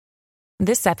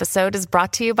This episode is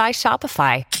brought to you by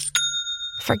Shopify.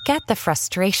 Forget the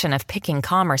frustration of picking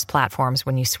commerce platforms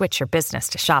when you switch your business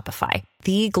to Shopify,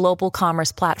 the global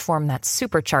commerce platform that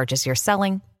supercharges your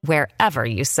selling wherever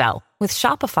you sell. With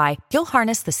Shopify, you'll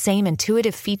harness the same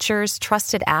intuitive features,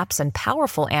 trusted apps, and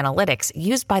powerful analytics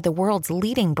used by the world's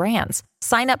leading brands.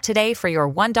 Sign up today for your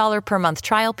 $1 per month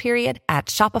trial period at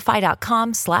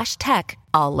shopify.com/tech,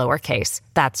 all lowercase.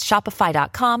 That's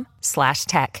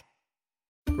shopify.com/tech.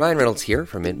 Ryan Reynolds here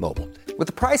from Mint Mobile. With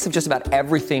the price of just about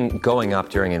everything going up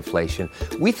during inflation,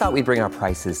 we thought we'd bring our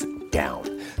prices down.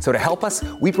 So to help us,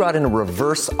 we brought in a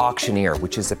reverse auctioneer,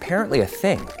 which is apparently a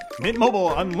thing. Mint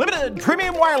Mobile Unlimited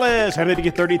Premium Wireless. How to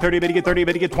get 30, 30, bit to get 30,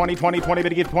 bit to get 20, 20, 20, bit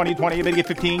to get 20, 20, bit to get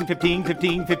 15, 15,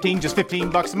 15, 15, just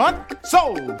 $15 a month?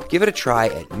 Sold! Give it a try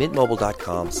at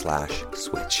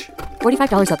mintmobile.com/switch.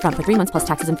 $45 up front for 3 months plus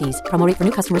taxes and fees. Promo rate for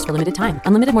new customers for limited time.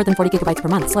 Unlimited more than 40 gigabytes per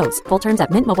month. Slows full terms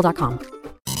at mintmobile.com.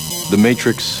 The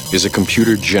Matrix is a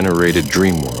computer-generated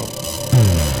dream world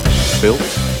built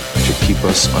to keep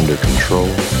us under control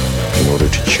in order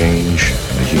to change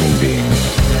a human being.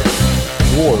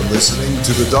 You're listening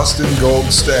to the Dustin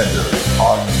Gold Standard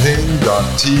on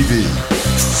Pain.tv.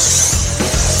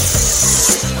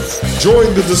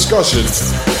 Join the discussion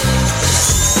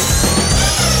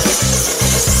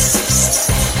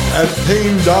at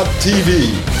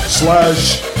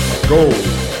Pain.tv/gold.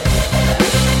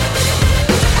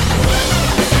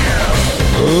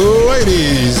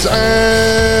 Ladies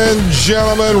and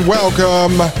gentlemen,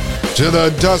 welcome to the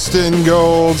Dustin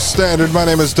Gold Standard. My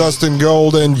name is Dustin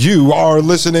Gold, and you are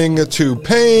listening to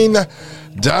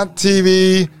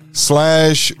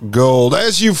Pain.tv/gold.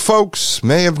 As you folks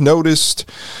may have noticed,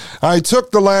 I took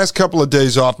the last couple of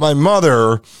days off. My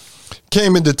mother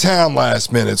came into town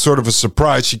last minute, sort of a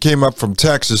surprise. She came up from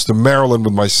Texas to Maryland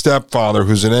with my stepfather,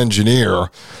 who's an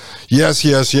engineer. Yes,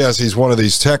 he's one of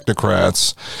these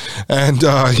technocrats. And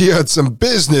he had some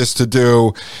business to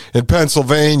do in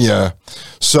Pennsylvania.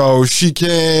 So she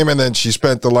came, and then she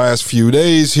spent the last few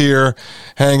days here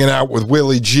hanging out with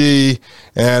Willie G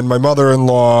and my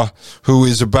mother-in-law, who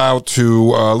is about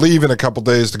to leave in a couple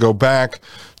days to go back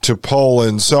to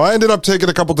Poland. So I ended up taking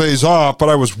a couple days off, but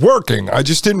I was working. I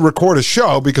just didn't record a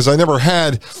show because I never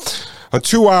had a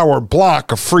 2-hour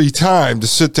block of free time to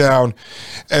sit down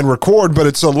and record, but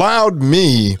it's allowed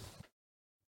me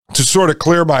to sort of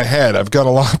clear my head. I've got a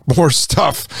lot more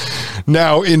stuff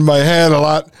now in my head, a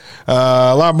lot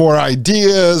more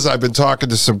ideas. I've been talking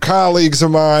to some colleagues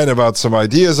of mine about some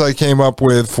ideas I came up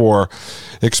with for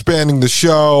expanding the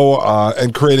show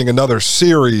and creating another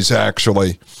series,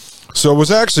 actually. So it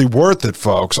was actually worth it,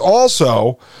 folks.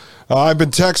 Also, I've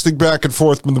been texting back and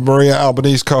forth with Maria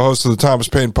Albanese, co-host of the Thomas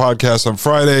Paine podcast on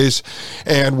Fridays,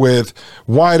 and with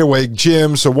Wide Awake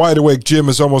Jim. So Wide Awake Jim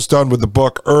is almost done with the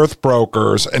book Earth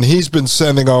Brokers, and he's been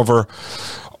sending over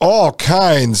all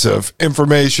kinds of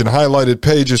information, highlighted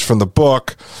pages from the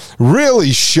book,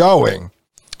 really showing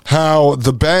how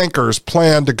the bankers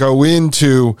plan to go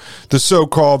into the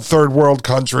so-called third world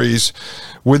countries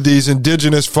with these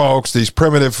indigenous folks, these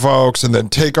primitive folks, and then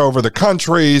take over the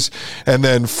countries and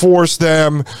then force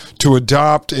them to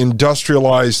adopt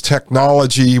industrialized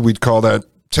technology. We'd call that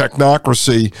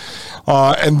technocracy.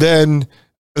 And then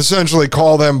essentially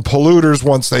call them polluters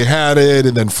once they had it,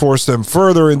 and then force them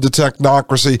further into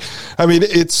technocracy. I mean,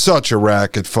 it's such a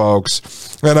racket, folks.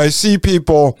 And I see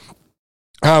people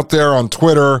out there on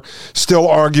Twitter still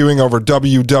arguing over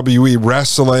WWE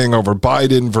wrestling, over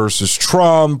Biden versus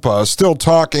Trump, still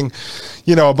talking,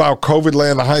 about COVID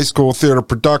Land, the high school theater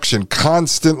production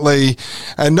constantly.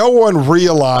 And no one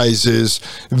realizes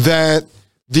that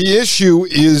the issue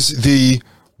is the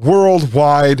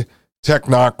worldwide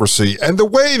technocracy. And the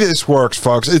way this works,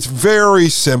 folks, it's very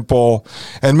simple.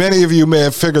 And many of you may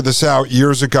have figured this out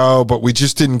years ago, but we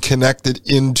just didn't connect it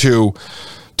into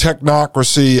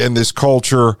technocracy and this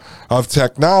culture of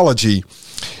technology,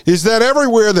 is that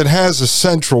everywhere that has a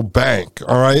central bank,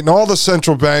 all right, and all the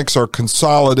central banks are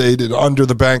consolidated under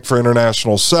the Bank for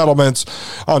International Settlements,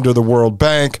 under the World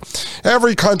Bank,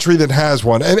 every country that has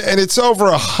one, and it's over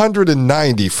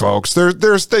 190, folks.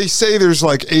 They say there's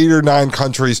like 8 or 9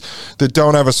 countries that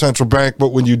don't have a central bank,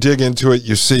 but when you dig into it,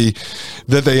 you see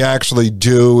that they actually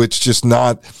do. It's just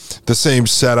not the same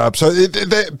setup. So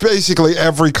basically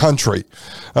every country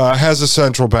has a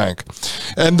central bank.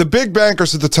 And the big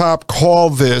bankers at the top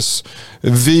call this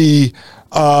the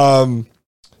one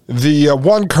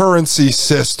currency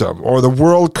system, or the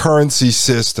world currency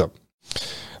system.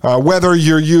 Whether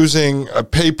you're using a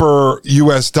paper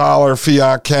US dollar,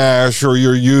 fiat cash, or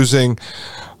you're using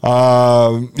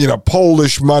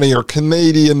Polish money or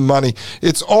Canadian money,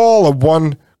 it's all a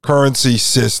one currency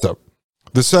system.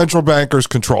 The central bankers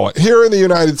control it. Here in the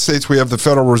United States, we have the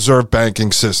Federal Reserve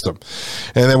banking system.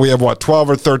 And then we have, 12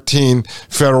 or 13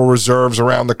 Federal Reserves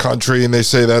around the country, and they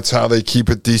say that's how they keep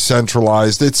it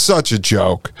decentralized. It's such a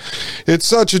joke. It's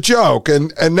such a joke.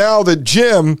 And now that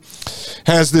Jim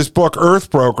has this book, Earth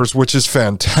Brokers, which is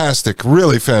fantastic,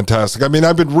 really fantastic. I mean,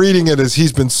 I've been reading it as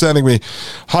he's been sending me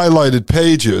highlighted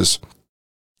pages.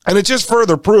 And it just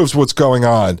further proves what's going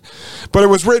on. But it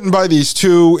was written by these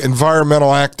two environmental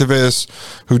activists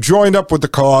who joined up with the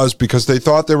cause because they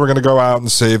thought they were going to go out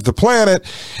and save the planet.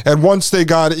 And once they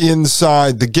got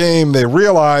inside the game, they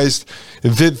realized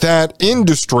that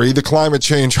industry, the climate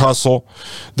change hustle,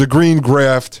 the green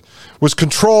graft, was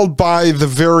controlled by the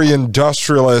very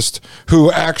industrialists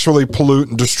who actually pollute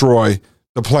and destroy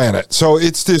the planet. So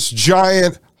it's this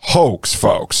giant hoax,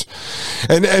 folks.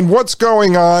 And what's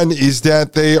going on is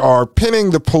that they are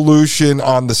pinning the pollution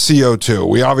on the CO2.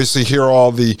 We obviously hear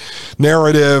all the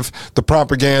narrative, the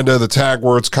propaganda, the tag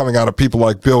words coming out of people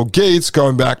like Bill Gates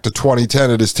going back to 2010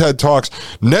 at his TED Talks.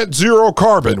 Net zero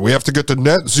carbon. We have to get to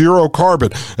net zero carbon.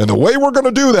 And the way we're going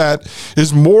to do that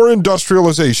is more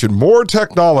industrialization, more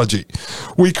technology.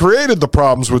 We created the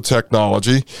problems with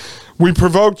technology. We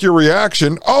provoked your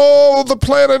reaction. Oh, the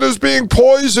planet is being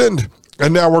poisoned.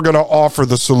 And now we're going to offer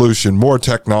the solution, more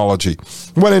technology.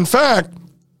 When in fact,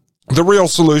 the real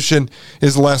solution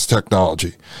is less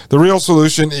technology. The real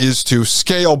solution is to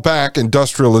scale back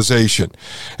industrialization.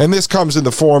 And this comes in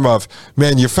the form of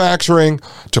manufacturing,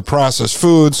 to processed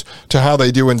foods, to how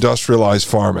they do industrialized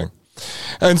farming.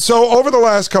 And so over the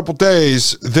last couple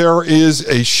days, there is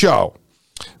a show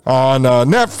on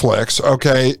Netflix,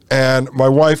 okay? And my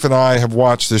wife and I have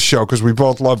watched this show because we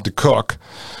both love to cook.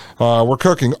 We're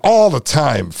cooking all the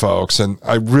time, folks, and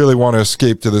I really want to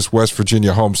escape to this West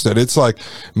Virginia homestead. It's like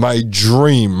my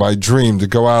dream to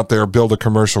go out there, build a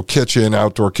commercial kitchen,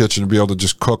 outdoor kitchen, and be able to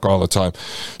just cook all the time.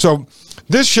 So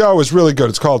this show is really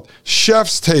good. It's called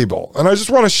Chef's Table, and I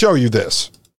just want to show you this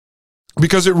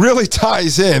because it really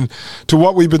ties in to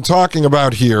what we've been talking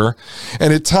about here,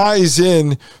 and it ties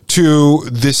in to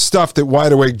this stuff that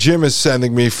Wide Awake Jim is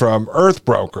sending me from Earth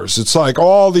Brokers. It's like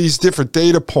all these different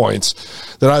data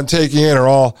points that I'm taking in are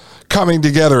all coming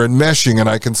together and meshing, and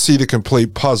I can see the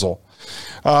complete puzzle.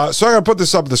 So I'm going to put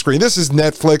this up on the screen. This is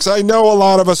Netflix. I know a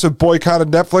lot of us have boycotted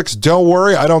Netflix. Don't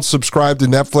worry. I don't subscribe to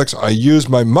Netflix. I use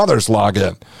my mother's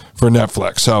login for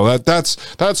Netflix. So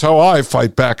that's how I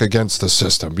fight back against the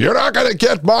system. You're not going to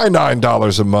get my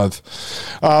 $9 a month.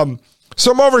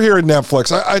 So I'm over here at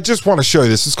Netflix. I just want to show you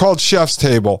this. It's called Chef's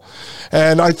Table.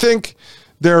 And I think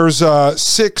there's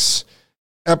six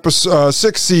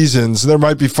seasons. There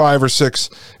might be 5 or 6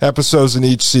 episodes in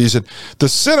each season. The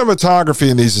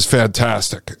cinematography in these is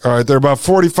fantastic. All right, they're about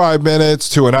 45 minutes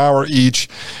to an hour each,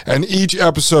 and each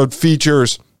episode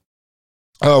features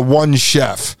one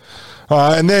chef.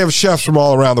 And they have chefs from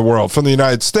all around the world, from the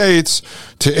United States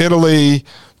to Italy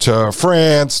to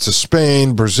France to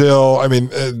Spain, Brazil,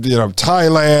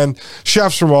 Thailand,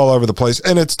 chefs from all over the place.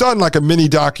 And it's done like a mini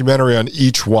documentary on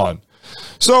each one.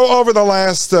 So over the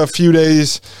last few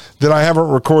days that I haven't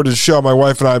recorded a show, my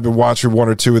wife and I have been watching 1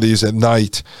 or 2 of these at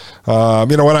night.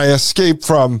 When I escape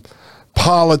from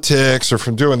politics or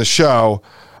from doing the show,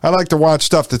 I like to watch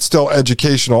stuff that's still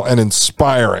educational and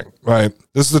inspiring, right?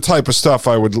 This is the type of stuff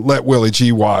I would let Willie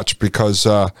G watch because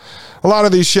a lot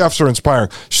of these chefs are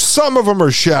inspiring. Some of them are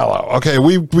shallow. Okay,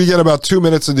 we get about 2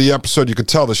 minutes into the episode. You can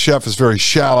tell the chef is very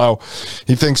shallow.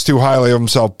 He thinks too highly of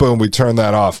himself. Boom, we turn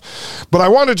that off. But I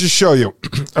wanted to show you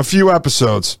a few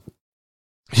episodes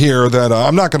here that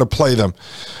I'm not going to play them.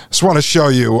 Just want to show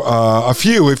you a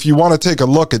few if you want to take a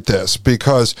look at this,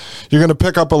 because you're going to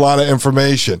pick up a lot of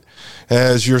information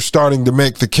as you're starting to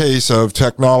make the case of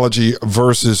technology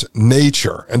versus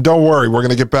nature. And don't worry, we're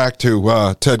going to get back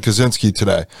to Ted Kaczynski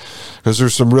today, because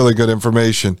there's some really good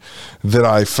information that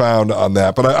I found on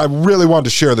that. But I really wanted to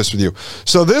share this with you.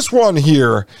 So this one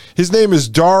here, his name is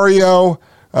Dario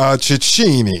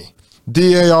Cecchini.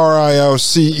 Dario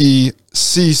Cecchini.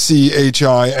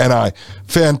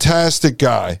 Fantastic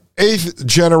guy. 8th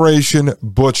generation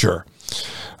butcher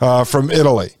from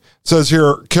Italy. It says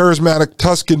here, charismatic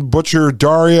Tuscan butcher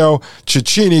Dario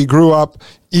Cecchini grew up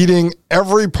eating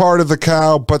every part of the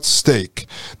cow but steak.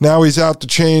 Now he's out to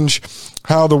change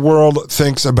how the world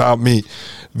thinks about meat.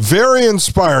 Very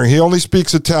inspiring. He only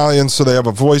speaks Italian, so they have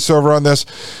a voiceover on this.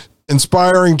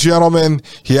 Inspiring gentleman.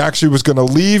 He actually was going to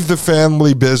leave the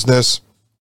family business.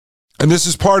 And this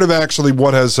is part of actually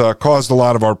what has caused a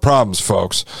lot of our problems,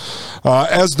 folks.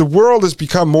 As the world has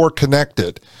become more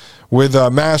connected with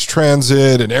mass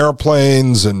transit and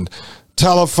airplanes and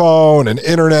telephone and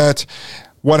internet,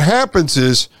 what happens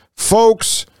is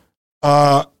folks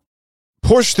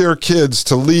push their kids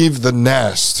to leave the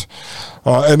nest.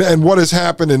 And what has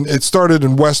happened, and it started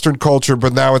in Western culture,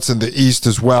 but now it's in the East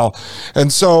as well.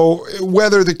 And so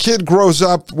whether the kid grows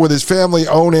up with his family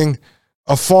owning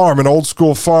a farm, an old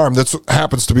school farm that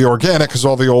happens to be organic because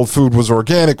all the old food was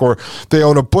organic, or they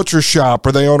own a butcher shop,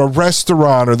 or they own a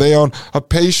restaurant, or they own a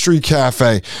pastry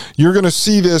cafe, you're going to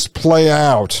see this play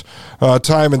out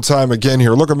time and time again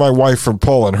here. Look at my wife from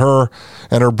Poland. Her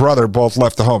and her brother both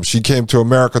left the home. She came to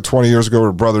America 20 years ago.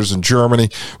 Her brother's in Germany.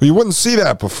 Well, you wouldn't see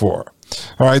that before.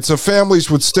 All right, so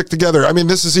families would stick together. I mean,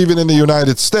 this is even in the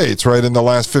United States, right, in the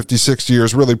last 50, 60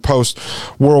 years, really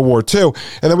post-World War II.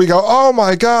 And then we go, oh,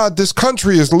 my God, this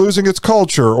country is losing its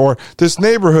culture, or this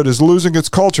neighborhood is losing its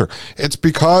culture. It's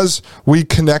because we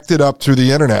connected up through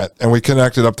the internet, and we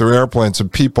connected up through airplanes,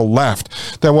 and people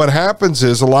left. Then what happens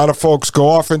is a lot of folks go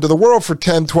off into the world for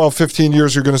 10, 12, 15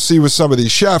 years. You're going to see with some of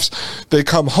these chefs, they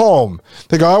come home.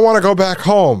 They go, I want to go back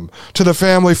home to the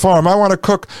family farm. I want to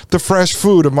cook the fresh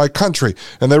food of my country.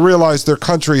 And they realize their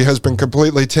country has been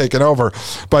completely taken over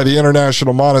by the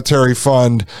International Monetary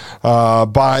Fund,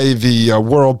 by the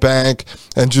World Bank,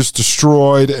 and just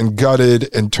destroyed and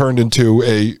gutted and turned into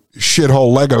a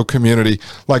shithole Lego community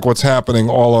like what's happening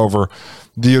all over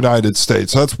the United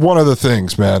States. That's one of the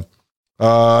things, man.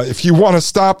 If you want to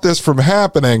stop this from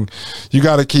happening, you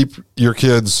got to keep your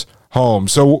kids home.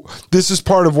 So this is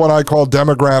part of what I call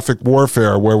demographic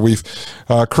warfare, where we've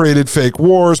created fake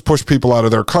wars, pushed people out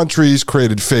of their countries,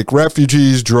 created fake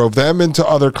refugees, drove them into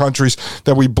other countries,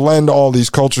 then we blend all these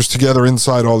cultures together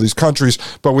inside all these countries,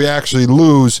 but we actually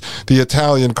lose the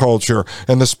Italian culture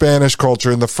and the Spanish culture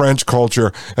and the French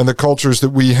culture and the cultures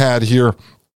that we had here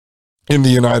in the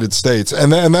United States.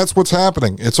 And that's what's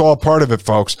happening. It's all part of it,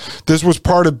 folks. This was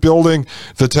part of building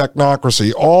the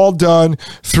technocracy, all done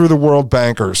through the world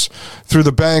bankers, through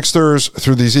the banksters,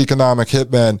 through these economic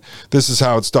hitmen. This is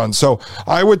how it's done. So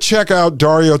I would check out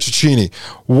Dario Cecchini.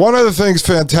 One of the things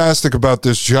fantastic about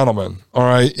this gentleman, all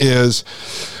right, is,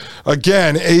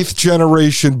 again, 8th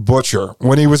generation butcher.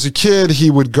 When he was a kid,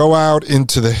 he would go out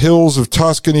into the hills of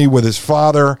Tuscany with his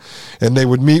father, and they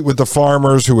would meet with the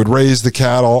farmers who would raise the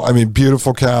cattle. I mean,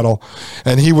 beautiful cattle.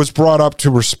 And he was brought up to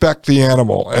respect the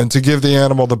animal and to give the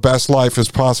animal the best life as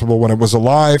possible when it was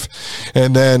alive.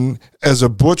 And then as a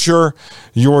butcher,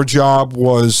 your job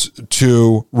was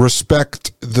to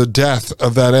respect the death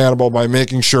of that animal by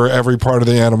making sure every part of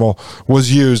the animal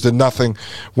was used and nothing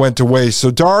went to waste. So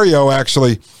Dario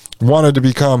actually wanted to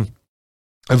become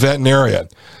a veterinarian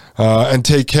and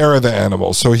take care of the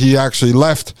animals. So he actually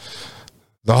left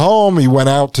the home. He went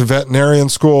out to veterinarian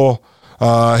school.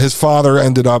 His father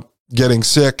ended up getting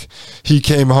sick. He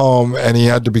came home and he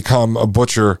had to become a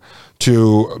butcher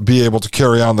to be able to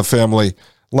carry on the family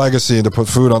legacy and to put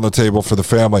food on the table for the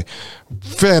family.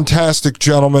 Fantastic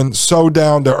gentleman, so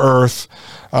down to earth.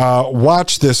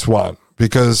 Watch this one,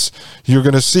 because you're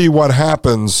going to see what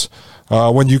happens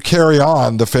when you carry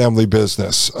on the family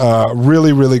business.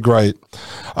 Really, really great.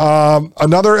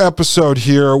 Another episode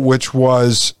here, which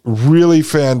was really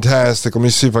fantastic. Let me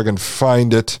see if I can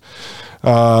find it.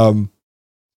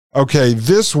 Okay,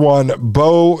 this one,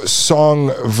 Bo Song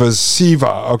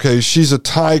Vasiva. Okay, she's a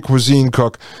Thai cuisine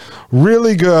cook.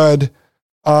 Really good.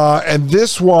 And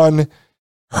this one,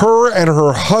 her and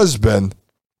her husband,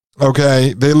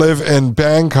 okay, they live in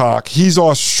Bangkok. He's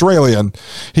Australian.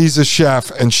 He's a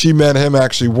chef, and she met him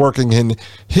actually working in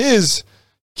his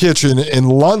kitchen in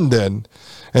London.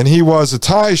 And he was a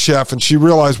Thai chef, and she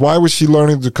realized, why was she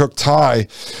learning to cook Thai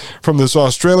from this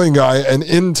Australian guy? And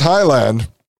in Thailand,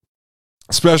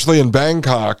 especially in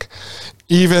Bangkok,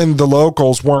 even the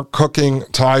locals weren't cooking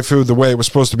Thai food the way it was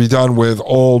supposed to be done with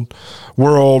old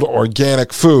world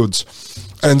organic foods.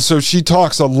 And so she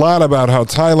talks a lot about how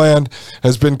Thailand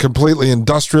has been completely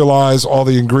industrialized. All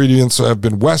the ingredients have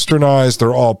been westernized.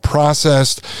 They're all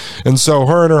processed. And so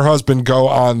her and her husband go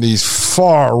on these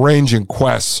far-ranging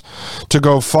quests to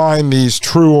go find these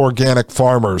true organic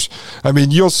farmers. I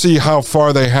mean, you'll see how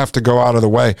far they have to go out of the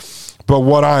way. But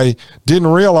what I didn't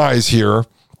realize here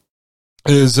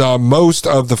is most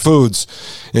of the foods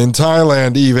in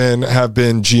Thailand even have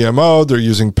been GMO. They're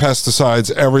using pesticides.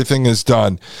 Everything is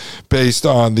done based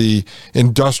on the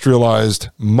industrialized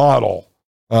model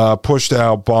pushed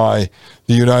out by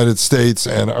the United States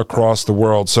and across the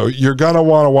world. So you're going to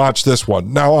want to watch this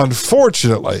one. Now,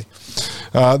 unfortunately,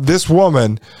 this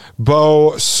woman,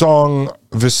 Bo Song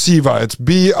Visiva, it's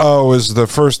B-O is the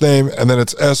first name, and then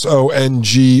it's S-O-N-G-V-I-S-A-V-A.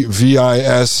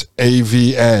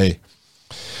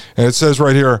 And it says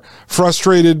right here,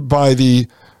 frustrated by the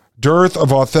dearth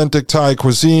of authentic Thai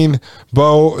cuisine,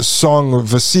 Bo Song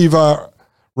Visiva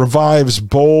revives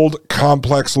bold,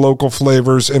 complex local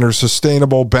flavors in her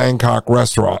sustainable Bangkok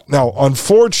restaurant. Now,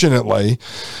 unfortunately,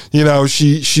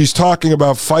 she's talking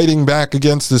about fighting back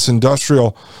against this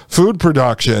industrial food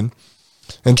production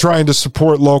and trying to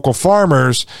support local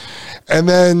farmers. And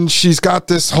then she's got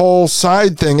this whole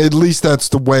side thing, at least that's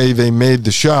the way they made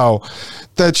the show,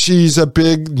 that she's a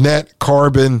big net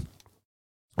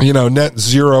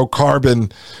zero carbon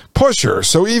pusher.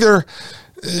 So either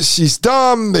she's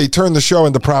dumb, they turn the show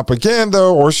into propaganda,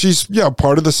 or she's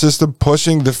part of the system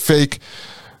pushing the fake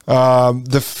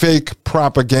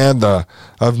propaganda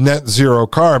of net zero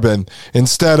carbon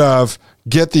instead of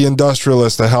get the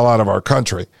industrialists the hell out of our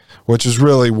country, which is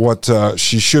really what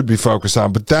she should be focused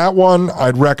on. But that one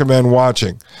I'd recommend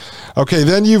watching. Okay,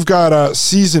 then you've got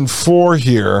season 4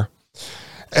 here.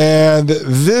 And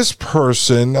this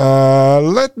person,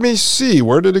 let me see.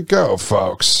 Where did it go,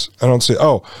 folks? I don't see.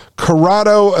 Oh,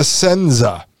 Corrado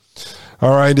Ascenza.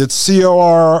 All right, it's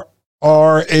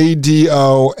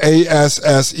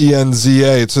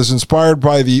CORRADOASSENZA. It says, inspired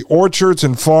by the orchards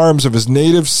and farms of his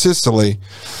native Sicily,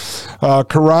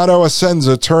 Corrado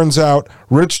Ascenza turns out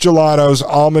rich gelatos,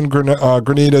 almond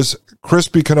granitas,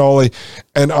 crispy cannoli,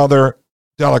 and other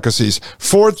delicacies.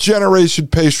 4th generation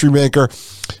pastry maker.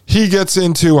 He gets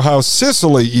into how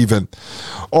Sicily, even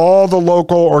all the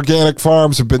local organic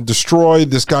farms have been destroyed.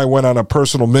 This guy went on a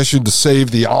personal mission to save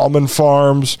the almond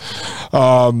farms.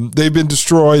 They've been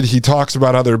destroyed. He talks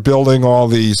about how they're building all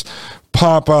these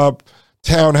pop-up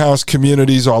townhouse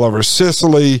communities all over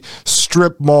Sicily,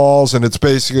 strip malls, and it's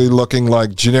basically looking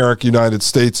like generic United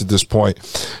States at this point.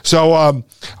 So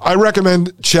I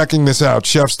recommend checking this out,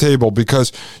 Chef's Table,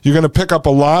 because you're going to pick up a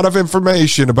lot of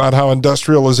information about how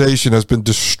industrialization has been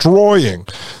destroying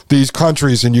these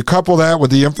countries, and you couple that with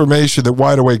the information that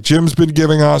Wide Awake Jim's been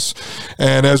giving us,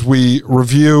 and as we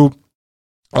review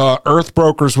Earth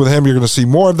Brokers with him, you're going to see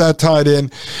more of that tied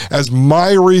in as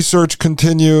my research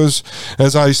continues,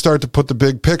 as I start to put the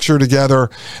big picture together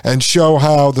and show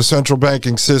how the central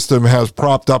banking system has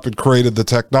propped up and created the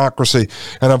technocracy.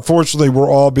 And unfortunately, we're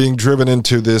all being driven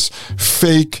into this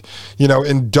fake,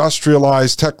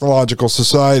 industrialized technological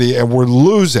society, and we're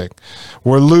losing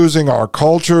our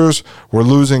cultures, we're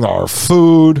losing our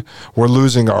food, we're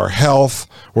losing our health,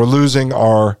 we're losing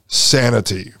our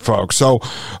sanity, folks. So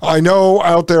I know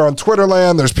out there on Twitter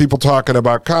land, there's people talking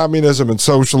about communism and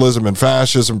socialism and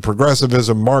fascism,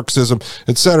 progressivism, Marxism,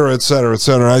 et cetera, et cetera, et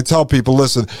cetera. And I tell people,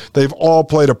 listen, they've all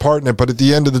played a part in it, but at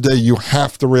the end of the day, you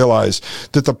have to realize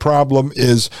that the problem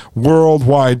is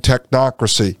worldwide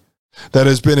technocracy that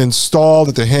has been installed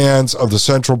at the hands of the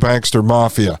central bankster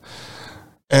mafia.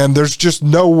 And there's just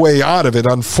no way out of it.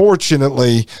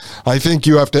 Unfortunately, I think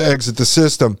you have to exit the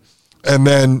system. And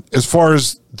then as far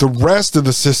as the rest of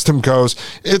the system goes,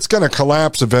 it's going to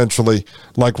collapse eventually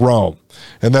like Rome.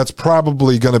 And that's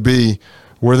probably going to be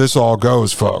where this all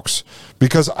goes, folks,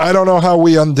 because I don't know how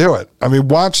we undo it. I mean,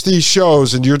 watch these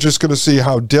shows and you're just going to see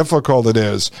how difficult it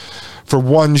is for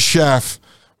one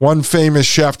famous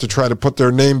chef to try to put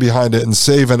their name behind it and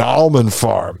save an almond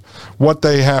farm, what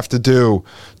they have to do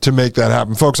to make that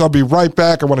happen. Folks, I'll be right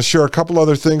back. I want to share a couple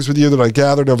other things with you that I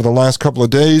gathered over the last couple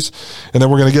of days, and then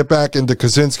we're going to get back into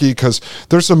Kaczynski because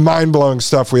there's some mind-blowing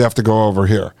stuff we have to go over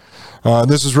here.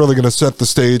 This is really going to set the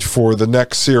stage for the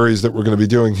next series that we're going to be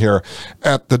doing here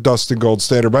at the Dustin Gold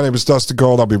Standard. My name is Dustin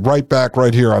Gold. I'll be right back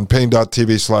right here on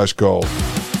Pain.tv/gold.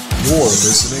 You're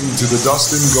listening to the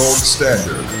Dustin Gold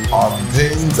Standard on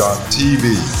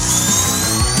Pain.tv.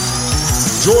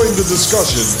 Join the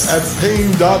discussion at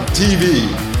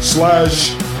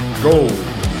Pain.tv/gold.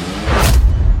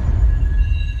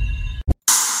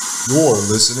 You're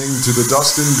listening to the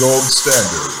Dustin Gold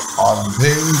Standard on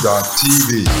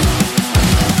Pain.tv.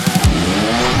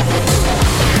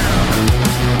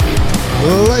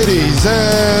 Ladies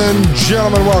and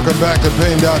gentlemen, welcome back to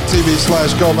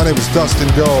Pain.tv/gold. My name is Dustin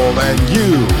Gold, and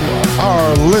you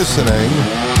are listening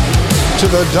to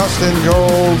the Dustin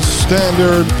Gold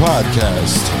Standard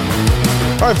Podcast.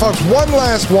 All right, folks, one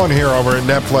last one here over at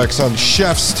Netflix on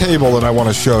Chef's Table that I want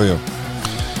to show you.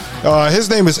 His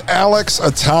name is Alex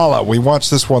Atala. We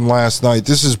watched this one last night.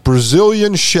 This is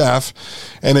Brazilian chef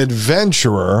and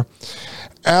adventurer.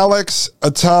 Alex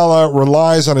Atala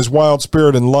relies on his wild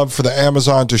spirit and love for the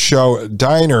Amazon to show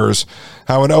diners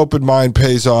how an open mind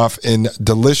pays off in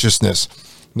deliciousness.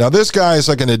 Now, this guy is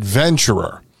like an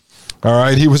adventurer. All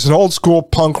right, he was an old school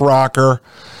punk rocker.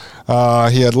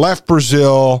 He had left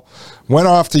Brazil, went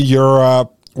off to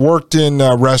Europe, worked in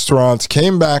restaurants,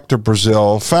 came back to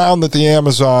Brazil, found that the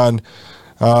Amazon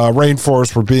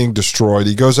rainforests were being destroyed.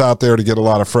 He goes out there to get a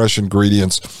lot of fresh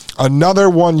ingredients. Another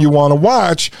one you want to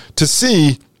watch to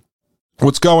see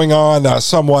what's going on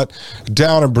somewhat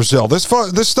down in Brazil. This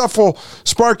stuff will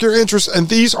spark your interest, and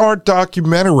these aren't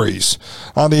documentaries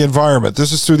on the environment.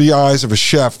 This is through the eyes of a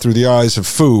chef, through the eyes of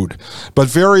food, but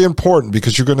very important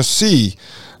because you're going to see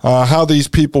how these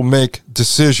people make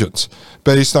decisions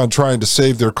based on trying to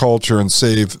save their culture and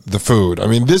save the food. I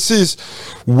mean, this is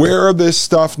where this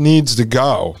stuff needs to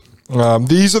go.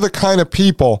 These are the kind of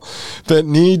people that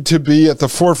need to be at the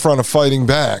forefront of fighting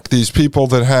back, these people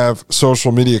that have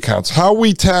social media accounts. How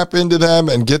we tap into them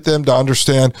and get them to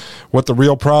understand what the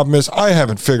real problem is, I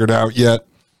haven't figured out yet.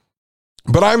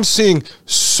 But I'm seeing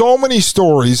so many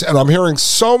stories, and I'm hearing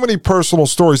so many personal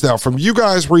stories now from you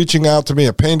guys reaching out to me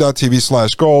at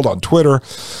pain.tv/gold on Twitter,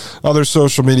 other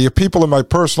social media, people in my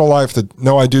personal life that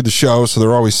know I do the show, so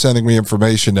they're always sending me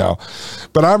information now.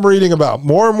 But I'm reading about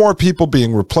more and more people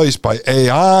being replaced by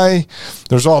AI.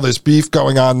 There's all this beef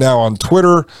going on now on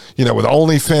Twitter, with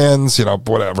OnlyFans,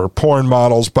 whatever, porn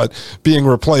models, but being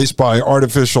replaced by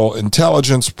artificial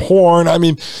intelligence porn. I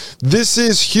mean, this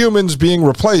is humans being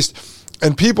replaced.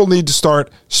 And people need to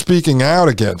start speaking out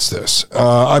against this.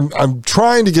 I'm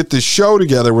trying to get this show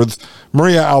together with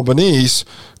Maria Albanese,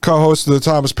 co-host of the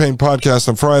Thomas Paine podcast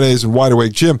on Fridays and Wide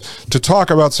Awake Jim, to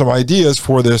talk about some ideas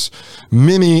for this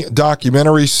mini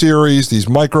documentary series, these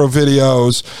micro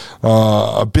videos,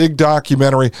 a big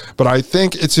documentary. But I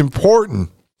think it's important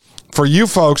for you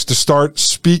folks to start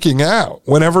speaking out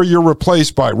whenever you're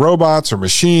replaced by robots or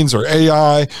machines or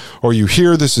AI, or you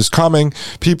hear this is coming,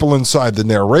 people inside the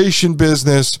narration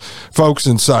business, folks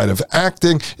inside of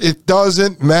acting. It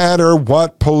doesn't matter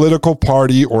what political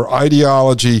party or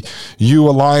ideology you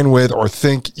align with or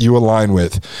think you align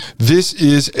with. This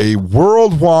is a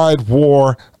worldwide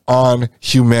war on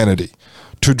humanity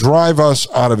to drive us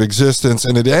out of existence,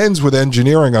 and it ends with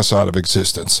engineering us out of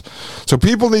existence. So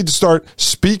people need to start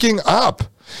speaking up.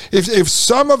 If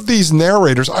some of these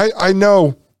narrators, I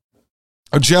know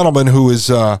a gentleman who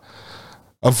is a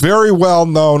very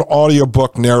well-known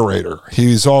audiobook narrator.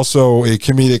 He's also a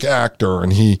comedic actor,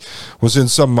 and he was in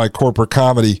some of my corporate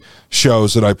comedy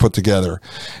shows that I put together.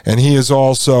 And he is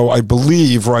also, I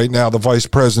believe, right now, the vice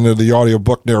president of the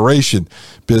audiobook narration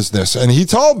business. And he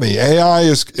told me AI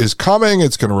is coming.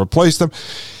 It's going to replace them.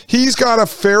 He's got a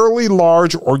fairly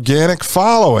large organic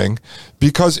following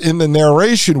because in the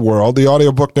narration world, the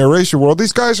audiobook narration world,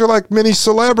 these guys are like mini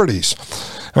celebrities.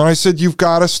 And I said, you've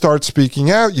got to start speaking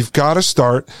out. You've got to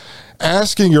start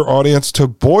asking your audience to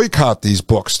boycott these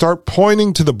books. Start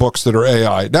pointing to the books that are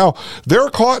AI. Now, they're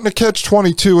caught in a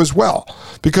catch-22 as well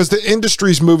because the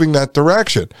industry's moving that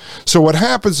direction. So what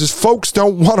happens is folks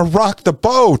don't want to rock the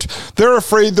boat. They're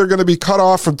afraid they're going to be cut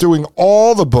off from doing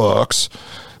all the books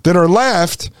that are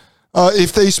left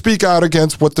if they speak out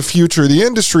against what the future of the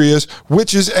industry is,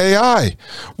 which is AI.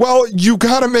 Well, you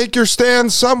got to make your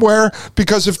stand somewhere,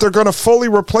 because if they're going to fully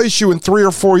replace you in 3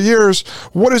 or 4 years,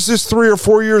 what does this 3 or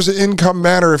 4 years of income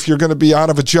matter if you're going to be out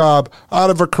of a job, out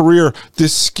of a career,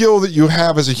 this skill that you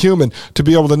have as a human to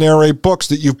be able to narrate books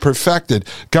that you've perfected?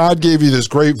 God gave you this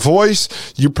great voice.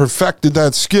 You perfected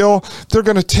that skill. They're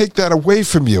going to take that away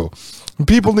from you.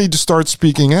 People need to start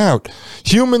speaking out.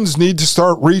 Humans need to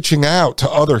start reaching out to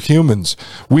other humans.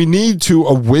 We need to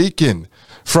awaken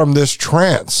from this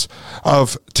trance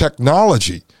of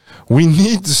technology. We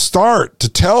need to start to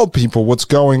tell people what's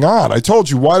going on. I told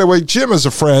you, Wide Awake Jim is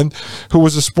a friend who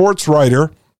was a sports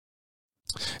writer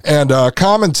and a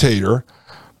commentator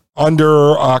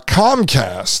under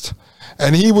Comcast,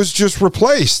 and he was just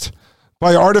replaced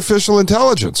by artificial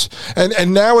intelligence.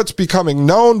 And now it's becoming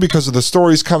known because of the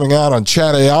stories coming out on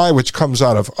Chat AI, which comes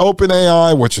out of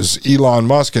OpenAI, which is Elon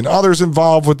Musk and others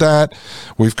involved with that.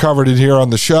 We've covered it here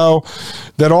on the show,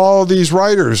 that all of these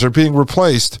writers are being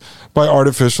replaced by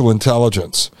artificial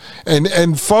intelligence.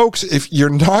 And folks, if you're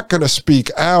not going to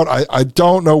speak out, I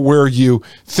don't know where you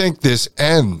think this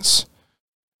ends.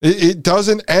 It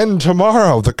doesn't end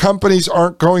tomorrow. The companies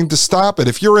aren't going to stop it.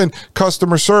 If you're in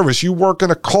customer service, you work in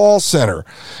a call center.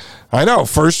 I know,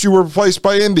 first you were replaced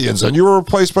by Indians, and you were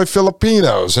replaced by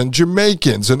Filipinos and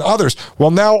Jamaicans and others.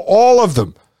 Well, now all of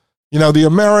them, the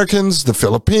Americans, the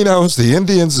Filipinos, the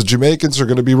Indians, the Jamaicans are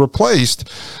going to be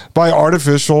replaced by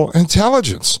artificial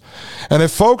intelligence. And if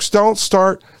folks don't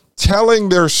start telling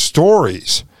their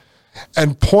stories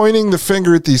and pointing the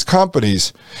finger at these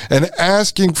companies and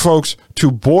asking folks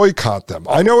to boycott them.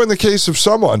 I know in the case of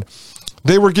someone,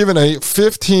 they were given a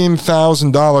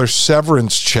 $15,000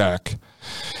 severance check,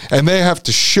 and they have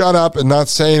to shut up and not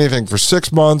say anything for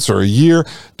 6 months or a year.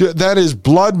 That is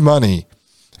blood money.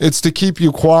 It's to keep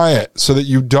you quiet so that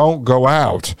you don't go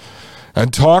out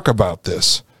and talk about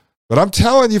this. But I'm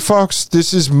telling you, folks,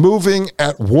 this is moving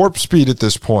at warp speed at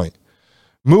this point.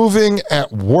 moving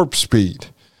at warp speed.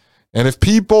 And if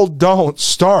people don't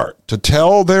start to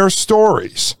tell their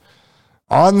stories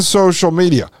on social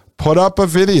media, put up a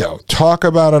video, talk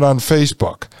about it on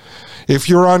Facebook. If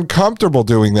you're uncomfortable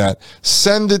doing that,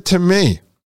 send it to me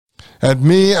at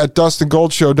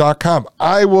dustingoldshow.com.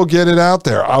 I will get it out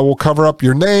there. I will cover up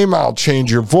your name. I'll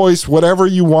change your voice, whatever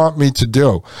you want me to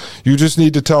do. You just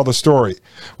need to tell the story.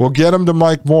 We'll get him to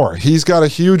Mike Moore. He's got a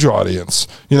huge audience.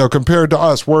 Compared to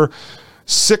us, we're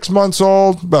 6 months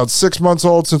old, about 6 months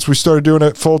old since we started doing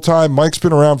it full time. Mike's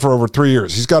been around for over 3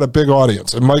 years. He's got a big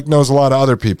audience, and Mike knows a lot of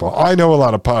other people. I know a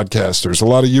lot of podcasters, a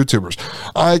lot of YouTubers.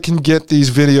 I can get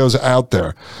these videos out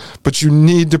there, but you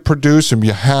need to produce them.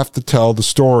 You have to tell the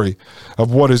story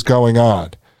of what is going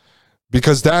on,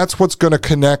 because that's what's going to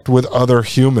connect with other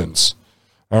humans.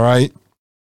 All right?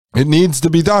 It needs to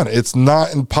be done. It's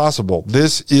not impossible.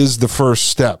 This is the first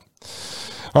step.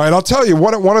 All right, I'll tell you,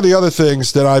 one of the other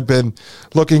things that I've been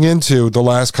looking into the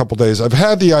last couple days, I've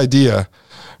had the idea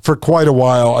for quite a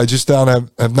while. I just have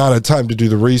not had time to do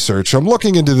the research. I'm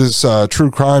looking into this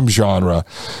true crime genre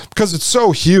because it's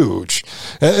so huge,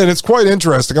 and it's quite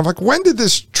interesting. I'm like, when did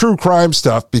this true crime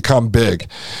stuff become big?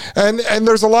 And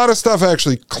there's a lot of stuff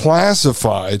actually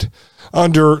classified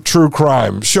under true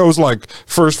crime. Shows like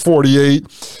First 48,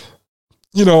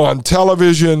 on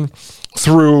television,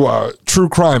 through true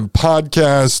crime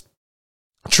podcasts,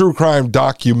 true crime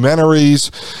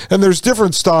documentaries, and there's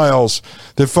different styles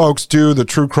that folks do the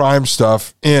true crime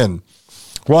stuff in.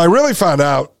 Well, I really found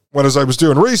out as I was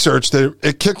doing research that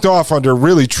it kicked off under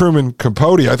really Truman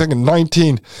Capote, I think in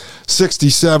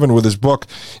 1967 with his book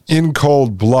In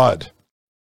Cold Blood,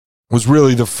 was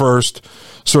really the first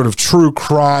sort of true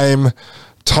crime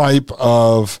type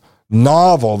of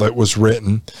novel that was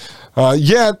written.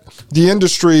 Yet the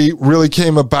industry really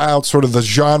came about, sort of the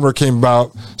genre came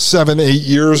about 7-8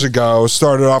 years ago.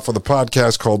 Started off with a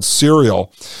podcast called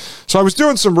Serial. So I was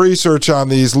doing some research on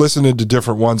these, listening to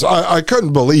different ones. I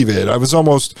couldn't believe it. I was I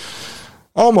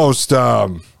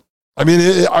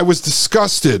was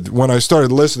disgusted when I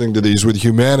started listening to these with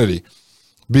humanity,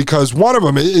 because one of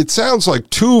them, it sounds like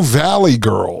two Valley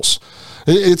girls.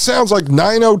 It sounds like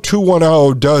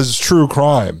 90210 does true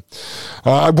crime.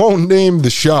 I won't name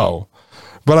the show,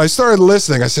 but I started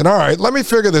listening. I said, all right, let me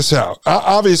figure this out.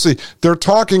 Obviously, they're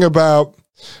talking about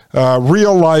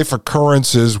real life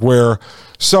occurrences where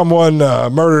someone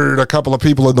murdered a couple of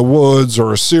people in the woods,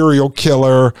 or a serial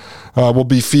killer will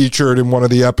be featured in one of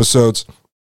the episodes.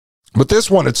 But this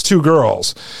one, it's two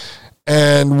girls.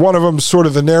 And one of them's sort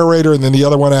of the narrator, and then the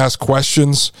other one asks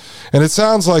questions. And it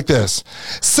sounds like this.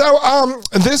 So,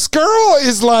 this girl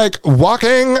is like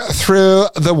walking through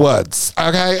the woods.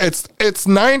 Okay, it's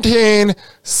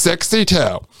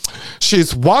 1962.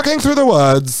 She's walking through the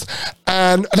woods,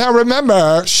 and now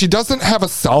remember, she doesn't have a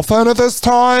cell phone at this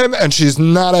time, and she's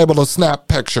not able to snap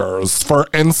pictures for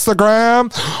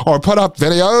Instagram or put up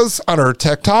videos on her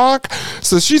TikTok.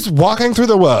 So she's walking through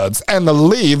the woods, and the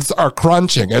leaves are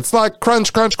crunching. It's like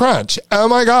crunch, crunch, crunch. Oh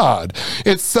my God,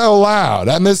 it's so loud.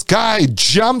 And this guy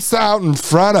jumps out in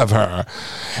front of her,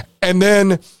 and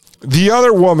then the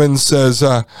other woman says,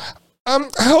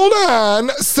 hold on.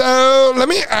 So let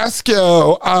me ask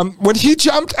you, when he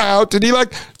jumped out, did he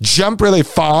like jump really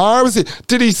far?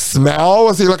 Did he smell?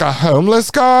 Was he like a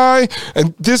homeless guy?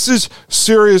 And this is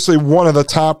seriously one of the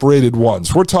top rated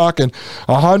ones. We're talking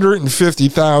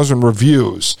 150,000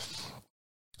 reviews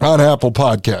on Apple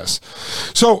Podcasts.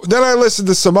 So then I listened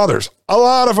to some others. A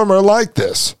lot of them are like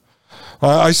this.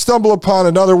 I stumble upon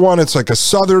another one. It's like a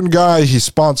Southern guy. He's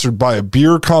sponsored by a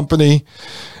beer company.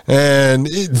 And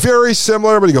very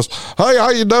similar, but he goes, hey,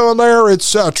 how you doing there?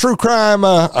 It's True Crime.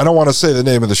 I don't want to say the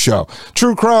name of the show.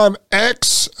 True Crime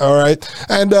X, all right?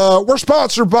 And we're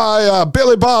sponsored by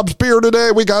Billy Bob's Beer today.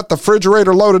 We got the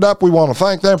refrigerator loaded up. We want to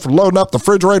thank them for loading up the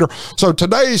refrigerator. So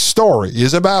today's story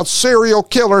is about serial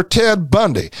killer Ted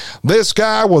Bundy. This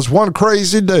guy was one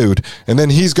crazy dude, and then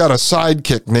he's got a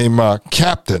sidekick named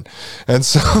Captain. And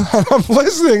so I'm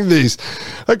listening to these,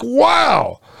 like,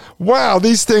 wow,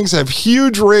 these things have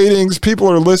huge ratings. People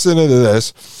are listening to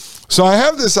this. So I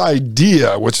have this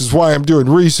idea, which is why I'm doing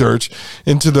research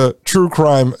into the true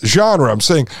crime genre. I'm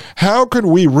saying, how can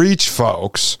we reach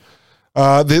folks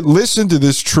that listen to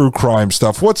this true crime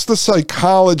stuff? What's the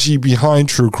psychology behind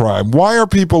true crime? Why are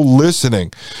people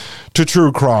listening to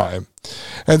true crime?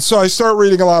 And so I start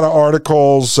reading a lot of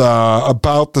articles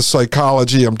about the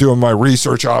psychology. I'm doing my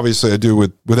research. Obviously, I do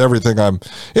with everything I'm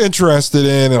interested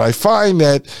in. And I find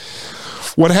that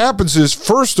what happens is,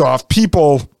 first off,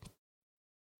 people,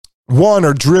 one,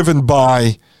 are driven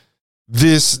by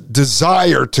this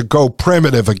desire to go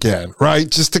primitive again, right?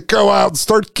 Just to go out and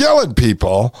start killing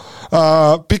people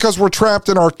because we're trapped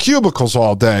in our cubicles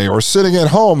all day or sitting at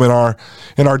home in our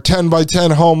 10 by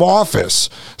 10 home office,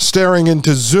 staring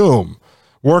into Zoom,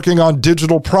 working on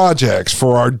digital projects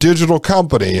for our digital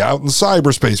company out in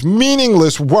cyberspace.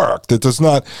 Meaningless work that does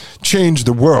not change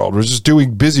the world. We're just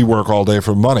doing busy work all day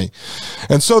for money.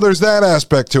 And so there's that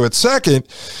aspect to it. Second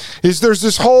is there's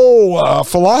this whole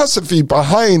philosophy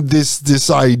behind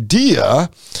this idea,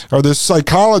 or this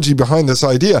psychology behind this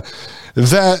idea,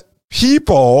 that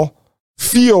people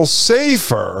feel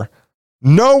safer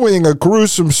knowing a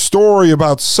gruesome story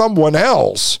about someone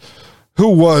else who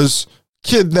was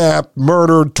kidnapped,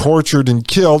 murdered, tortured, and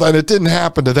killed, and it didn't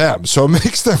happen to them. So it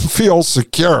makes them feel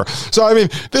secure. So, I mean,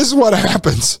 this is what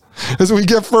happens as we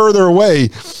get further away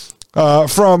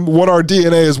from what our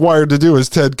DNA is wired to do, as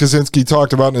Ted Kaczynski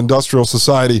talked about in Industrial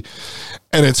Society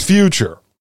and its future.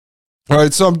 All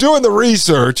right, so I'm doing the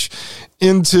research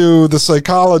into the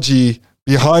psychology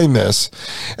behind this.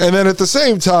 And then at the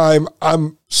same time,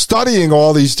 I'm studying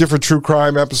all these different true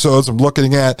crime episodes. I'm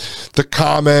looking at the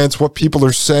comments, what people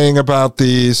are saying about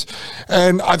these.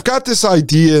 And I've got this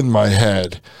idea in my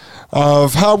head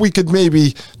of how we could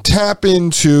maybe tap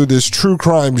into this true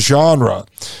crime genre,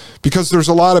 because there's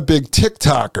a lot of big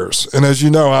TikTokers. And as you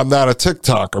know, I'm not a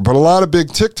TikToker, but a lot of big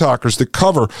TikTokers that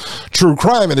cover true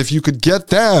crime. And if you could get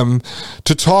them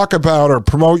to talk about or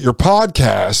promote your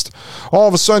podcast, all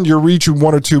of a sudden you're reaching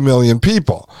 1 or 2 million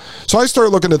people. So I started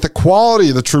looking at the quality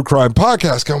of the true crime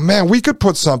podcast, going, man, we could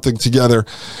put something together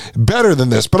better than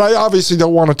this. But I obviously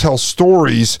don't want to tell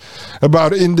stories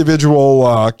about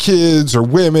individual kids or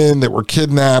women that were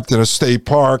kidnapped in a state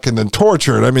park and then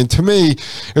tortured. I mean, to me,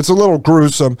 it's a little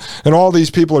gruesome. And all these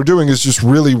people are doing is just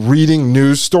really reading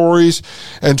news stories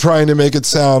and trying to make it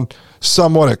sound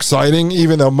somewhat exciting,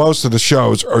 even though most of the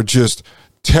shows are just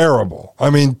terrible. I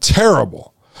mean,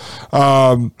 terrible.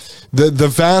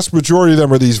 The vast majority of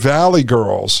them are these Valley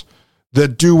girls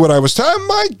that do what I was telling. Oh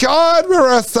my God,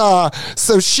 Marissa.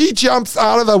 So she jumps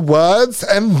out of the woods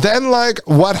and then, like,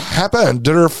 what happened?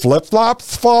 Did her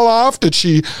flip-flops fall off? Did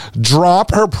she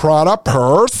drop her Prada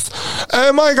purse?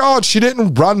 Oh my God, she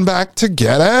didn't run back to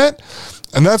get it?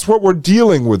 And that's what we're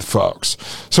dealing with, folks.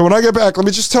 So when I get back, let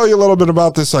me just tell you a little bit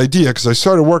about this idea, because I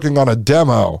started working on a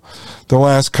demo the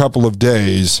last couple of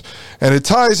days, and it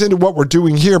ties into what we're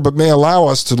doing here, but may allow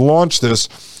us to launch this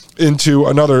into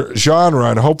another genre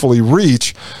and hopefully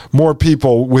reach more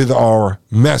people with our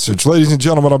message. Ladies and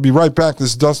gentlemen, I'll be right back.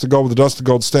 This is Dustin Gold with the Dustin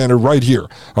Gold Standard right here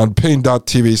on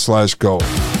Pain.tv/gold.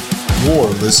 You're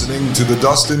listening to the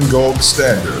Dustin Gold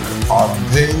Standard on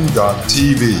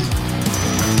Pain.tv.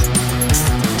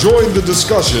 Join the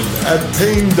discussion at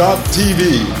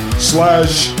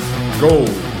Pain.tv/gold.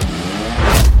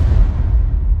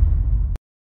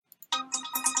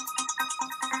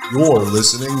 You're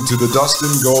listening to the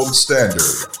Dustin Gold Standard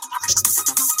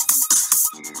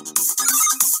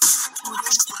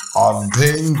on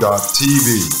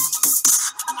Pain.tv.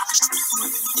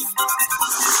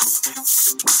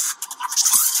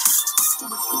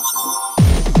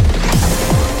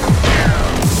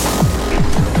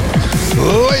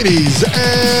 Ladies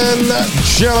and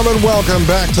gentlemen, welcome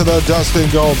back to the Dustin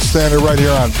Gold Standard right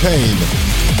here on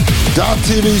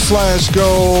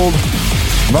Pain.tv/gold.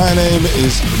 My name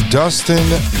is Dustin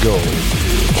Gold.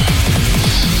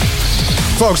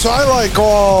 Folks, I like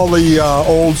all the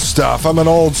old stuff. I'm an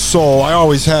old soul. I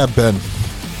always have been.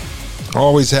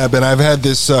 Always have been. I've had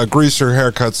this greaser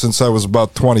haircut since I was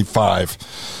about 25.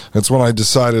 That's when I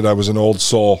decided I was an old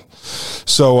soul.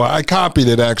 So I copied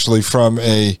it actually from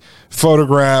a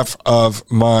photograph of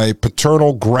my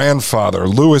paternal grandfather,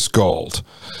 Louis Gold.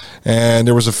 And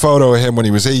there was a photo of him when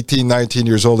he was 18, 19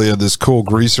 years old. He had this cool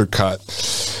greaser cut.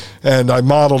 And I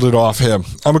modeled it off him.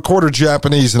 I'm a quarter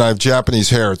Japanese, and I have Japanese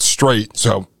hair. It's straight.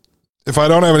 So if I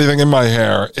don't have anything in my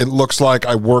hair, it looks like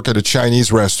I work at a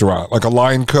Chinese restaurant, like a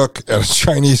line cook at a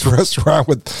Chinese restaurant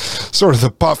with sort of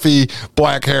the puffy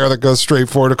black hair that goes straight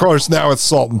forward. Of course, now it's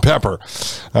salt and pepper.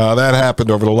 That happened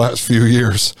over the last few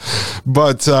years.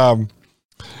 But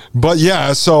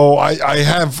yeah, so I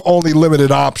have only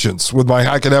limited options with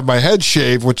I can have my head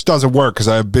shaved, which doesn't work because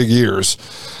I have big ears.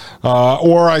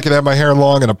 Or I could have my hair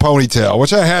long in a ponytail,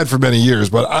 which I had for many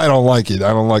years, but I don't like it. I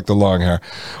don't like the long hair.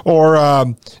 Or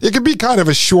it could be kind of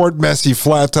a short, messy,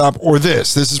 flat top, or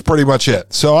this. This is pretty much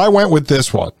it. So I went with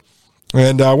this one.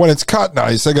 And when it's cut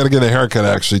nice, I got to get a haircut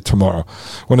actually tomorrow.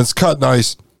 When it's cut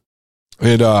nice,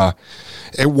 it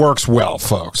works well,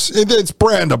 folks. It's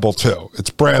brandable, too.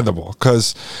 It's brandable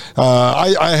because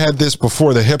I had this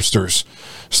before the hipsters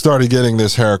started getting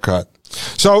this haircut.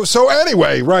 So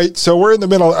anyway, right? So we're in the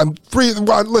middle. I'm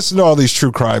listening to all these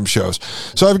true crime shows.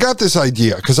 So I've got this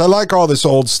idea because I like all this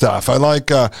old stuff. I like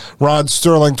Rod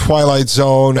Serling, Twilight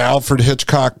Zone, Alfred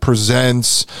Hitchcock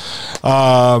Presents,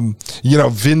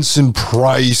 Vincent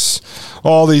Price,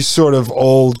 all these sort of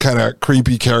old kind of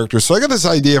creepy characters. So I got this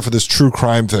idea for this true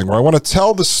crime thing where I want to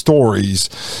tell the stories.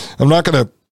 I'm not going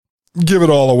to give it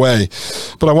all away,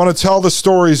 but I want to tell the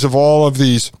stories of all of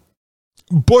these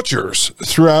butchers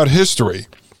throughout history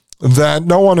that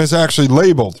no one has actually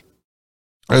labeled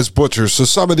as butchers. So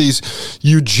some of these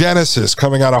eugenicists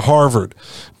coming out of Harvard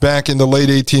back in the late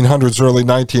 1800s, early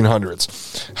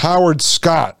 1900s. Howard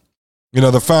Scott,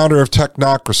 the founder of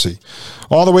technocracy,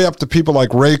 all the way up to people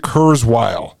like Ray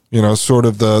Kurzweil, sort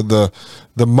of the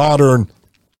modern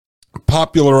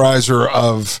popularizer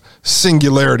of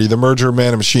singularity, the merger of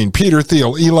man and machine, Peter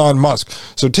Thiel, Elon Musk.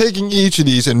 So taking each of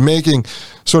these and making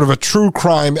sort of a true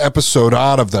crime episode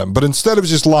out of them. But instead of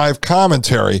just live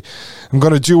commentary, I'm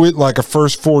going to do it like a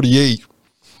First 48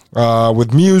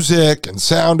 with music and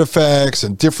sound effects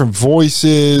and different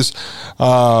voices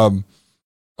and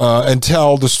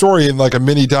tell the story in like a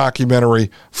mini documentary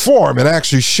form and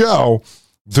actually show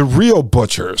the real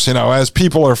butchers, as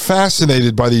people are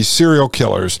fascinated by these serial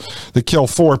killers that kill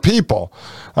 4 people.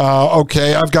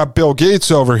 I've got Bill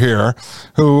Gates over here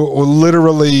who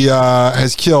literally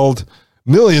has killed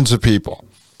millions of people.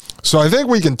 So I think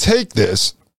we can take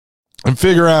this and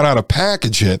figure out how to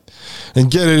package it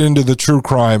and get it into the true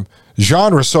crime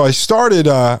genre. So I started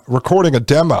recording a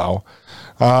demo.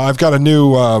 I've got a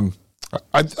new,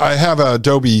 I have a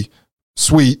Adobe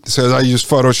Suite. It says I use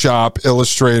Photoshop,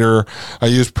 Illustrator, I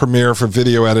use Premiere for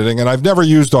video editing, and I've never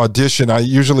used Audition. I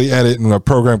usually edit in a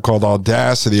program called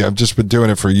Audacity. I've just been doing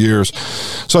it for years.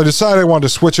 So I decided I wanted to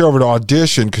switch over to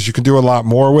Audition because you can do a lot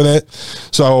more with it.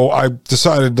 So I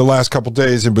decided the last couple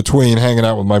days in between hanging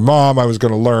out with my mom, I was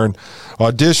going to learn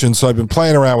Audition. So I've been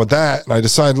playing around with that, and I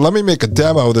decided, let me make a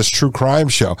demo of this true crime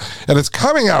show. And it's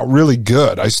coming out really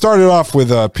good. I started off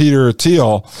with Peter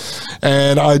Thiel,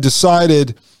 and I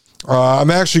decided I'm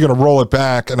actually going to roll it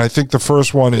back, and I think the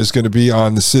first one is going to be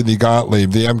on the Sidney Gottlieb,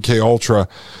 the MK Ultra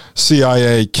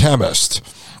CIA chemist.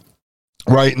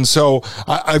 Right, and so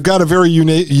I've got a very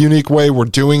unique way we're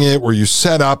doing it, where you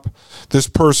set up this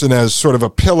person as sort of a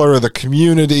pillar of the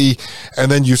community,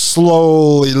 and then you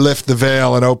slowly lift the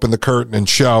veil and open the curtain and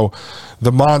show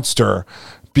the monster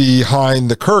behind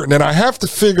the curtain. And I have to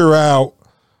figure out,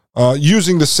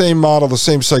 using the same model, the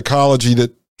same psychology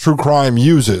that true crime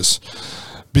uses,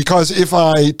 because if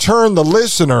I turn the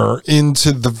listener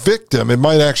into the victim, it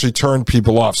might actually turn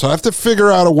people off. So I have to figure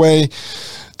out a way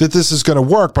that this is going to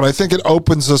work, but I think it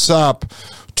opens us up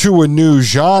to a new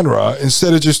genre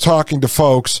instead of just talking to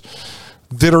folks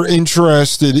that are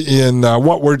interested in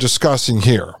what we're discussing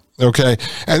here. Okay.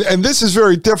 And this is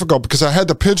very difficult because I had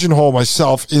to pigeonhole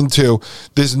myself into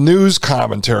this news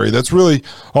commentary. That's really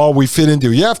all we fit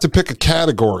into. You have to pick a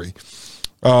category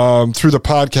through the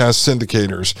podcast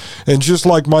syndicators. And just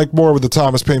like Mike Moore with the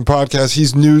Thomas Paine podcast,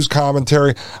 he's news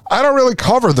commentary. I don't really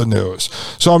cover the news,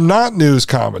 so I'm not news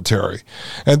commentary.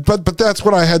 And but that's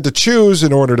what I had to choose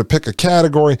in order to pick a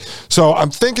category. So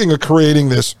I'm thinking of creating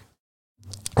this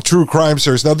true crime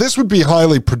series. Now, this would be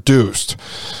highly produced,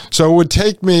 so it would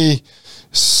take me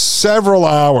several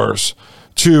hours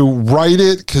to write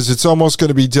it, because it's almost going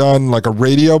to be done like a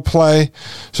radio play.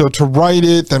 So to write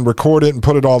it, then record it and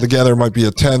put it all together might be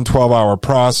a 10, 12-hour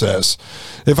process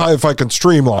if I can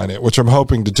streamline it, which I'm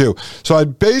hoping to do. So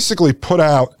I'd basically put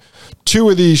out 2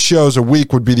 of these shows a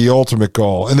week would be the ultimate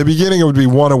goal. In the beginning, it would be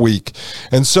 1 a week.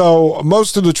 And so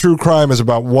most of the true crime is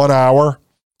about 1 hour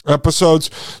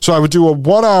episodes. So I would do a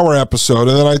 1 hour episode,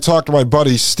 and then I talked to my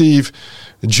buddy Steve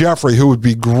Jeffrey, who would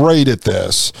be great at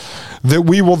this, that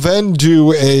we will then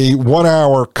do a 1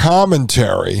 hour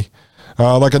commentary,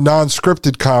 like a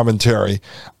non-scripted commentary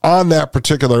on that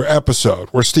particular episode,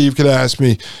 where Steve could ask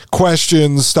me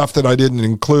questions, stuff that I didn't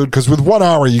include, because with 1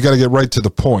 hour, you got to get right to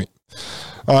the point.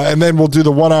 And then we'll do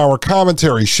the 1 hour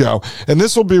commentary show, and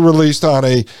this will be released on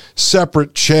a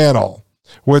separate channel,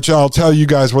 which I'll tell you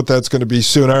guys what that's going to be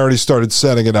soon. I already started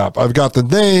setting it up. I've got the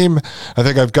name. I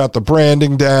think I've got the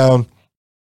branding down.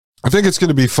 I think it's going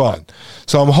to be fun.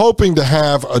 So I'm hoping to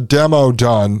have a demo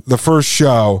done, the first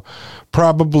show,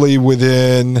 probably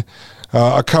within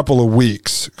a couple of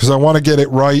weeks, because I want to get it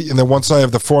right. And then once I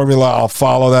have the formula, I'll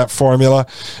follow that formula,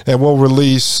 and we'll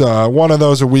release 1 of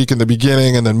those a week in the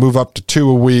beginning, and then move up to 2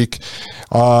 a week,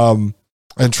 and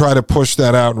try to push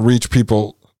that out and reach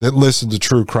people that listen to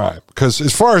true crime. Because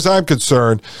as far as I'm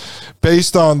concerned,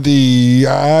 based on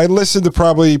I listened to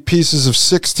probably pieces of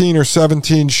 16 or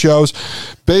 17 shows.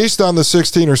 Based on the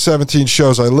 16 or 17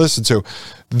 shows I listened to,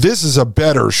 this is a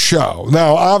better show.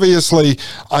 Now, obviously,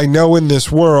 I know in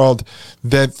this world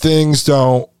that things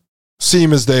don't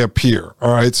seem as they appear.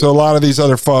 All right. So a lot of these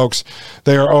other folks,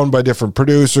 they are owned by different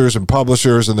producers and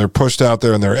publishers, and they're pushed out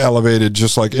there and they're elevated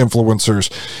just like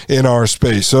influencers in our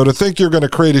space. So to think you're going to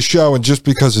create a show and just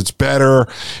because it's better,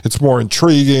 it's more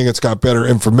intriguing, it's got better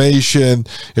information,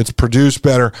 it's produced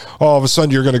better, all of a sudden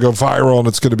you're going to go viral and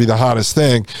it's going to be the hottest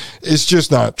thing, it's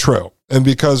just not true. And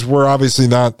because we're obviously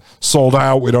not sold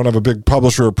out, we don't have a big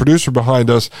publisher or producer behind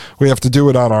us, we have to do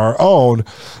it on our own.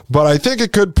 But I think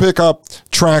it could pick up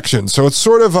traction. So it's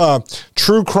sort of a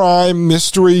true crime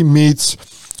mystery meets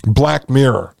Black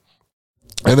Mirror.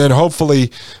 And then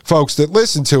hopefully folks that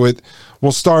listen to it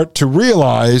will start to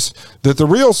realize that the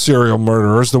real serial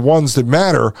murderers, the ones that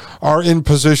matter, are in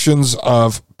positions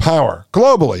of power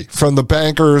globally, from the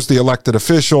bankers, the elected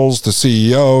officials, the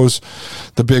CEOs,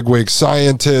 the bigwig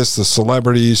scientists, the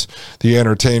celebrities, the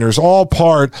entertainers, all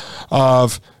part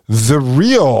of the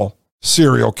real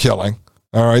serial killing.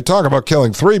 All right, talk about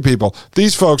killing 3 people.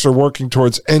 These folks are working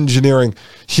towards engineering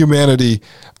humanity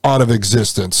out of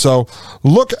existence. So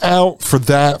look out for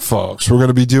that, folks. We're going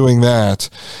to be doing that.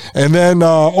 And then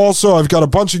also I've got a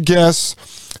bunch of guests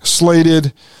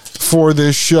slated for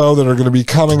this show that are going to be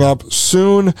coming up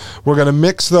soon. We're going to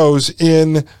mix those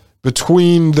in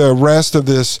between the rest of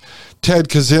this Ted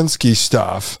Kaczynski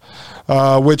stuff,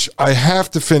 which I have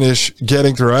to finish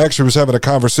getting through. I actually was having a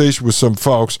conversation with some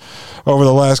folks over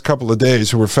the last couple of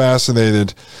days who were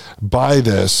fascinated by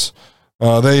this.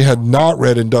 They had not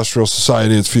read Industrial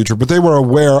Society and Its Future, but they were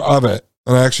aware of it.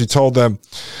 And I actually told them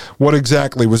what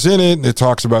exactly was in it. And it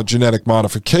talks about genetic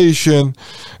modification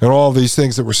and all these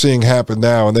things that we're seeing happen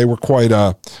now. And they were quite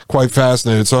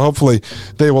fascinated. So hopefully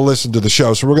they will listen to the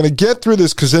show. So we're going to get through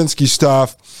this Kaczynski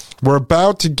stuff. We're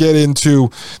about to get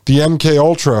into the MK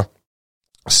Ultra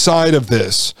side of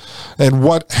this and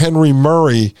what Henry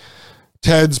Murray,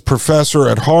 Ted's professor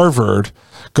at Harvard,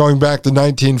 going back to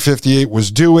 1958, was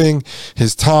doing,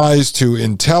 his ties to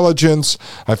intelligence.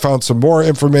 I found some more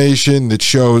information that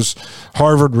shows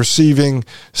Harvard receiving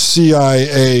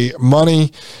CIA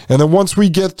money. And then once we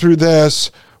get through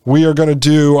this, we are going to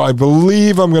do, I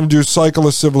believe I'm going to do Cycle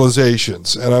of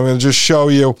Civilizations. And I'm going to just show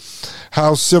you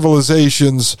how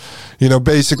civilizations,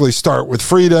 basically start with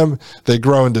freedom. They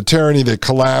grow into tyranny. They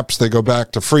collapse. They go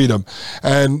back to freedom.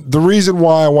 And the reason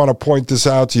why I want to point this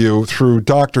out to you through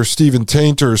Dr. Stephen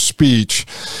Tainter's speech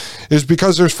is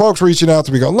because there's folks reaching out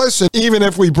to me going, listen, even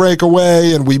if we break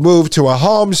away and we move to a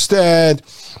homestead,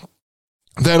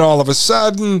 then all of a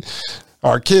sudden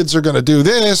our kids are going to do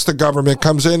this, the government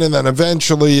comes in, and then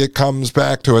eventually it comes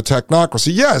back to a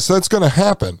technocracy. Yes, that's going to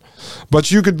happen.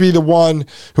 But you could be the one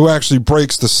who actually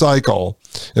breaks the cycle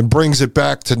and brings it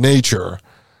back to nature.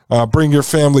 Bring your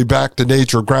family back to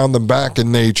nature, ground them back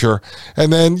in nature.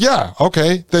 And then,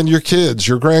 then your kids,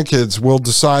 your grandkids will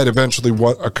decide eventually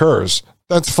what occurs.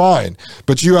 That's fine.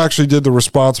 But you actually did the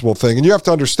responsible thing. And you have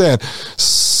to understand,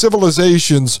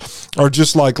 civilizations are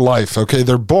just like life, okay?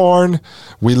 They're born,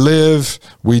 we live,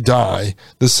 we die.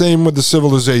 The same with the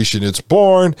civilization. It's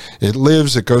born, it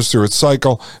lives, it goes through its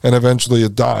cycle, and eventually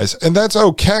it dies. And that's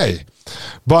okay.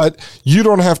 But you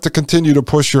don't have to continue to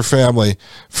push your family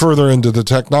further into the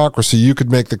technocracy. You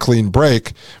could make the clean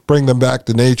break, bring them back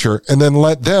to nature, and then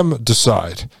let them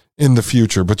decide in the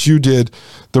future. But you did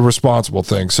the responsible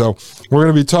thing. So we're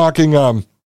going to be talking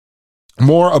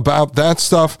more about that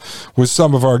stuff with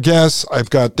some of our guests. I've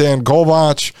got Dan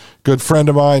Golvach, good friend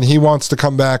of mine. He wants to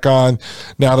come back on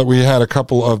now that we had a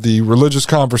couple of the religious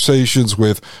conversations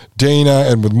with Dana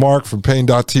and with Mark from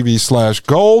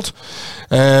pain.tv/gold.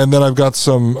 And then I've got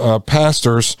some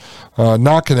pastors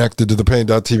not connected to the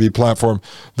pain.tv platform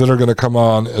that are going to come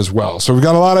on as well. So we've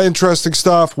got a lot of interesting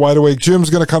stuff. Wide Awake Jim's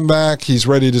going to come back. He's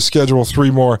ready to schedule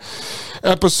 3 more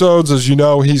episodes. As you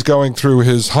know, he's going through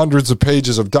his hundreds of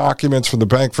pages of documents from the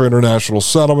Bank for International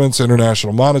Settlements,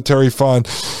 International Monetary Fund,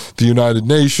 the United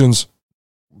Nations,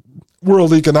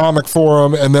 World Economic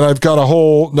Forum, and then I've got a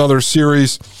whole nother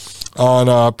series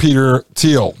on Peter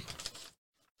Thiel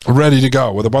ready to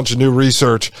go with a bunch of new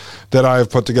research that I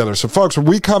have put together. So folks, when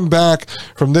we come back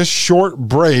from this short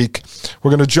break,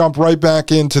 we're going to jump right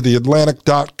back into the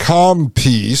Atlantic.com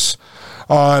piece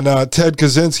on Ted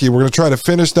Kaczynski. We're going to try to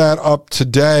finish that up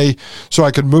today so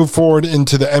I can move forward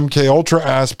into the MK Ultra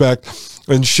aspect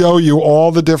and show you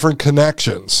all the different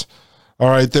connections, all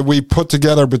right, that we put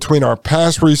together between our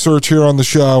past research here on the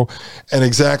show and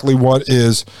exactly what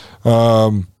is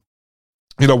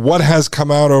what has come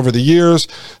out over the years,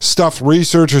 stuff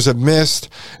researchers have missed,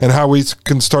 and how we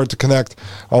can start to connect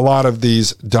a lot of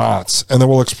these dots. And then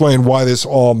we'll explain why this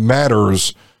all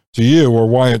matters to you, or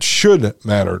why it should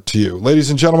matter to you. Ladies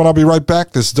and gentlemen, I'll be right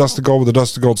back. This is Dustin Gold with the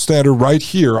Dustin Gold Standard right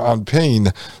here on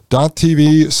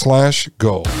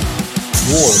Pain.tv/gold.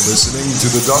 You're listening to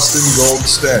the Dustin Gold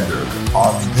Standard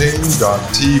on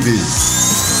Pain.tv.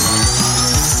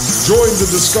 Join the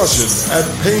discussion at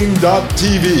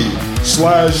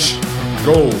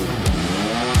Pain.tv/gold.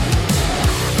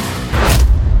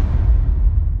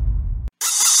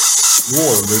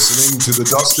 You're listening to the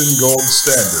Dustin Gold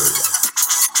Standard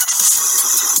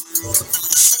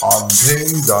on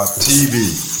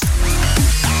Pain.tv.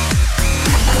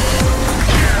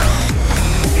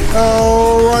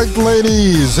 All right,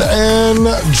 ladies and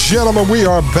gentlemen, we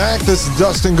are back. This is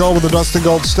Dustin Gold with the Dustin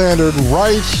Gold Standard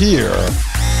right here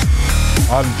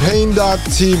on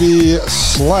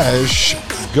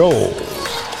Pain.tv/gold.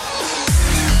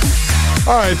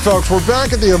 All right, folks, we're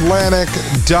back at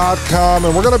theatlantic.com,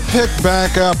 and we're going to pick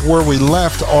back up where we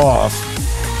left off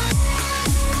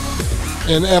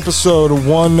in episode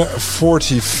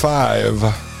 145,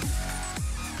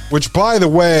 which, by the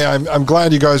way, I'm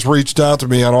glad you guys reached out to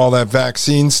me on all that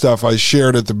vaccine stuff I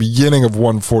shared at the beginning of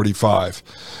 145.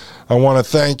 I want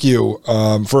to thank you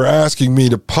for asking me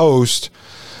to post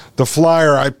the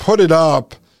flyer. I put it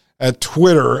up at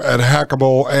Twitter at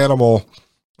Hackable Animal,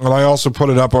 and I also put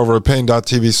it up over at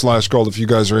Pain.tv/gold if you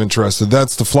guys are interested.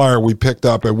 That's the flyer we picked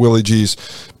up at Willie G's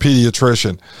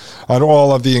Pediatrician on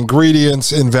all of the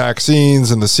ingredients in vaccines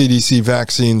and the CDC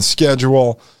vaccine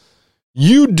schedule.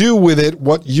 You do with it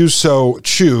what you so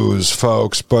choose,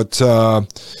 folks, but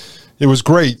it was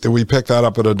great that we picked that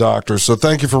up at a doctor, so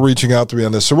thank you for reaching out to me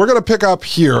on this. So we're going to pick up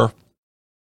here,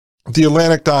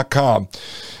 theatlantic.com.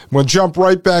 We'll jump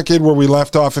right back in where we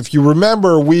left off. If you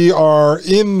remember, we are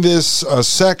in this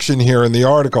section here in the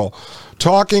article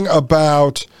talking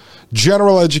about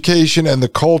general education and the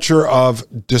culture of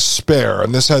despair.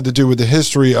 And this had to do with the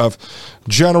history of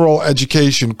general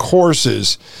education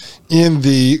courses in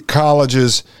the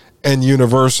colleges and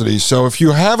universities. So if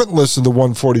you haven't listened to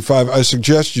 145, I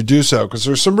suggest you do so, because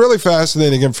there's some really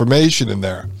fascinating information in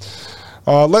there.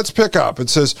 Let's pick up. It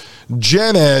says,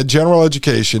 Gen Ed, general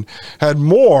education, had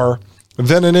more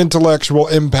than an intellectual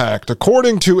impact.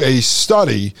 According to a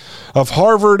study of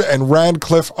Harvard and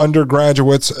Radcliffe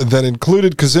undergraduates that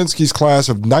included Kaczynski's class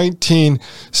of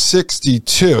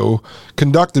 1962,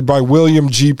 conducted by William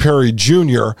G. Perry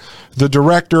Jr., the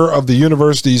director of the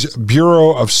university's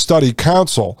Bureau of Study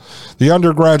Council, the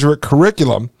undergraduate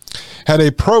curriculum had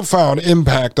a profound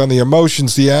impact on the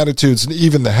emotions, the attitudes, and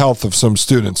even the health of some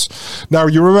students. Now,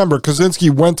 you remember, Kaczynski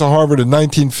went to Harvard in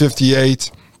 1958.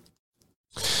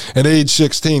 At age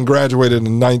 16, graduated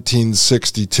in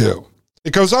 1962.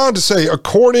 It goes on to say,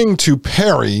 according to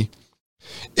Perry,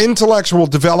 intellectual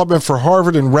development for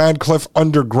Harvard and Radcliffe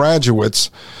undergraduates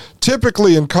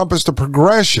typically encompassed a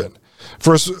progression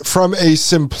from a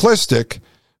simplistic,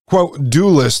 quote,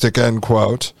 dualistic, end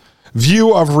quote,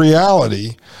 view of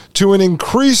reality to an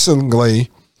increasingly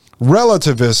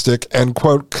relativistic, end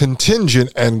quote, contingent,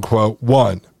 end quote,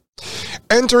 one.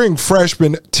 Entering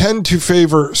freshmen tend to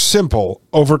favor simple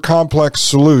over complex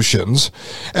solutions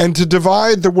and to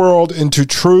divide the world into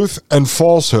truth and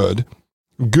falsehood,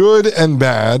 good and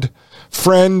bad,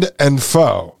 friend and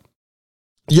foe.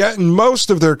 Yet in most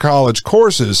of their college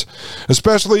courses,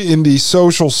 especially in the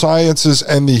social sciences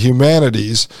and the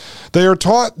humanities, they are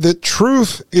taught that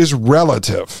truth is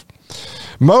relative.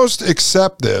 Most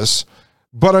accept this,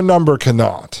 but a number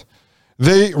cannot.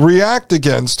 They react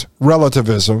against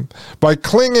relativism by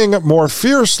clinging more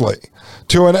fiercely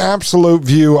to an absolute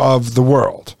view of the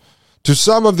world. To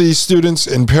some of these students,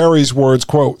 in Perry's words,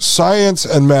 quote, science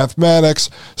and mathematics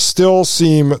still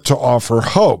seem to offer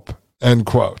hope, end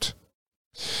quote.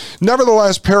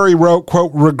 Nevertheless, Perry wrote,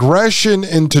 quote, regression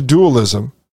into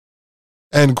dualism,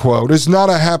 end quote, is not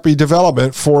a happy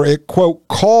development, for it, quote,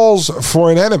 calls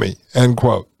for an enemy, end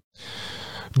quote.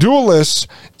 Dualists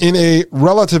in a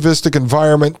relativistic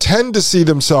environment tend to see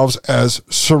themselves as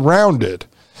surrounded.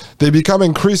 They become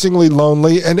increasingly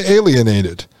lonely and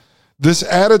alienated. This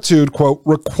attitude, quote,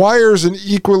 requires an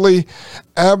equally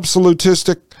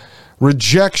absolutistic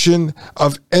rejection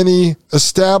of any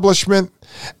establishment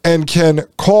and can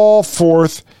call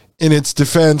forth in its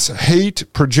defense hate,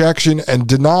 projection, and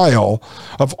denial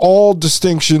of all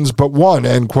distinctions but one,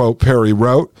 end quote, Perry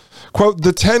wrote. Quote,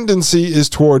 the tendency is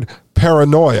toward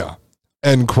paranoia,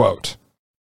 end quote.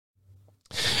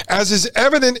 As is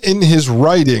evident in his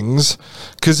writings,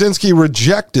 Kaczynski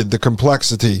rejected the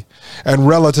complexity and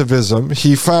relativism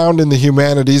he found in the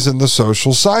humanities and the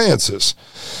social sciences.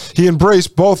 He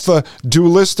embraced both the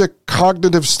dualistic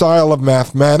cognitive style of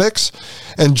mathematics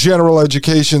and general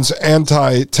education's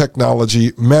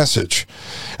anti-technology message.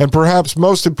 And perhaps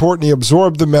most important, he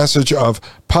absorbed the message of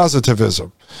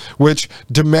positivism, which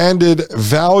demanded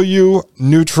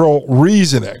value-neutral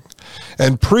reasoning,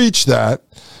 and preached that,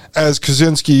 as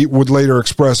Kaczynski would later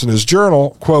express in his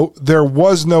journal, quote, there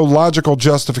was no logical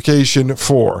justification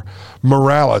for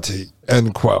morality,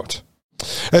 end quote.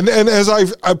 And as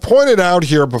I pointed out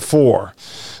here before,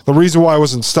 the reason why I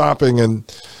wasn't stopping and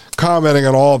commenting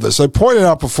on all of this, I pointed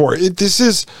out before, this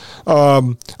is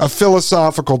a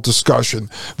philosophical discussion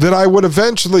that I would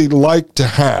eventually like to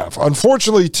have.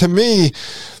 Unfortunately, to me,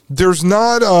 there's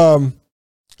not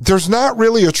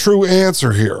really a true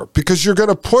answer here, because you're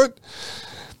going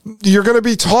to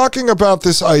be talking about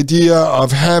this idea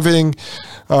of having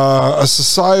a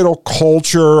societal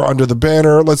culture under the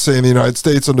banner, let's say in the United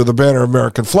States, under the banner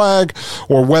American flag,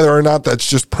 or whether or not that's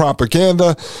just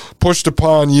propaganda pushed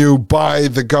upon you by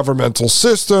the governmental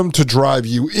system to drive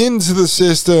you into the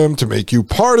system, to make you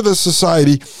part of the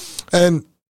society. And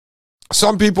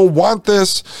some people want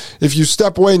this. If you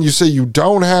step away and you say you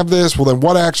don't have this, well, then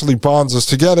what actually bonds us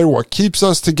together? What keeps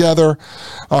us together?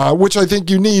 Which I think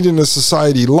you need in a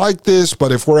society like this.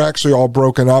 But if we're actually all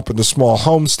broken up into small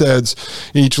homesteads,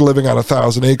 each living on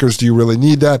 1,000 acres, do you really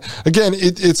need that? Again,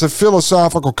 it's a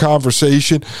philosophical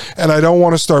conversation, and I don't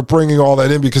want to start bringing all that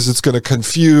in because it's going to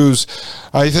confuse.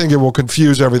 I think it will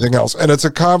confuse everything else. And it's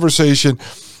a conversation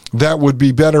that would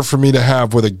be better for me to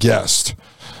have with a guest.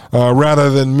 Rather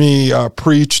than me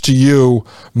preach to you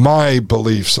my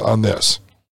beliefs on this.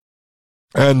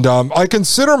 And I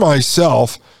consider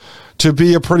myself to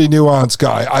be a pretty nuanced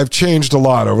guy. I've changed a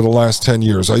lot over the last 10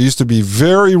 years. I used to be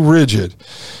very rigid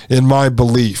in my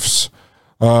beliefs,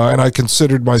 and I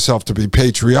considered myself to be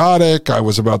patriotic. I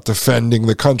was about defending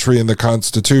the country and the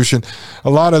Constitution. A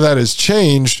lot of that has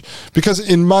changed because,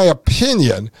 in my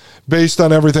opinion, based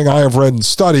on everything I have read and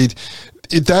studied,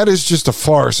 that is just a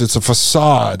farce. It's a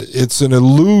facade. It's an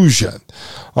illusion.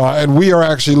 And we are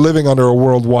actually living under a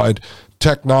worldwide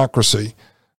technocracy.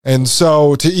 And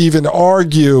so to even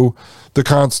argue the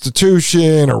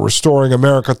Constitution or restoring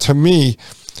America, to me,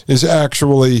 is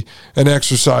actually an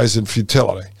exercise in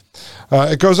futility.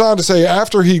 It goes on to say,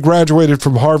 after he graduated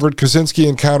from Harvard, Kaczynski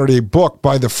encountered a book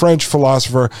by the French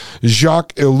philosopher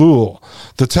Jacques Ellul,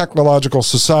 The Technological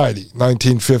Society,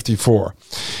 1954.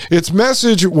 Its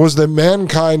message was that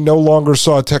mankind no longer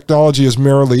saw technology as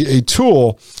merely a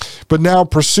tool, but now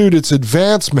pursued its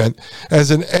advancement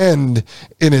as an end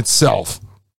in itself.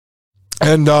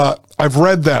 And I've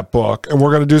read that book, and we're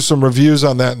going to do some reviews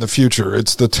on that in the future.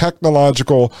 It's The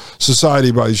Technological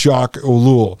Society by Jacques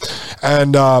Ellul.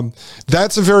 And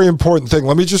that's a very important thing.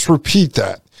 Let me just repeat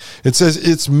that. It says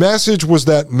its message was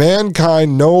that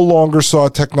mankind no longer saw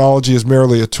technology as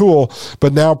merely a tool,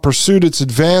 but now pursued its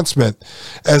advancement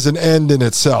as an end in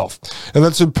itself. And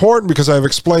that's important because I've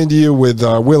explained to you with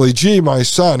Willie G, my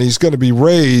son, he's going to be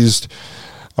raised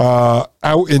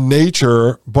out in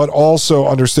nature, but also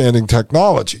understanding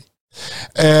technology.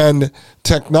 And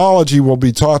technology will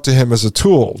be taught to him as a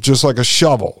tool, just like a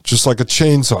shovel, just like a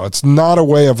chainsaw. It's not a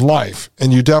way of life,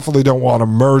 and you definitely don't want to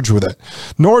merge with it,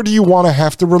 nor do you want to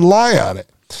have to rely on it.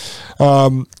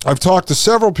 I've talked to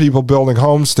several people building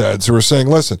homesteads who are saying,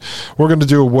 listen, we're going to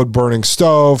do a wood-burning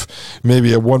stove,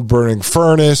 maybe a wood-burning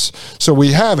furnace, so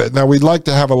we have it. Now, we'd like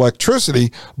to have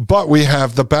electricity, but we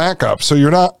have the backup, so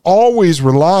you're not always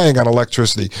relying on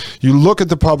electricity. You look at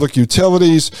the public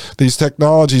utilities, these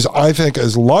technologies, I think,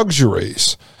 as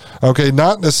luxuries. Okay,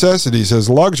 not necessities, as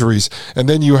luxuries, and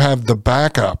then you have the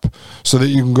backup so that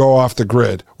you can go off the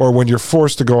grid, or when you're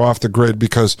forced to go off the grid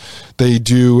because they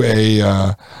do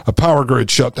a power grid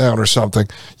shutdown or something,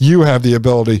 you have the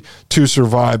ability to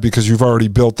survive because you've already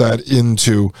built that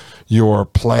into your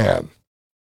plan.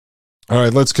 All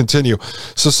right, let's continue.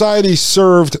 Society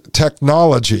served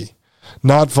technology,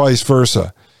 not vice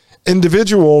versa.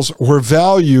 Individuals were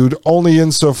valued only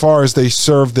insofar as they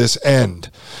served this end.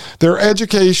 Their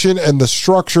education and the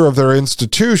structure of their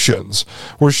institutions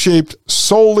were shaped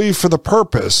solely for the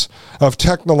purpose of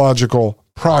technological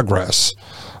progress.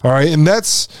 All right, and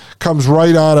that's comes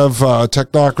right out of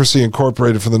Technocracy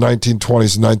Incorporated from the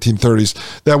 1920s and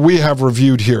 1930s that we have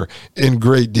reviewed here in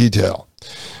great detail.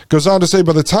 Goes on to say,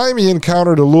 by the time he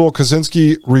encountered Elul,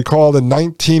 Kaczynski recalled in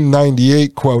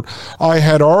 1998, quote, I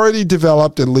had already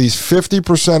developed at least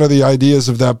 50% of the ideas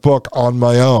of that book on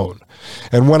my own.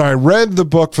 And when I read the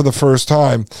book for the first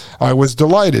time, I was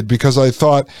delighted because I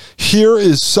thought, here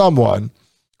is someone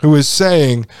who is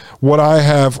saying what I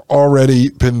have already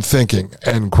been thinking,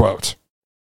 end quote.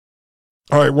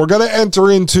 All right, we're going to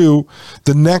enter into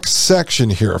the next section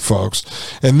here, folks,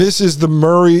 and this is the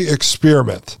Murray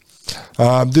experiment.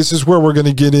 This is where we're going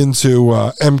to get into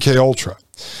MK Ultra.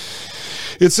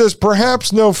 It says,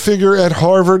 perhaps no figure at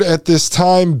Harvard at this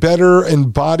time better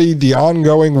embodied the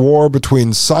ongoing war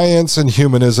between science and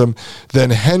humanism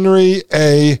than Henry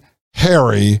A.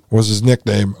 Harry was his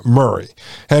nickname, Murray.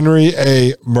 Henry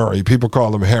A. Murray. People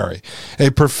call him Harry.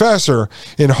 A professor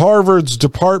in Harvard's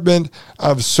Department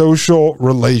of Social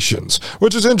Relations,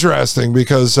 which is interesting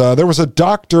because there was a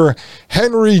Dr.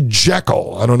 Henry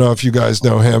Jekyll. I don't know if you guys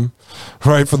know him,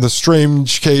 right? From the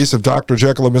strange case of Dr.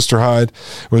 Jekyll and Mr. Hyde.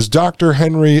 It was Dr.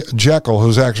 Henry Jekyll,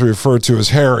 who's actually referred to as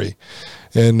Harry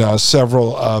in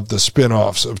several of the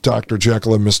spin-offs of Dr.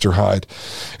 Jekyll and Mr. Hyde.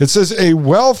 It says, a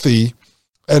wealthy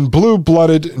and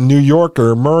blue-blooded New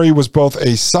Yorker, Murray was both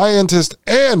a scientist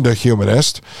and a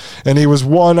humanist, and he was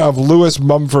one of Lewis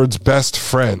Mumford's best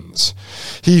friends.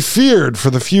 He feared for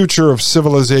the future of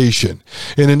civilization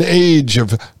in an age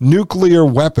of nuclear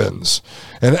weapons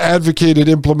and advocated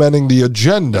implementing the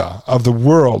agenda of the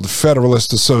World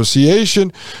Federalist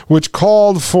Association, which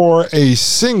called for a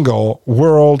single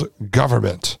world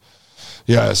government.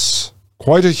 Yes,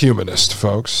 quite a humanist,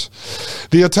 folks.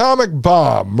 The atomic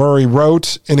bomb, Murray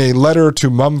wrote in a letter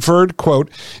to Mumford, quote,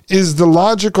 is the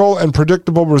logical and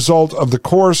predictable result of the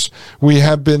course we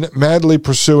have been madly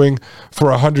pursuing for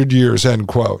 100 years, end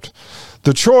quote.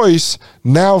 The choice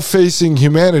now facing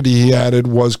humanity, he added,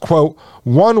 was, quote,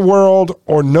 one world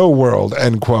or no world,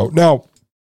 end quote. Now,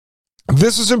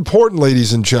 this is important,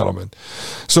 ladies and gentlemen.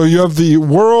 So you have the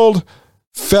World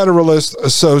Federalist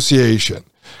Association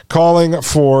calling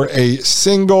for a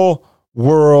single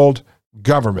world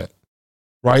government,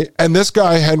 right? And this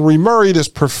guy, Henry Murray, this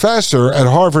professor at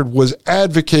Harvard, was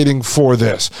advocating for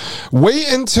this. Wait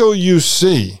until you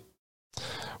see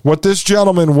what this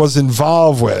gentleman was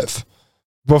involved with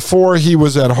before he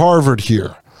was at Harvard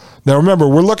here. Now, remember,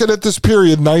 we're looking at this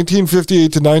period,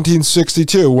 1958 to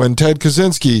 1962, when Ted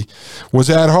Kaczynski was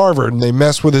at Harvard and they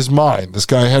messed with his mind, this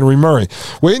guy, Henry Murray.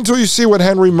 Wait until you see what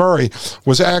Henry Murray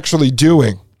was actually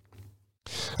doing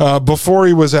before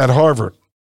he was at Harvard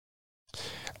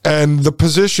and the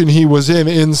position he was in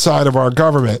inside of our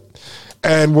government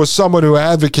and was someone who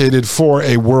advocated for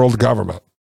a world government.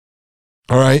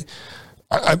 All right?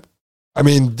 I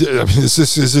mean, is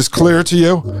this clear to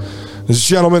you? This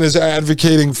gentleman is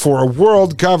advocating for a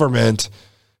world government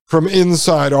from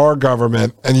inside our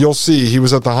government, and you'll see he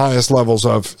was at the highest levels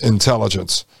of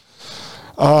intelligence.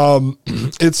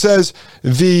 It says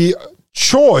the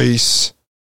choice.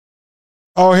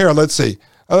 Oh, here, let's see.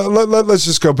 Let's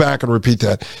just go back and repeat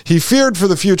that. He feared for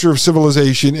the future of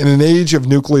civilization in an age of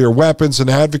nuclear weapons and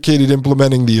advocated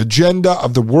implementing the agenda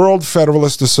of the World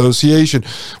Federalist Association,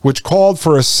 which called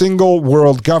for a single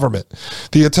world government.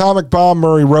 The atomic bomb,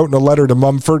 Murray wrote in a letter to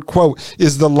Mumford, quote,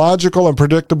 is the logical and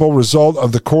predictable result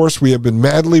of the course we have been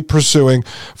madly pursuing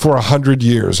for 100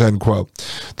 years, end quote.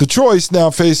 The choice now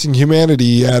facing humanity,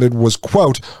 he added, was,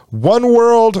 quote, one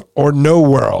world or no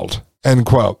world, end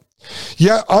quote.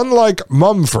 Yet, unlike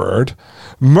Mumford,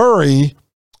 Murray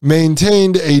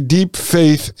maintained a deep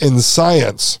faith in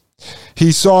science.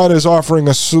 He saw it as offering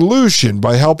a solution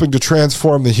by helping to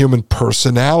transform the human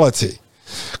personality.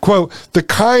 Quote, the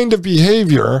kind of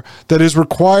behavior that is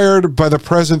required by the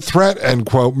present threat, end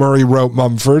quote, Murray wrote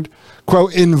Mumford,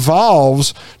 quote,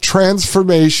 involves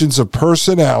transformations of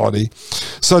personality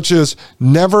such as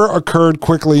never occurred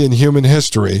quickly in human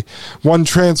history, one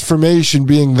transformation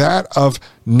being that of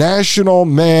national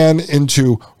man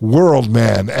into world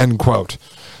man, end quote.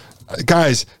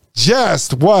 Guys,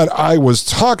 just what I was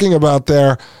talking about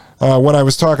there when I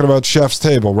was talking about Chef's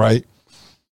Table, right?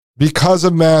 Because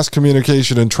of mass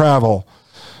communication and travel,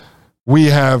 we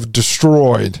have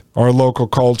destroyed our local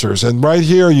cultures. And right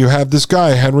here, you have this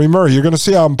guy, Henry Murray. You're going to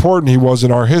see how important he was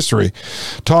in our history,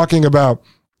 talking about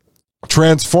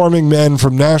transforming men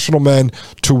from national men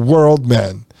to world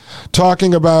men.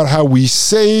 talking about how we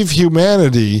save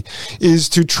humanity is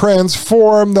to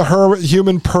transform the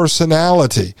human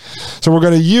personality. So we're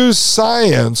going to use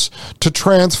science to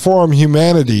transform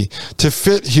humanity, to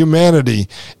fit humanity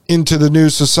into the new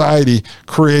society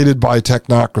created by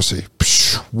technocracy.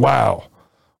 Psh, wow.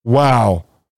 Wow.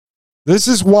 This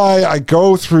is why I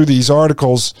go through these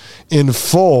articles in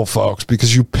full, folks,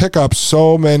 because you pick up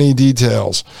so many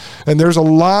details. And there's a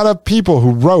lot of people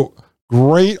who wrote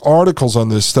great articles on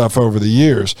this stuff over the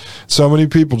years. So many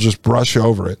people just brush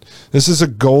over it. This is a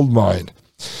gold mine.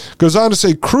 Goes on to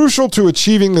say, crucial to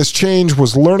achieving this change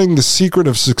was learning the secret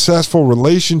of successful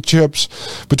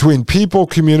relationships between people,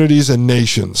 communities, and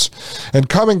nations, and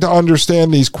coming to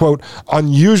understand these, quote,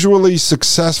 unusually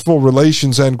successful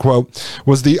relations, end quote,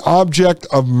 was the object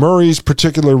of Murray's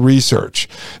particular research,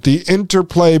 the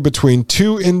interplay between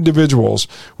two individuals,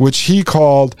 which he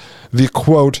called the,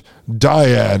 quote,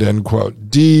 dyad, end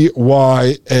quote, D-Y-A-D.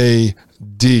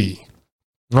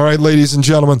 All right, ladies and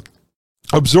gentlemen,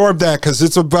 absorb that, because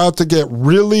it's about to get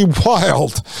really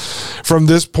wild from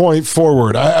this point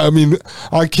forward. I mean,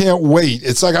 I can't wait.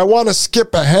 It's like I want to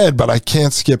skip ahead, but I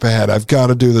can't skip ahead. I've got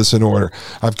to do this in order.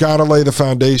 I've got to lay the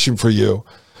foundation for you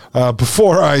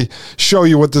before I show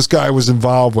you what this guy was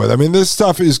involved with. I mean, this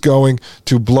stuff is going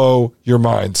to blow your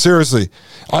mind. Seriously.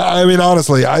 I mean,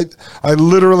 honestly, I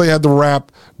literally had to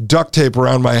wrap duct tape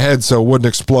around my head so it wouldn't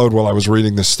explode while I was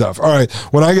reading this stuff. All right,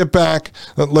 when I get back,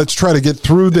 let's try to get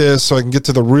through this so I can get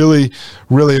to the really,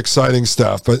 really exciting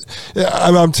stuff. But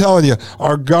I'm telling you,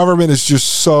 our government is just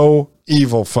so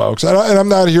evil, folks. And I'm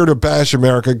not here to bash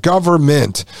America.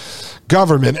 Government,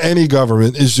 any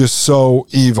government is just so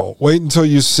evil. Wait until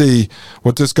you see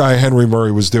what this guy Henry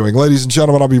Murray was doing. Ladies and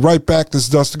gentlemen, I'll be right back. This is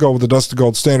Dustin Gold with the Dustin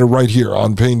Gold Standard right here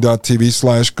on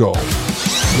Pain.tv/gold.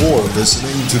 You're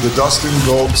listening to the Dustin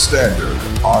Gold Standard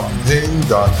on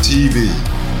Pain.tv.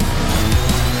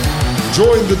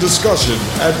 Join the discussion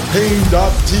at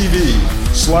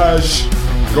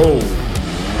Pain.tv/gold.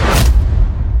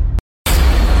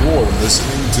 You're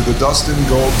listening to the Dustin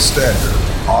Gold Standard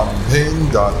on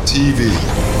Pain.tv.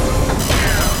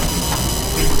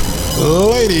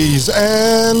 Ladies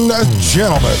and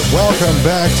gentlemen, welcome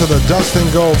back to the Dustin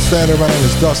Gold Standard. My name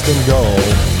is Dustin Gold,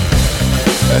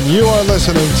 and you are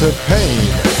listening to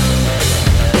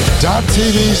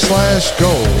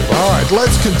Pain.tv/gold. All right,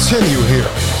 let's continue here.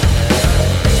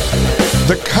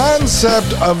 The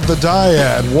concept of the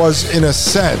dyad was, in a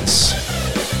sense,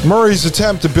 Murray's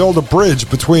attempt to build a bridge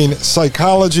between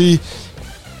psychology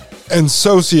and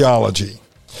sociology.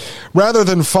 Rather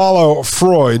than follow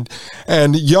Freud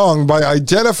and Jung by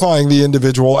identifying the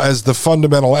individual as the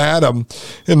fundamental atom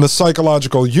in the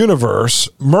psychological universe,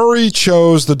 Murray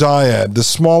chose the dyad, the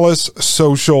smallest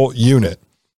social unit,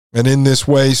 and in this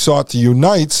way sought to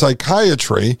unite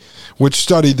psychiatry, which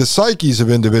studied the psyches of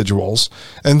individuals,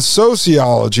 and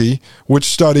sociology, which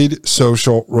studied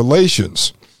social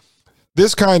relations.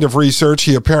 This kind of research,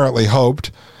 he apparently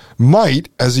hoped, might,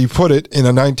 as he put it in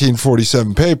a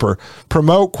 1947 paper,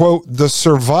 promote, quote, the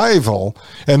survival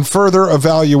and further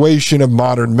evaluation of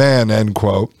modern man, end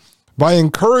quote, by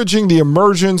encouraging the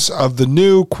emergence of the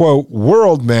new, quote,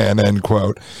 world man, end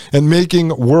quote, and making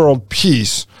world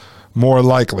peace more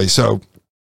likely. So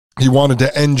he wanted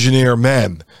to engineer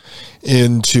men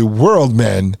into world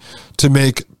men to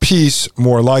make peace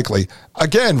more likely.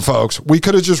 Again, folks, we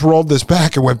could have just rolled this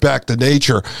back and went back to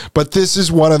nature, but this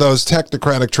is one of those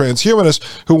technocratic transhumanists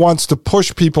who wants to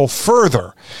push people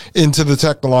further into the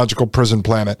technological prison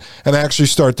planet and actually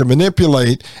start to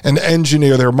manipulate and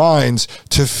engineer their minds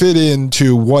to fit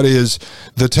into what is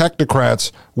the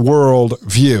technocrats' world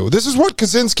view. This is what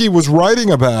Kaczynski was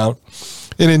writing about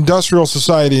in Industrial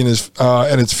Society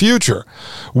and its future,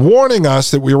 warning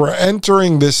us that we were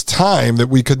entering this time that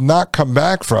we could not come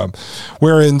back from,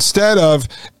 where instead of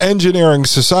engineering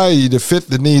society to fit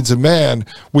the needs of man,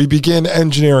 we begin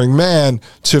engineering man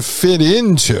to fit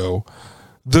into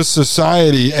the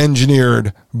society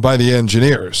engineered by the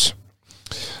engineers.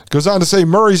 Goes on to say,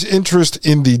 Murray's interest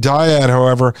in the dyad,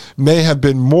 however, may have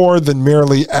been more than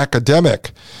merely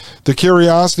academic. The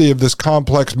curiosity of this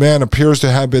complex man appears to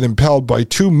have been impelled by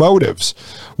two motives,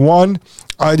 one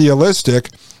idealistic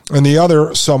and the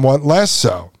other somewhat less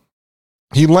so.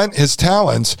 He lent his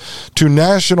talents to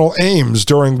national aims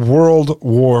during World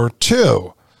War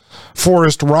II.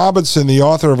 Forrest Robinson, the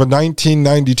author of a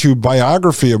 1992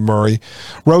 biography of Murray,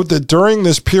 wrote that during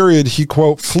this period he,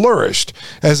 quote, flourished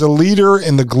as a leader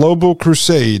in the global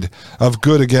crusade of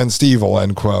good against evil,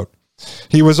 end quote.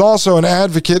 He was also an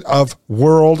advocate of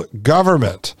world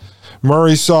government.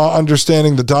 Murray saw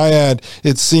understanding the dyad,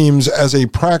 it seems, as a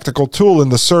practical tool in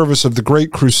the service of the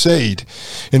Great Crusade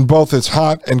in both its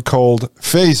hot and cold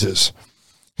phases.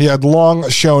 He had long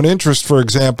shown interest, for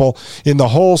example, in the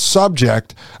whole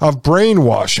subject of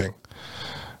brainwashing.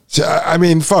 I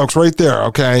mean, folks, right there,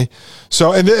 okay?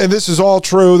 So, and this is all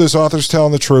true. This author's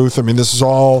telling the truth. I mean, this is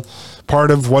all part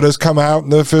of what has come out in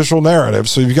the official narrative.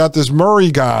 So you've got this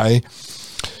Murray guy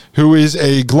who is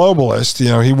a globalist. You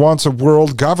know, he wants a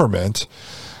world government.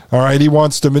 All right, he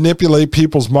wants to manipulate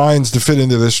people's minds to fit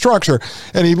into this structure,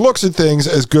 and he looks at things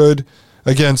as good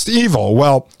against evil.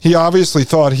 Well, he obviously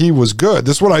thought he was good.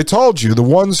 This is what I told you. The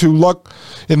ones who look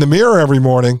in the mirror every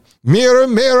morning, mirror,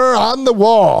 mirror on the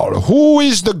wall, who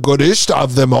is the goodest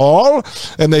of them all?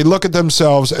 And they look at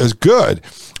themselves as good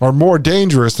are more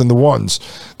dangerous than the ones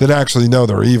that actually know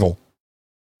they're evil.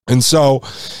 And so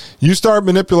you start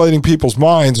manipulating people's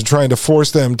minds and trying to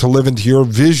force them to live into your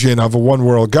vision of a one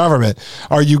world government.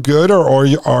 Are you good or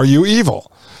are you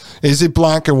evil? Is it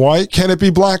black and white? Can it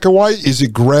be black and white? Is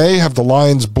it gray? Have the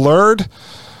lines blurred?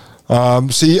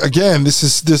 See, again, this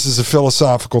is a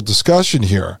philosophical discussion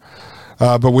here.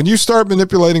 But when you start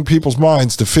manipulating people's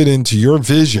minds to fit into your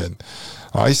vision,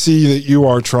 I see that you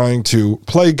are trying to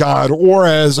play God, or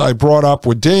as I brought up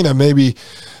with Dana, maybe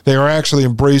they are actually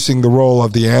embracing the role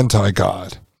of the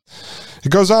anti-God. It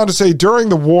goes on to say, during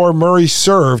the war, Murray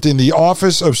served in the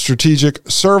Office of Strategic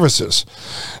Services.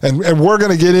 And we're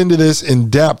going to get into this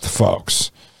in depth, folks.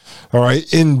 All right,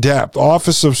 in depth.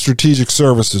 Office of Strategic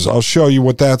Services. I'll show you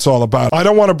what that's all about. I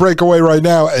don't want to break away right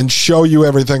now and show you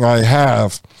everything I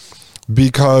have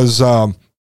because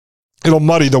it'll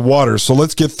muddy the waters. So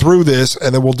let's get through this,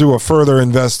 and then we'll do a further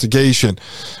investigation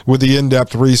with the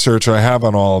in-depth research I have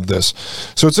on all of this.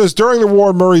 So it says, during the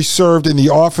war, Murray served in the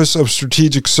Office of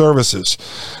Strategic Services,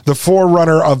 the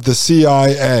forerunner of the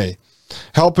CIA,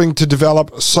 helping to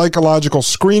develop psychological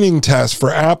screening tests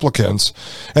for applicants,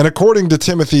 and according to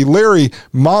Timothy Leary,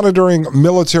 monitoring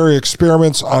military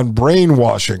experiments on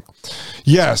brainwashing.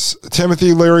 Yes,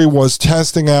 Timothy Leary was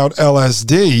testing out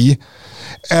LSD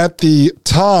at the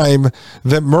time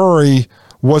that Murray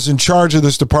was in charge of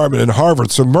this department at Harvard.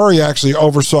 So Murray actually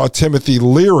oversaw Timothy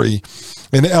Leary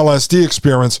in LSD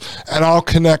experiments, and I'll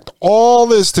connect all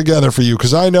this together for you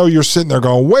because I know you're sitting there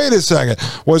going, wait a second,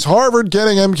 was Harvard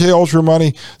getting MK Ultra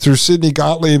money through Sidney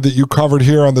Gottlieb that you covered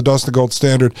here on the Dustin Gold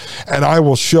Standard? And I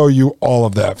will show you all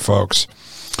of that, folks.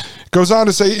 Goes on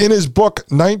to say, in his book,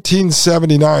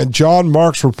 1979, John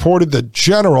Marks reported that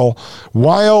General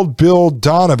Wild Bill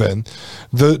Donovan,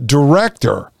 the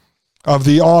director of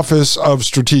the Office of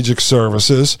Strategic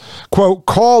Services, quote,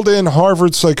 called in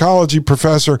Harvard psychology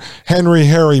professor Henry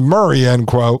Harry Murray, end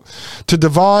quote, to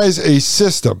devise a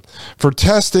system for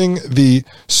testing the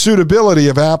suitability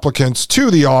of applicants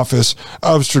to the Office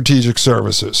of Strategic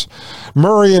Services.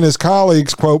 Murray and his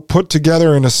colleagues, quote, put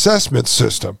together an assessment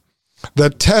system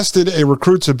that tested a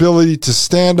recruit's ability to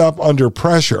stand up under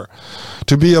pressure,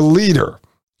 to be a leader,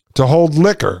 to hold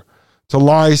liquor, to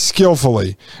lie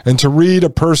skillfully, and to read a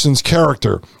person's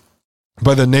character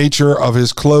by the nature of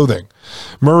his clothing.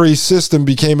 Murray's system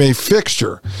became a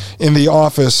fixture in the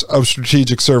Office of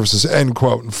Strategic Services, end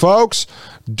quote. And folks,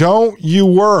 don't you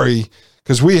worry,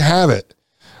 because we have it.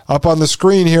 Up on the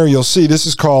screen here, you'll see this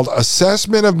is called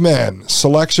Assessment of Men,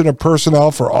 Selection of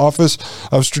Personnel for Office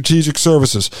of Strategic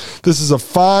Services. This is a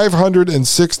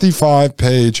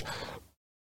 565-page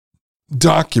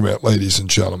document, ladies and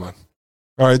gentlemen.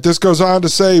 All right, this goes on to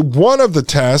say one of the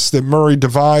tests that Murray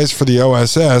devised for the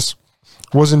OSS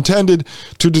was intended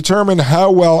to determine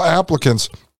how well applicants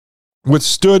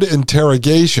withstood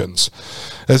interrogations.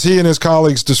 As he and his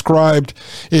colleagues described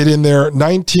it in their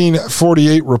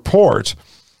 1948 report,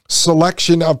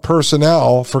 Selection of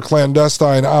Personnel for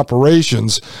Clandestine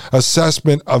Operations,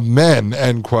 Assessment of Men,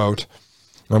 end quote.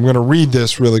 I'm going to read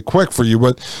this really quick for you,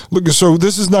 but look, so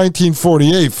this is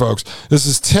 1948, folks. This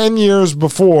is 10 years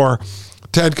before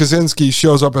Ted Kaczynski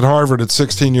shows up at Harvard at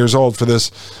 16 years old for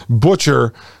this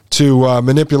butcher to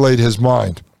manipulate his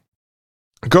mind.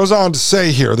 It goes on to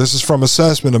say here, this is from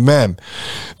Assessment of Men.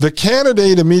 The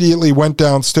candidate immediately went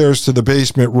downstairs to the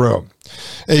basement room.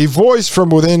 A voice from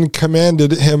within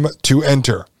commanded him to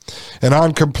enter, and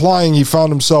on complying, he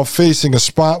found himself facing a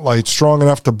spotlight strong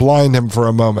enough to blind him for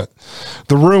a moment.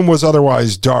 The room was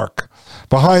otherwise dark.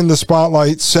 Behind the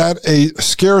spotlight sat a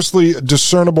scarcely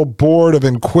discernible board of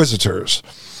inquisitors.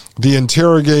 The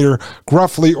interrogator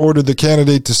gruffly ordered the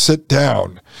candidate to sit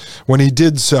down. When he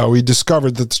did so, he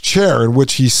discovered that the chair in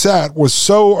which he sat was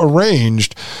so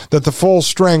arranged that the full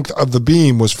strength of the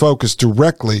beam was focused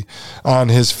directly on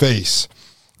his face.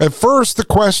 At first, the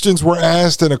questions were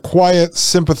asked in a quiet,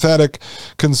 sympathetic,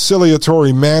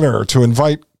 conciliatory manner to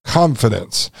invite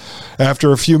confidence.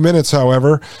 After a few minutes,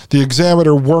 however, the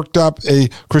examiner worked up a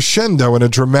crescendo in a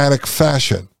dramatic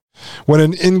fashion. When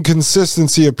an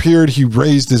inconsistency appeared, he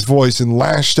raised his voice and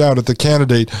lashed out at the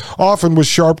candidate, often with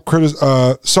sharp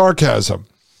sarcasm.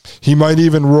 He might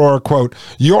even roar, quote,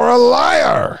 "You're a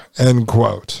liar," end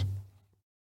quote.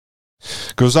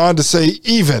 Goes on to say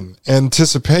even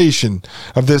anticipation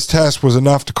of this test was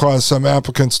enough to cause some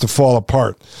applicants to fall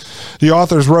apart. The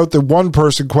authors wrote that one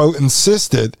person, quote,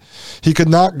 insisted he could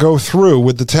not go through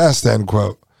with the test, end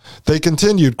quote. They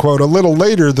continued, quote, a little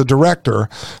later, the director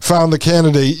found the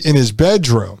candidate in his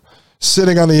bedroom,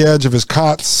 sitting on the edge of his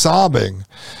cot, sobbing,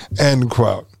 end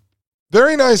quote.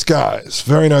 Very nice guys,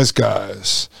 very nice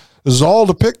guys. This is all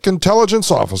to pick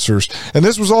intelligence officers. And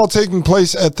this was all taking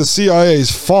place at the CIA's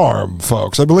farm,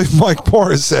 folks. I believe Mike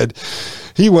Morris said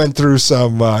he went through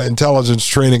some intelligence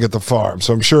training at the farm.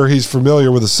 So I'm sure he's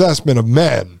familiar with assessment of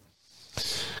men.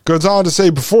 Goes on to say,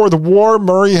 before the war,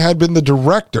 Murray had been the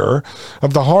director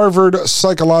of the Harvard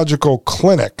Psychological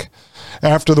Clinic.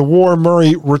 After the war,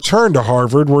 Murray returned to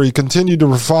Harvard, where he continued to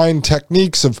refine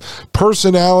techniques of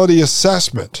personality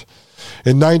assessment.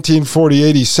 In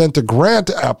 1948, he sent a grant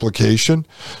application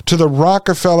to the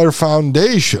Rockefeller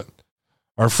Foundation.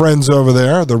 Our friends over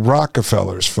there, the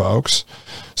Rockefellers, folks.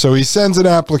 So he sends an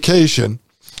application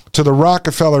to the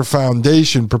Rockefeller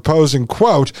Foundation proposing,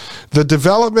 quote, the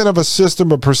development of a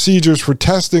system of procedures for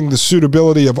testing the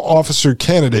suitability of officer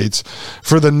candidates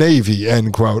for the Navy,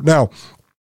 end quote. Now,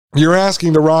 you're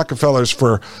asking the Rockefellers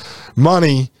for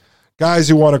money, guys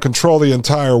who want to control the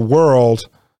entire world.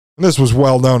 And this was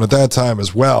well known at that time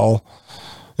as well.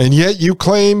 And yet you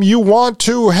claim you want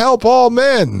to help all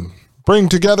men bring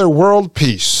together world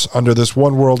peace under this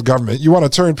one world government. You want to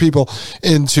turn people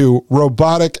into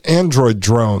robotic android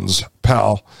drones,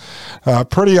 pal.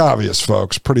 Pretty obvious,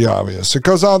 folks, pretty obvious. It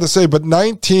goes on to say, but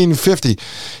 1950,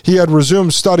 he had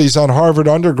resumed studies on Harvard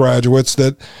undergraduates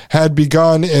that had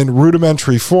begun in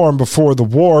rudimentary form before the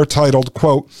war, titled,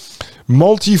 quote,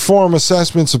 Multiform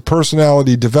Assessments of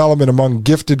Personality Development Among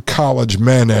Gifted College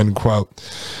Men, end quote.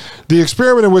 The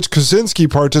experiment in which Kaczynski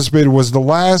participated was the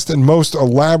last and most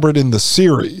elaborate in the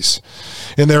series.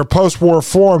 In their post-war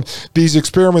form, these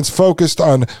experiments focused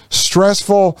on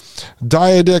stressful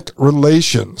dyadic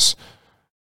relations,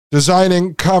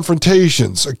 designing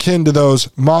confrontations akin to those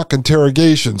mock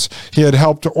interrogations he had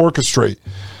helped to orchestrate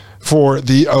for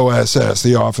the OSS,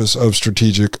 the Office of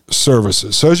Strategic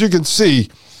Services. So as you can see,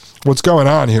 what's going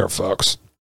on here, folks.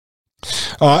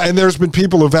 And there's been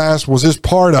people who've asked, was this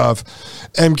part of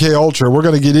MK Ultra? We're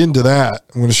going to get into that.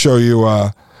 I'm going to show you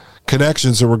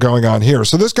connections that were going on here.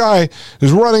 So this guy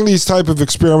is running these type of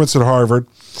experiments at Harvard.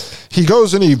 He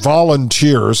goes and he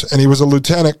volunteers, and he was a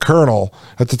lieutenant colonel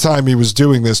at the time he was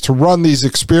doing this, to run these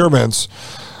experiments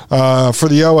for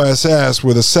the OSS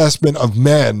with assessment of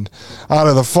men out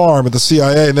of the farm at the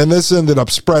CIA. And then this ended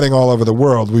up spreading all over the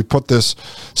world. We put this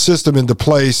system into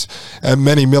place at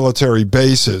many military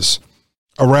bases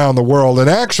around the world. And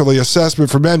actually,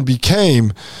 assessment for men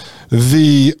became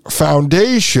the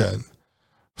foundation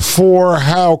for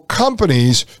how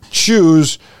companies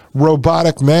choose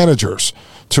robotic managers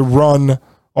to run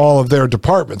all of their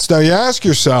departments. Now, you ask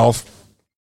yourself,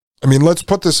 I mean, let's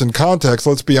put this in context.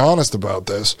 Let's be honest about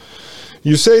this.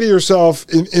 You say to yourself,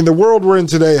 in the world we're in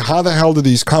today, how the hell do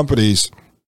these companies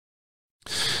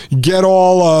get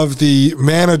all of the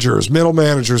managers, middle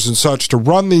managers and such, to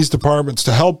run these departments,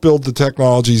 to help build the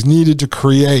technologies needed to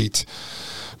create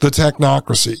the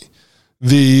technocracy,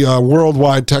 the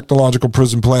worldwide technological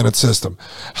prison planet system?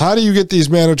 How do you get these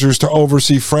managers to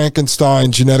oversee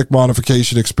Frankenstein genetic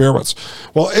modification experiments?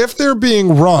 Well, if they're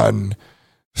being run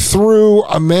through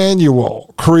a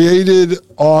manual created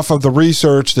off of the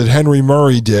research that Henry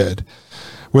Murray did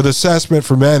with assessment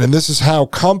for men, and this is how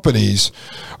companies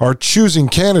are choosing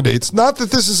candidates. Not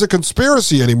that this is a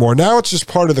conspiracy anymore. Now it's just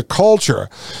part of the culture.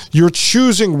 You're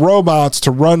choosing robots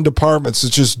to run departments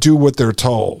that just do what they're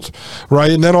told,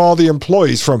 right? And then all the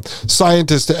employees, from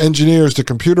scientists to engineers to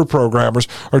computer programmers,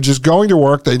 are just going to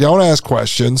work. They don't ask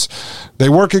questions. They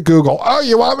work at Google. Oh,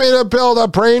 you want me to build a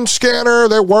brain scanner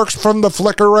that works from the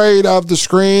flicker rate of the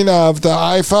screen of the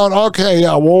iPhone? Okay,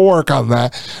 yeah, we'll work on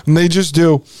that. And they just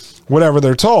do whatever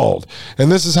they're told. And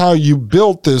this is how you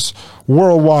built this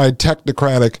worldwide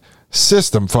technocratic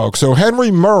system, folks. So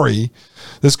Henry Murray,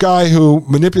 this guy who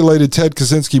manipulated Ted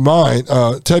Kaczynski's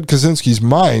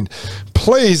mind,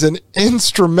 plays an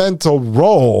instrumental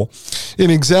role in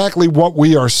exactly what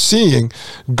we are seeing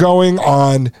going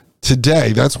on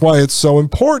today. That's why it's so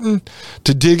important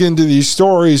to dig into these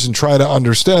stories and try to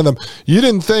understand them. You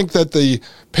didn't think that the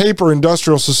paper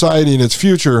industrial society and its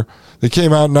future that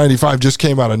came out in 95 just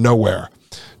came out of nowhere,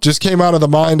 just came out of the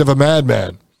mind of a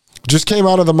madman, just came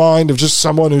out of the mind of just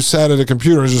someone who sat at a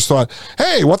computer and just thought,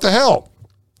 hey, what the hell?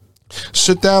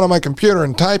 Sit down on my computer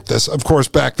and type this. Of course,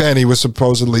 back then he was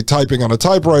supposedly typing on a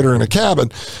typewriter in a cabin.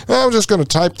 I'm just going to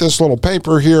type this little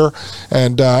paper here,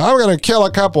 and I'm going to kill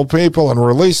a couple people and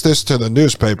release this to the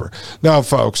newspaper. Now,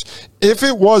 folks, if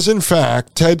it was in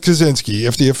fact Ted Kaczynski,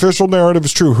 if the official narrative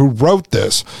is true, who wrote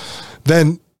this,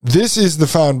 then this is the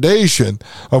foundation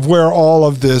of where all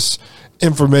of this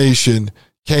information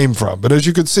came from. But as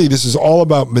you can see, this is all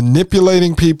about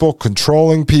manipulating people,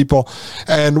 controlling people.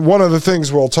 And one of the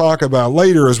things we'll talk about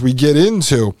later as we get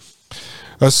into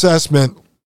assessment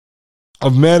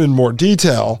of men in more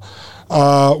detail,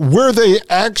 were they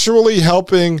actually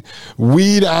helping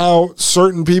weed out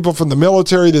certain people from the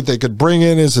military that they could bring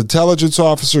in as intelligence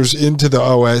officers into the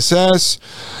OSS?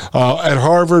 At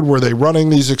Harvard, were they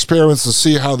running these experiments to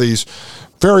see how these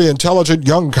very intelligent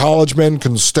young college men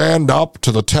can stand up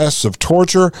to the tests of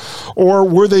torture? Or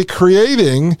were they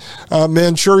creating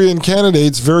Manchurian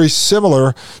candidates very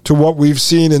similar to what we've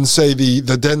seen in, say, the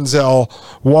Denzel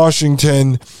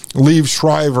Washington, Liev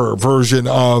Schreiber version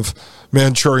of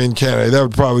Manchurian Candidate? That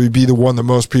would probably be the one that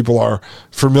most people are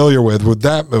familiar with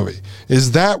that movie.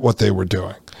 Is that what they were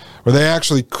doing? Were they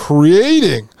actually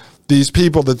creating these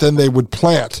people that then they would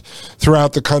plant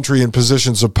throughout the country in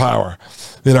positions of power?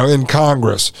 You know, in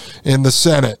Congress, in the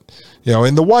Senate, you know,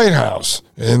 in the White House,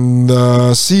 in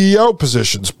the CEO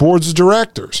positions, boards of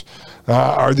directors.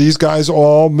 Are these guys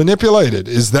all manipulated?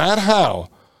 Is that how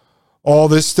all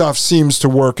this stuff seems to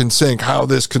work in sync, how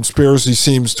this conspiracy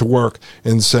seems to work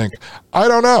in sync? I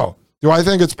don't know. Do I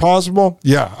think it's possible?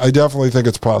 Yeah, I definitely think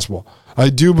it's possible. I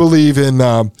do believe in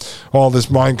all this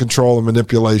mind control and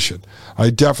manipulation. I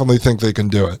definitely think they can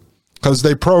do it because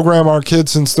they program our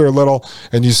kids since they're little,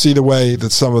 and you see the way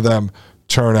that some of them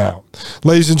turn out.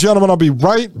 Ladies and gentlemen, I'll be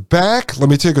right back. Let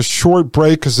me take a short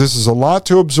break because this is a lot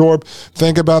to absorb.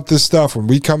 Think about this stuff. When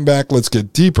we come back, let's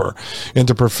get deeper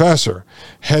into Professor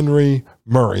Henry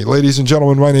Murray. Ladies and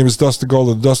gentlemen, my name is Dustin Gold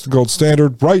of the Dustin Gold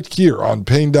Standard right here on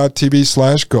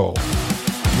Pain.tv/gold.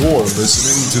 You're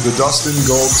listening to the Dustin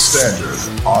Gold Standard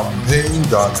on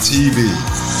Pain.tv.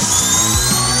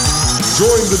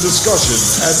 Join the discussion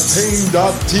at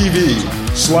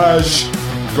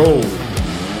Pain.tv/gold.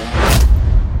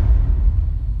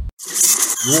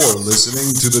 You're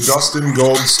listening to the Dustin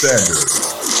Gold Standard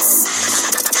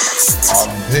on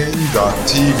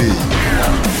Pain.tv.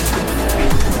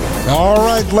 All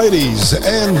right, ladies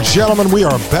and gentlemen, we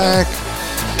are back.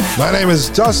 My name is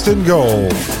Dustin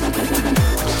Gold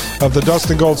of the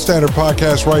Dustin Gold Standard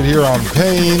podcast right here on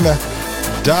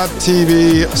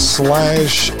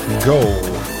Pain.tv/gold.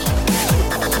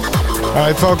 All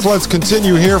right, folks, let's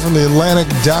continue here from the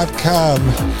Atlantic.com.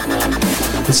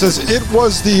 It says, it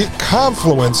was the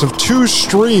confluence of two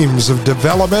streams of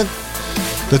development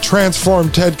that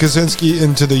transformed Ted Kaczynski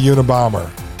into the Unabomber.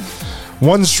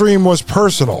 One stream was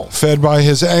personal, fed by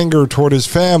his anger toward his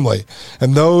family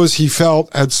and those he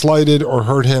felt had slighted or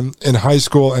hurt him in high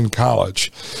school and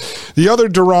college. The other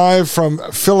derived from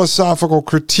philosophical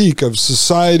critique of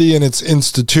society and its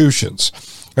institutions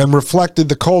and reflected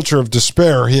the culture of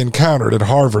despair he encountered at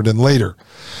Harvard and later.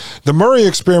 The Murray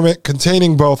experiment,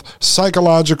 containing both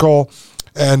psychological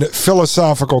and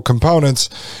philosophical components,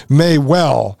 may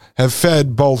well have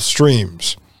fed both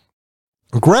streams.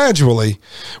 Gradually,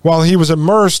 while he was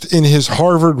immersed in his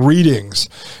Harvard readings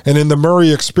and in the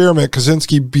Murray experiment,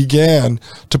 Kaczynski began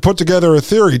to put together a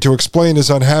theory to explain his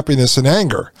unhappiness and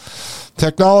anger.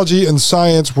 Technology and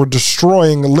science were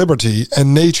destroying liberty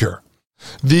and nature.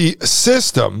 The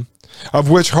system of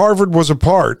which Harvard was a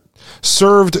part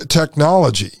served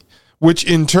technology, which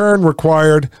in turn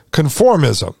required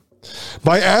conformism.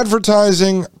 By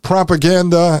advertising,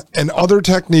 propaganda, and other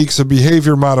techniques of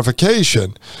behavior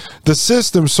modification, the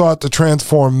system sought to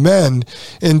transform men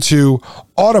into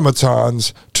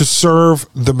automatons to serve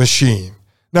the machine.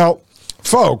 Now,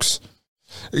 folks,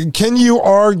 can you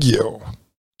argue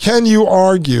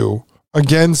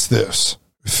against this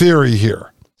theory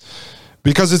here?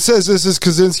 Because it says this is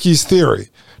Kaczynski's theory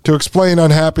to explain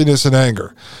unhappiness and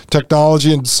anger.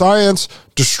 Technology and science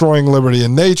destroying liberty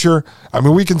and nature. I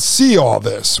mean, we can see all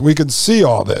this.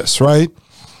 Right?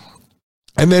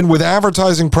 And then with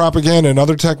advertising, propaganda, and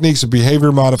other techniques of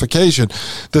behavior modification,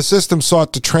 the system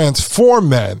sought to transform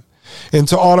men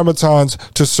into automatons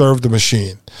to serve the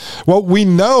machine. Well, we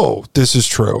know this is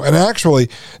true, and actually,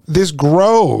 this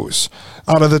grows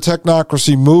out of the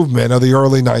technocracy movement of the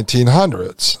early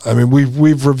 1900s. I mean,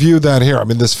 we've reviewed that here. I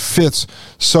mean, this fits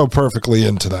so perfectly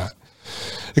into that.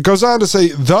 It goes on to say,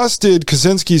 thus did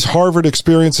Kaczynski's Harvard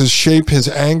experiences shape his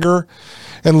anger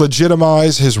and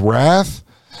legitimize his wrath.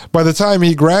 By the time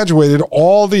he graduated,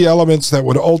 all the elements that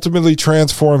would ultimately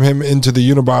transform him into the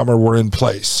Unabomber were in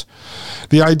place.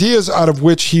 The ideas out of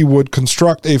which he would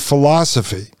construct a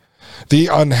philosophy, the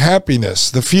unhappiness,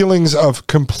 the feelings of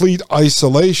complete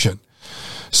isolation.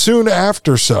 Soon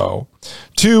after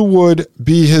too, would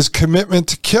be his commitment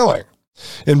to killing,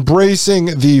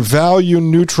 embracing the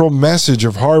value-neutral message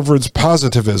of Harvard's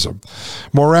positivism.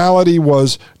 Morality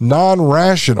was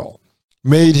non-rational,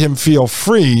 made him feel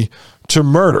free to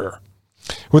murder.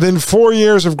 Within 4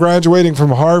 years of graduating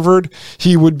from Harvard,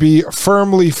 he would be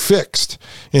firmly fixed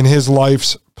in his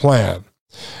life's plan.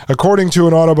 According to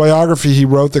an autobiography he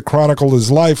wrote that chronicled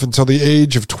his life until the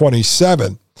age of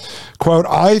 27, quote,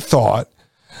 I thought,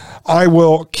 I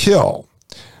will kill,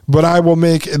 but I will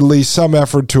make at least some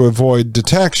effort to avoid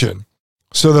detection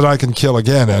so that I can kill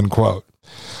again, end quote.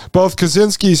 Both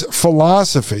Kaczynski's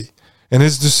philosophy and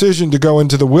his decision to go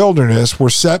into the wilderness were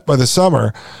set by the summer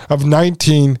of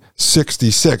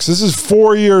 1966. This is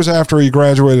 4 years after he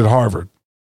graduated Harvard.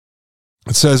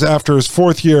 It says after his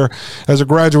fourth year as a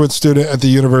graduate student at the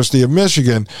University of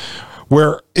Michigan,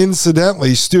 where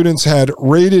incidentally students had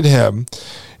rated him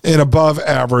an above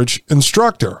average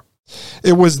instructor.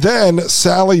 It was then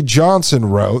Sally Johnson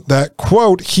wrote that,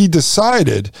 quote, he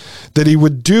decided that he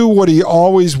would do what he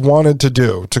always wanted to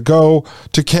do, to go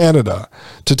to Canada,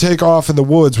 to take off in the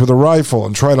woods with a rifle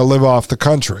and try to live off the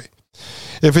country.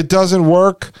 If it doesn't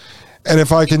work, and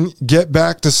if I can get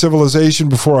back to civilization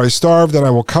before I starve, then I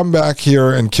will come back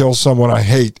here and kill someone I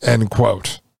hate, end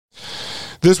quote.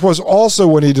 This was also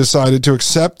when he decided to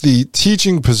accept the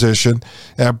teaching position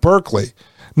at Berkeley,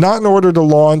 not in order to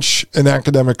launch an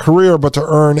academic career, but to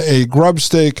earn a grub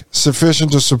stake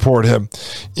sufficient to support him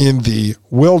in the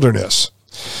wilderness.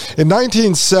 In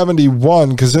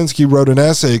 1971, Kaczynski wrote an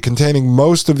essay containing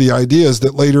most of the ideas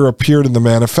that later appeared in the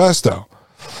manifesto.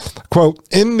 Quote,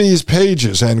 in these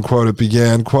pages, end quote, it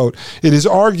began, quote, it is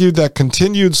argued that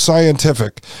continued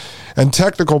scientific and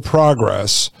technical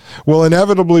progress will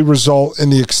inevitably result in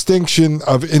the extinction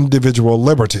of individual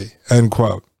liberty, end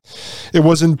quote. It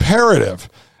was imperative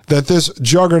that this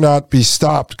juggernaut be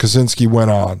stopped, Kaczynski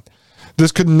went on.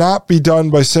 This could not be done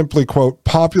by simply, quote,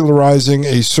 popularizing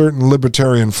a certain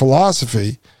libertarian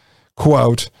philosophy,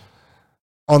 quote,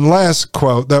 unless,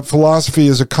 quote, that philosophy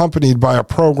is accompanied by a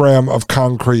program of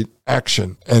concrete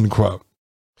action, end quote.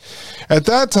 At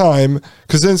that time,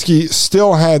 Kaczynski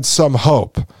still had some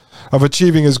hope of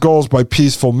achieving his goals by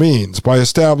peaceful means, by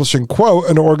establishing, quote,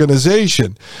 an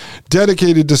organization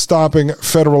dedicated to stopping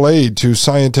federal aid to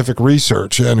scientific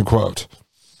research, end quote.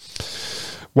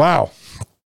 Wow.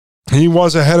 He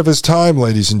was ahead of his time,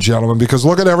 ladies and gentlemen, because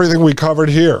look at everything we covered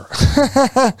here.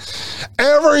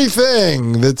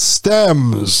 Everything that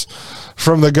stems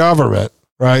from the government,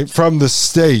 right, from the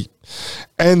state,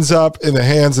 ends up in the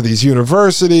hands of these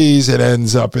universities. It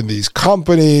ends up in these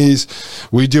companies.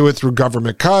 We do it through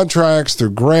government contracts,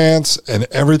 through grants, and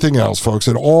everything else, folks.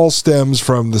 It all stems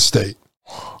from the state.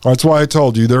 That's why I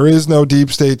told you there is no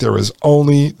deep state. There is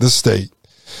only the state.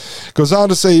 Goes on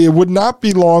to say it would not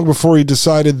be long before he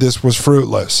decided this was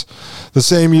fruitless. The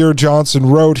same year Johnson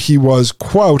wrote he was,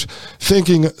 quote,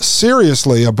 thinking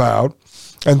seriously about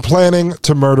and planning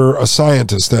to murder a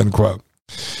scientist, end quote.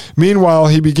 Meanwhile,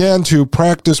 he began to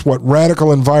practice what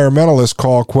radical environmentalists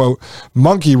call, quote,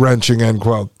 monkey wrenching, end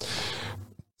quote,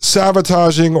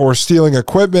 sabotaging or stealing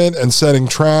equipment and setting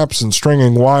traps and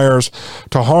stringing wires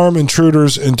to harm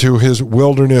intruders into his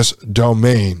wilderness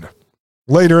domain.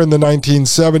 Later in the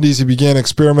 1970s, he began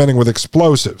experimenting with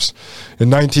explosives. In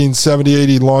 1978,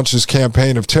 he launched his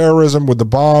campaign of terrorism with the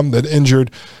bomb that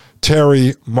injured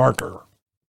Terry Marker.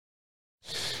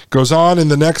 Goes on in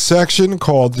the next section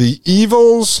called The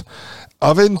Evils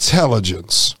of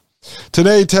Intelligence.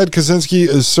 Today, Ted Kaczynski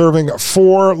is serving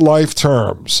 4 life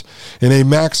terms in a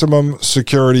maximum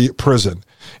security prison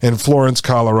in Florence,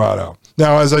 Colorado.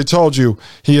 Now, as I told you,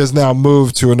 he has now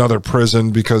moved to another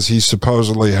prison because he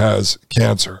supposedly has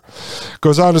cancer.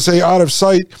 Goes on to say, out of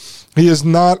sight, he is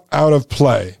not out of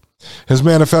play. His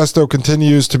manifesto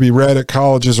continues to be read at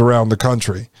colleges around the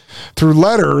country. Through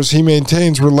letters, he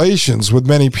maintains relations with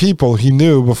many people he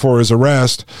knew before his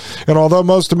arrest, and although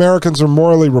most Americans are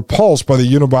morally repulsed by the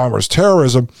Unabomber's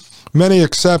terrorism, Many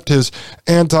accept his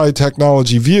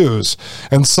anti-technology views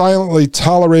and silently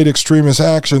tolerate extremist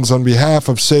actions on behalf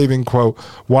of saving, quote,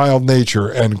 wild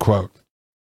nature, end quote.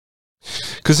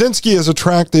 Kaczynski has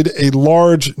attracted a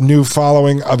large new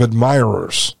following of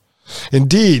admirers.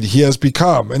 Indeed, he has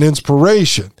become an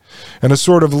inspiration and a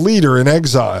sort of leader in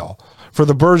exile for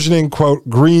the burgeoning, quote,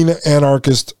 green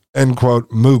anarchist, end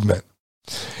quote, movement.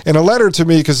 In a letter to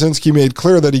me, Kaczynski made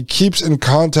clear that he keeps in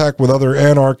contact with other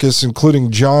anarchists,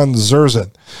 including John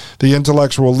Zerzan, the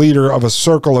intellectual leader of a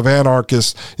circle of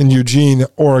anarchists in Eugene,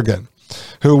 Oregon,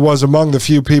 who was among the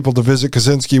few people to visit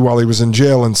Kaczynski while he was in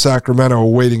jail in Sacramento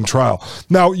awaiting trial.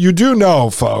 Now, you do know,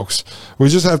 folks, we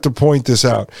just have to point this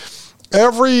out.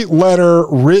 Every letter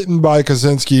written by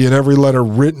Kaczynski and every letter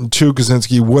written to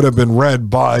Kaczynski would have been read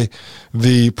by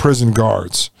the prison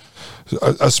guards,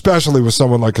 especially with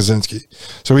someone like Kaczynski.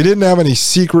 So he didn't have any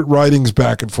secret writings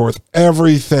back and forth.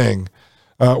 Everything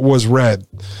was read.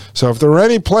 So if there were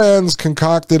any plans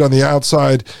concocted on the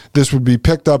outside, this would be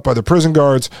picked up by the prison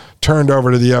guards, turned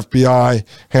over to the FBI,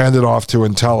 handed off to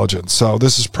intelligence. So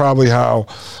this is probably how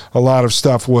a lot of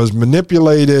stuff was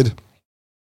manipulated,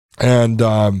 and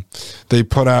they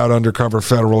put out undercover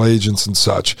federal agents and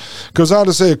such. Goes on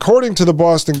to say, according to the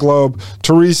Boston Globe,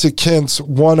 Teresa Kintz,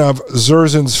 one of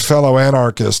Zerzan's fellow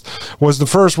anarchists, was the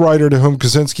first writer to whom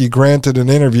Kaczynski granted an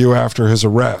interview after his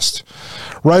arrest.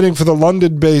 Writing for the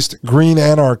London-based Green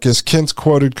Anarchist, Kintz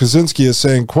quoted Kaczynski as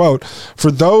saying, quote,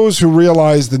 "For those who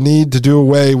realize the need to do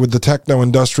away with the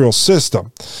techno-industrial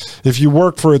system, if you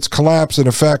work for its collapse, in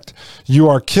effect, you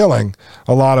are killing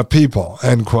a lot of people,"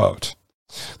 end quote.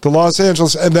 The Los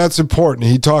Angeles, and that's important.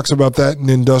 He talks about that in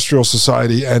Industrial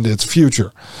Society and its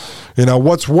future. You know,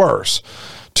 what's worse?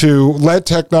 To let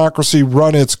technocracy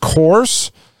run its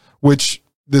course, which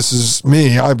this is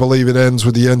me, I believe it ends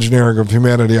with the engineering of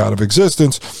humanity out of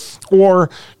existence, or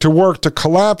to work to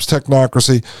collapse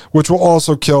technocracy, which will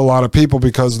also kill a lot of people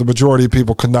because the majority of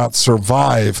people could not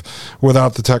survive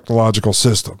without the technological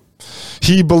system.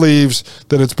 He believes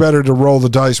that it's better to roll the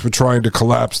dice with trying to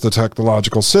collapse the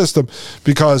technological system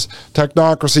because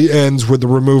technocracy ends with the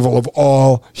removal of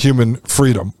all human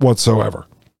freedom whatsoever.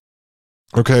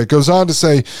 Okay, it goes on to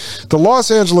say, the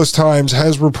Los Angeles Times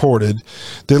has reported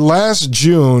that last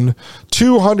June,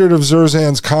 200 of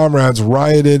Zerzan's comrades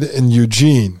rioted in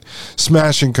Eugene,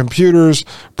 smashing computers,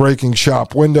 breaking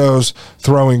shop windows,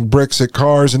 throwing bricks at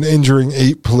cars, and injuring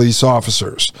 8 police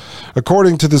officers.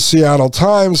 According to the Seattle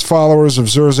Times, followers of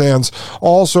Zerzan's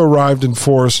also arrived in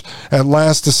force at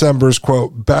last December's,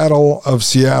 quote, Battle of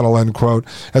Seattle, end quote,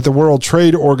 at the World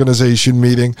Trade Organization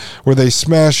meeting where they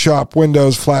smashed shop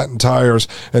windows, flattened tires,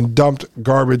 and dumped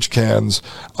garbage cans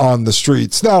on the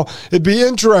streets. Now, it'd be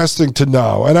interesting to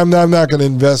know, and I'm not going to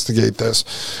investigate this,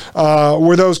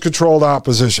 were those controlled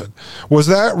opposition? Was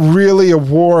that really a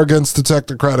war against the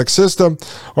technocratic system,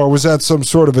 or was that some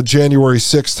sort of a January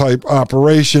 6th type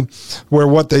operation where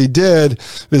what they did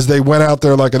is they went out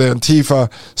there like an Antifa,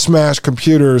 smashed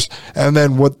computers, and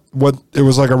then what it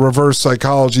was like a reverse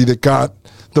psychology that got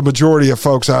the majority of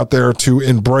folks out there to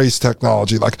embrace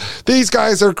technology. Like, these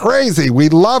guys are crazy. We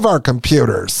love our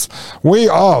computers.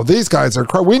 These guys are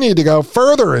crazy. We need to go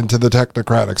further into the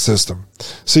technocratic system.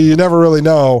 So you never really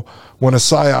know when a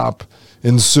psyop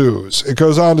ensues. It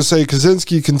goes on to say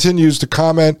Kaczynski continues to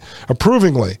comment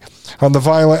approvingly on the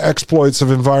violent exploits of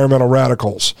environmental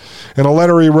radicals. In a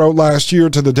letter he wrote last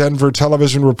year to the Denver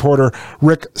television reporter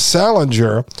Rick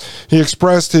Salinger, he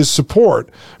expressed his support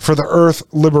for the Earth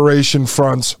Liberation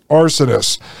Front's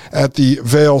arsonists at the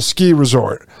Vail Ski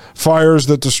Resort, fires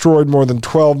that destroyed more than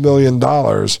 $12 million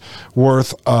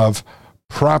worth of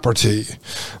property.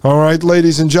 All right,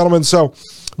 ladies and gentlemen, so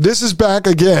this is back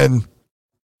again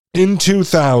in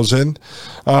 2000.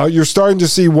 You're starting to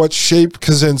see what shaped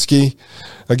Kaczynski.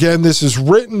 Again, this is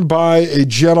written by a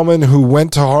gentleman who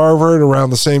went to Harvard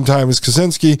around the same time as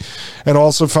Kaczynski and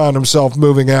also found himself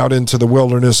moving out into the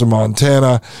wilderness of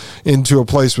Montana, into a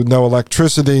place with no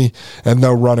electricity and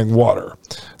no running water.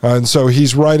 And so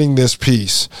he's writing this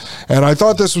piece. And I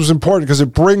thought this was important because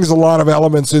it brings a lot of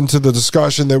elements into the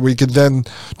discussion that we could then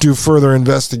do further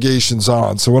investigations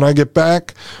on. So when I get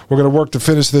back, we're going to work to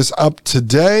finish this up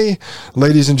today.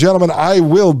 Ladies and gentlemen, I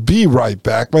will be right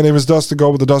back. My name is Dustin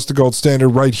Gold with the Dustin Gold Standard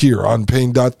right here on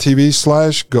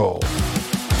Paine.tv/gold.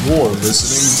 You're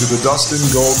listening to the Dustin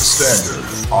Gold Standard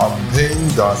on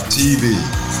Paine.tv.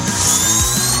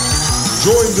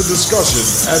 Join the discussion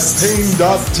at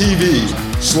Paine.tv/gold.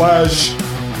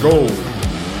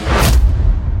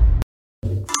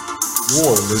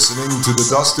 You're listening to the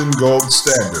Dustin Gold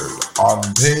Standard on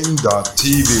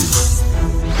Paine.tv.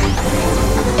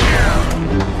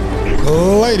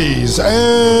 Ladies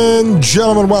and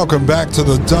gentlemen, welcome back to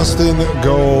the Dustin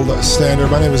Gold Standard.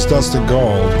 My name is Dustin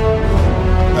Gold,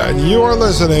 and you are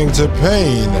listening to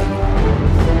Pain.tv/gold.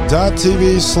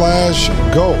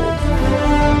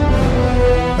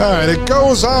 All right, it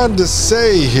goes on to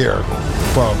say here,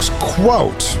 folks,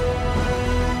 quote,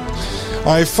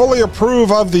 "I fully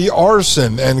approve of the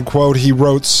arson," end quote, he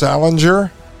wrote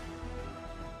Salinger.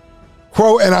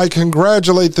 Quote, "and I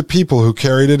congratulate the people who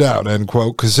carried it out," end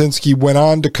quote. Kaczynski went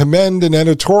on to commend an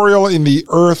editorial in the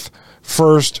Earth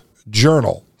First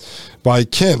Journal by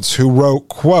Kintz, who wrote,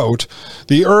 quote,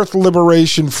 "The Earth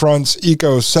Liberation Front's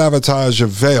eco-sabotage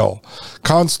of Vale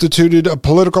constituted a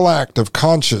political act of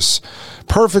conscience,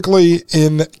 perfectly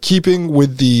in keeping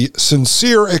with the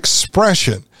sincere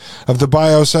expression of the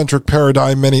biocentric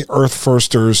paradigm many Earth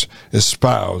Firsters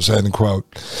espouse," end quote.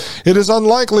 It is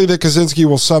unlikely that Kaczynski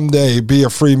will someday be a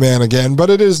free man again,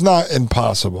 but it is not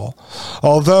impossible.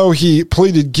 Although he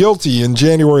pleaded guilty in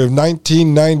January of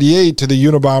 1998 to the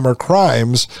Unabomber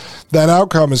crimes, that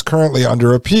outcome is currently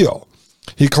under appeal.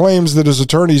 He claims that his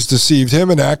attorneys deceived him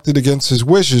and acted against his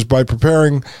wishes by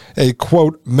preparing a,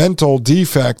 quote, "mental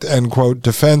defect," end quote,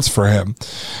 defense for him,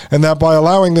 and that by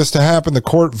allowing this to happen, the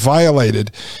court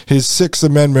violated his Sixth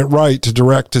Amendment right to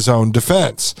direct his own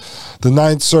defense. The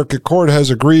Ninth Circuit Court has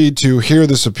agreed to hear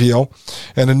this appeal,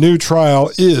 and a new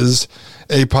trial is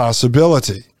a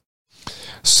possibility.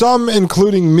 Some,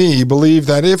 including me, believe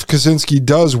that if Kaczynski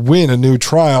does win a new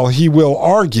trial, he will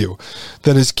argue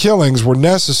that his killings were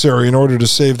necessary in order to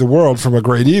save the world from a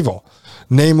great evil,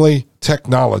 namely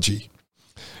technology.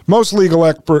 Most legal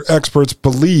experts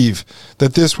believe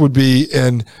that this would be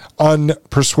an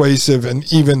unpersuasive and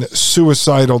even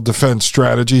suicidal defense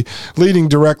strategy, leading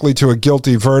directly to a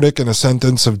guilty verdict and a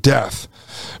sentence of death.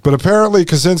 But apparently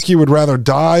Kaczynski would rather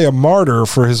die a martyr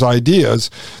for his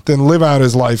ideas than live out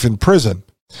his life in prison.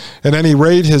 At any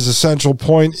rate, his essential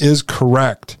point is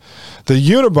correct. The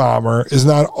Unabomber is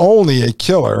not only a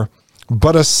killer,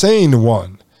 but a sane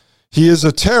one. He is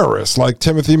a terrorist like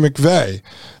Timothy McVeigh,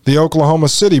 the Oklahoma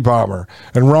City bomber,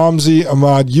 and Ramzi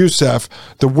Ahmad Youssef,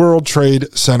 the World Trade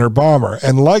Center bomber.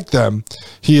 And like them,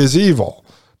 he is evil.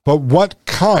 But what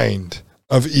kind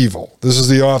of evil? This is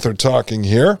the author talking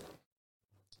here.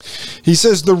 He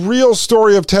says the real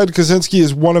story of Ted Kaczynski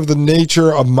is one of the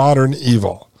nature of modern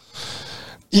evil.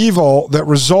 Evil that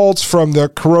results from the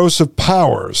corrosive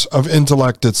powers of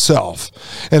intellect itself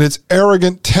and its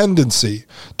arrogant tendency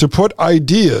to put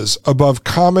ideas above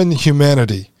common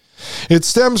humanity. It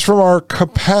stems from our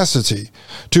capacity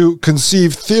to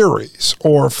conceive theories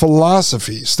or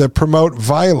philosophies that promote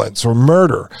violence or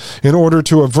murder in order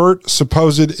to avert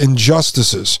supposed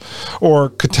injustices or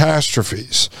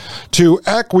catastrophes, to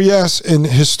acquiesce in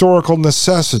historical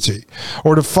necessity,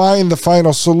 or to find the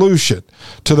final solution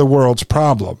to the world's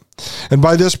problem. And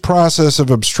by this process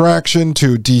of abstraction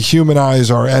to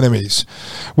dehumanize our enemies,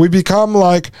 we become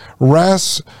like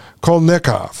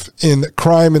Raskolnikov in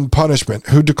Crime and Punishment,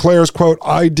 who declares, quote,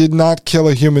 "I did not kill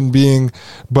a human being,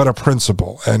 but a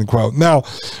principle," end quote. Now,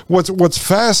 what's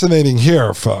fascinating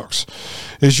here, folks,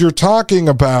 is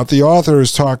the author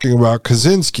is talking about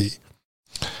Kaczynski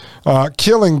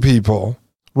killing people,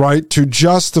 right, to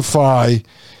justify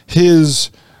his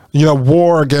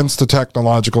war against the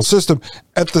technological system.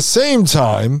 At the same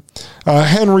time,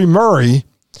 Henry Murray,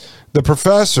 the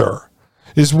professor,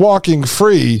 is walking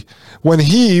free when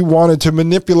he wanted to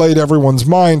manipulate everyone's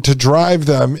mind to drive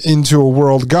them into a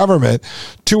world government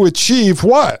to achieve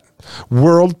what?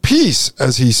 World peace,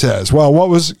 as he says. Well, what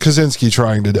was Kaczynski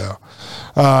trying to do?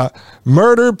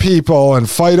 Murder people and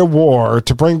fight a war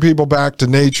to bring people back to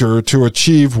nature to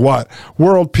achieve what?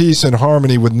 World peace and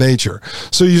harmony with nature.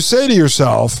 So you say to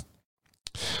yourself,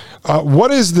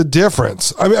 what is the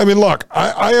difference? I mean, look,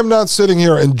 I am not sitting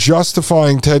here and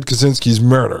justifying Ted Kaczynski's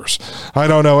murders. I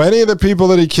don't know any of the people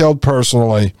that he killed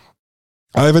personally.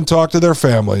 I haven't talked to their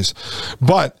families.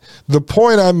 But the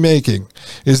point I'm making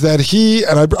is that he,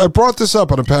 and I brought this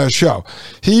up on a past show,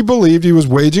 he believed he was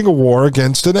waging a war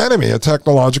against an enemy, a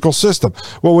technological system.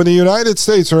 Well, when the United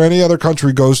States or any other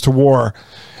country goes to war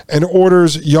and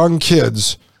orders young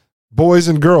kids, boys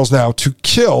and girls now, to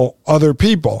kill other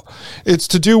people, it's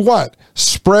to do what?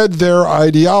 Spread their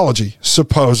ideology,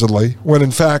 supposedly, when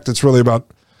in fact it's really about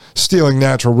stealing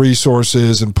natural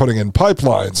resources and putting in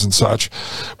pipelines and such,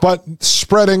 but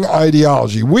spreading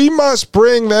ideology. We must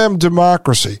bring them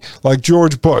democracy, like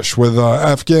George Bush with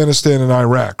Afghanistan and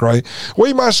Iraq, right?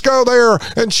 We must go there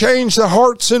and change the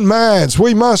hearts and minds.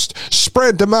 We must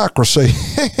spread democracy.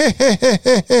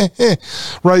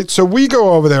 Right? So we go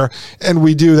over there and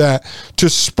we do that to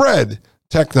spread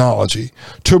technology,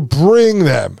 to bring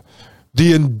them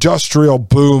the industrial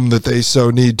boom that they so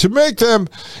need to make them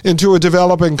into a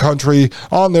developing country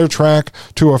on their track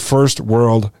to a first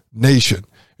world nation,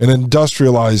 an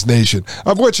industrialized nation,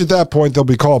 of which at that point they'll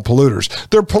be called polluters.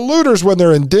 They're polluters when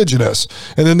they're indigenous,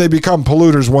 and then they become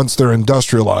polluters once they're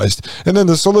industrialized. And then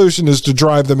the solution is to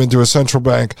drive them into a central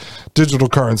bank digital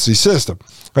currency system,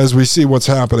 as we see what's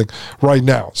happening right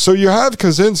now. So you have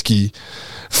Kaczynski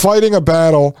fighting a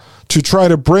battle to try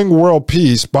to bring world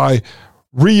peace by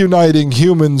reuniting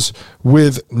humans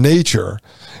with nature.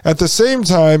 At the same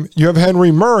time, you have Henry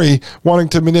Murray wanting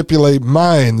to manipulate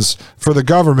minds for the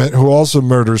government, who also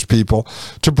murders people,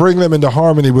 to bring them into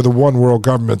harmony with a one world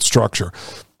government structure.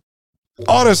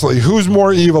 Honestly, who's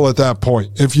more evil at that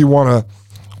point, if you want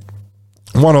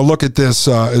to look at this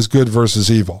as good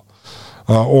versus evil,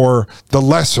 or the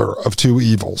lesser of two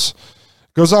evils?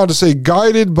 Goes on to say,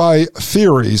 guided by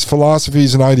theories,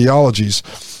 philosophies, and ideologies,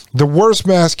 the worst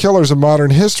mass killers of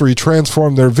modern history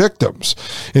transformed their victims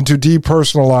into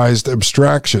depersonalized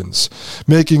abstractions,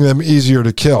 making them easier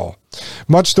to kill.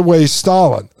 Much the way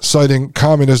Stalin, citing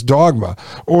communist dogma,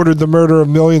 ordered the murder of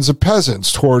millions of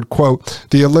peasants toward, quote,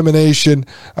 the elimination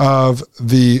of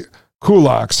the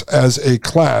kulaks as a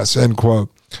class, end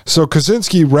quote. So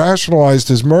Kaczynski rationalized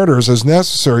his murders as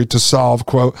necessary to solve,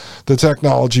 quote, the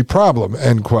technology problem,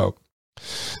 end quote.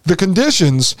 The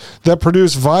conditions that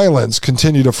produce violence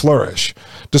continue to flourish.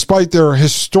 Despite their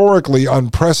historically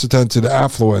unprecedented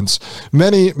affluence,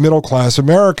 many middle-class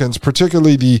Americans,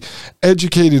 particularly the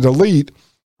educated elite,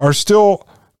 are still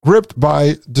gripped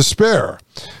by despair.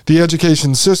 The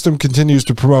education system continues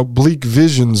to promote bleak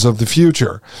visions of the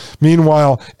future,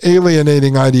 meanwhile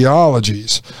alienating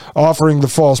ideologies, offering the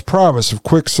false promise of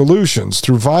quick solutions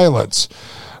through violence,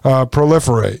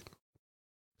 proliferate.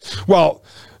 Well,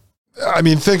 I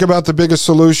mean, think about the biggest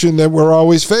solution that we're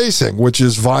always facing, which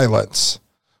is violence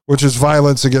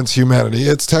against humanity.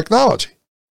 It's technology.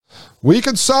 We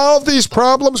can solve these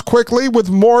problems quickly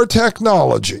with more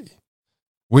technology.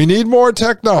 We need more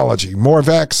technology, more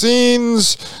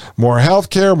vaccines, more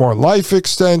healthcare, more life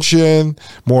extension,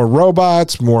 more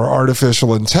robots, more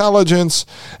artificial intelligence,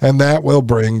 and that will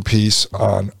bring peace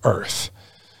on Earth.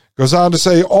 Goes on to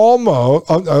say,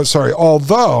 although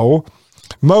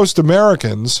most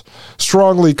Americans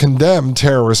strongly condemn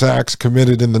terrorist acts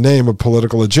committed in the name of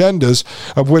political agendas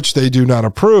of which they do not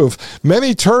approve,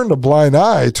 many turn a blind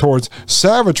eye towards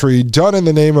savagery done in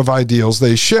the name of ideals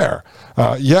they share.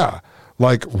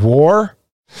 Like war.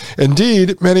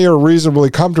 Indeed, many are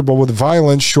reasonably comfortable with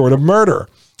violence short of murder,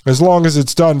 as long as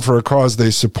it's done for a cause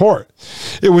they support.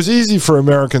 It was easy for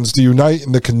Americans to unite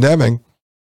in the condemning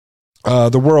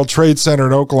the World Trade Center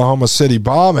and Oklahoma City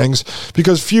bombings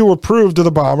because few approved of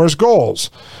the bombers'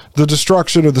 goals, the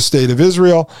destruction of the State of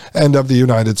Israel and of the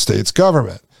United States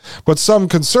government. But some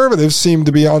conservatives seem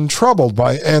to be untroubled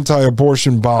by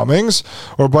anti-abortion bombings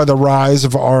or by the rise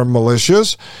of armed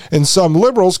militias, and some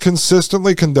liberals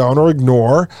consistently condone or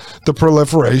ignore the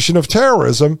proliferation of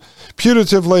terrorism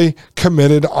putatively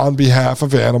committed on behalf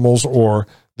of animals or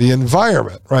the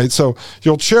environment, right? So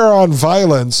you'll cheer on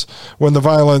violence when the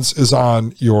violence is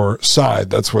on your side.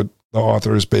 That's what the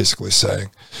author is basically saying.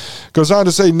 Goes on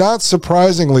to say, not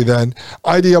surprisingly then,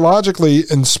 ideologically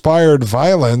inspired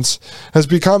violence has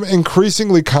become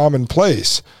increasingly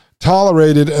commonplace,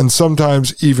 tolerated, and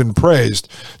sometimes even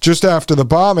praised. Just after the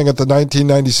bombing at the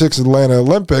 1996 Atlanta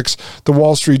Olympics, the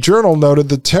Wall Street Journal noted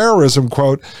that terrorism,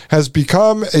 quote, has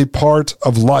become a part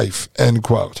of life, end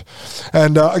quote.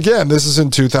 And again, this is in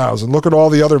 2000. Look at all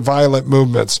the other violent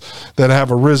movements that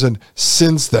have arisen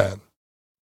since then.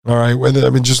 All right. I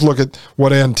mean, just look at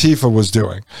what Antifa was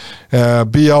doing,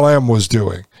 BLM was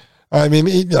doing. I mean,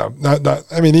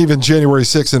 even January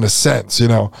 6th in a sense,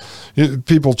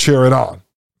 people cheer it on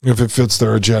if it fits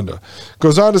their agenda.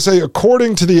 Goes on to say,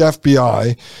 according to the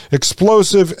FBI,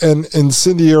 explosive and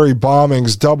incendiary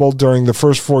bombings doubled during the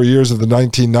first 4 years of the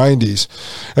 1990s.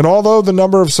 And although the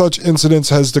number of such incidents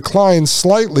has declined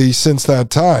slightly since that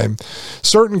time,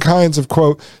 certain kinds of,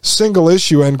 quote, single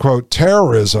issue, end quote,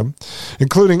 terrorism,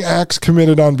 including acts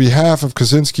committed on behalf of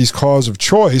Kaczynski's cause of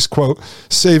choice, quote,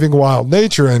 saving wild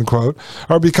nature, end quote,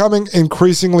 are becoming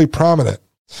increasingly prominent.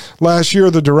 Last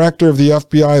year, the director of the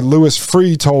FBI, Louis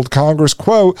Freeh, told Congress,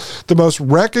 quote, the most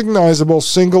recognizable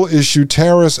single-issue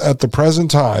terrorists at the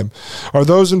present time are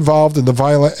those involved in the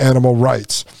violent animal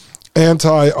rights,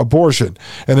 anti-abortion,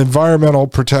 and environmental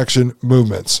protection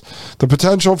movements. The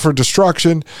potential for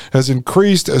destruction has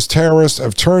increased as terrorists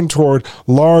have turned toward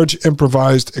large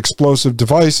improvised explosive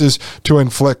devices to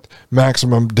inflict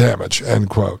maximum damage, end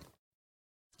quote.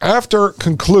 After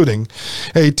concluding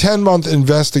a 10-month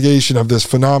investigation of this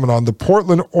phenomenon, the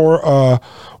Portland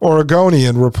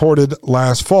Oregonian reported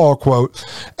last fall, quote,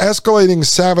 escalating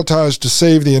sabotage to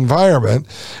save the environment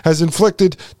has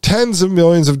inflicted tens of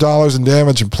millions of dollars in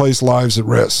damage and placed lives at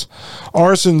risk.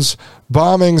 Arsons,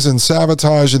 bombings, and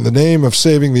sabotage in the name of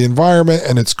saving the environment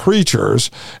and its creatures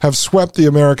have swept the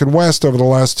American West over the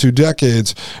last 2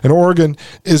 decades, and Oregon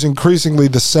is increasingly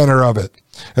the center of it.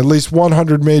 At least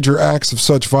 100 major acts of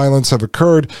such violence have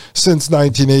occurred since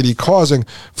 1980, causing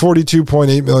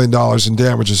 $42.8 million in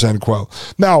damages, end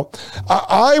quote. Now,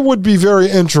 I would be very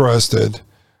interested.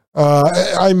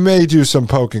 I may do some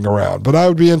poking around, but I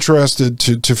would be interested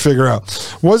to figure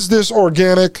out, was this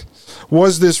organic?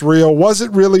 Was this real? Was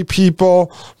it really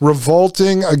people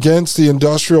revolting against the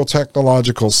industrial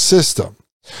technological system?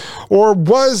 Or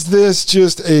was this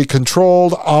just a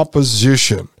controlled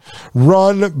opposition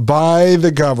run by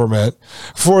the government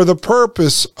for the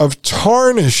purpose of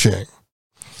tarnishing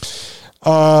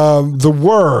the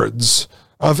words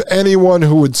of anyone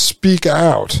who would speak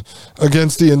out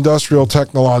against the industrial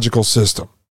technological system?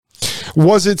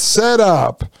 Was it set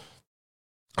up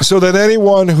so that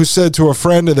anyone who said to a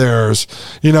friend of theirs,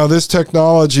 you know, this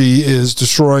technology is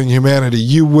destroying humanity,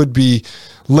 you would be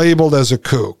labeled as a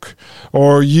kook,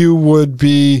 or you would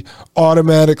be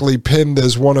automatically pinned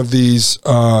as one of these,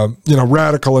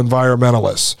 radical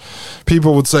environmentalists?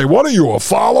 People would say, what are you, a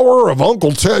follower of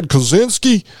Uncle Ted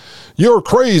Kaczynski? You're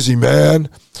crazy, man.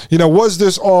 You know, was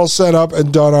this all set up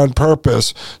and done on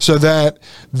purpose so that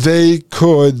they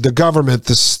could, the government,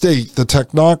 the state, the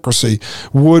technocracy,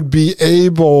 would be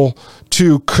able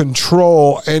to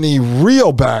control any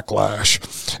real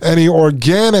backlash, any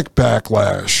organic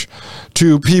backlash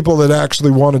to people that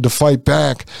actually wanted to fight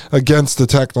back against the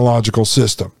technological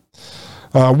system?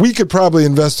 We could probably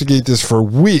investigate this for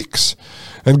weeks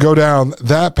and go down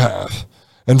that path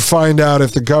and find out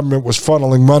if the government was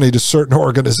funneling money to certain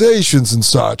organizations and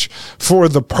such for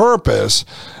the purpose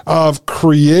of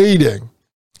creating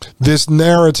this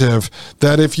narrative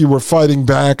that if you were fighting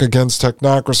back against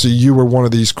technocracy, you were one of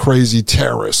these crazy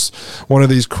terrorists, one of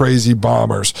these crazy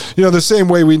bombers. You know, the same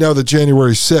way we know that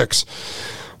January 6th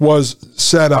was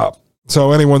set up.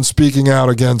 So anyone speaking out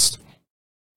against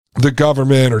the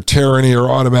government or tyranny are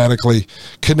automatically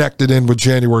connected in with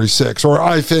January 6th. Or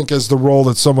I think as the role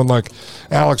that someone like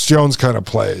Alex Jones kind of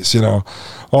plays, you know,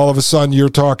 all of a sudden you're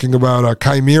talking about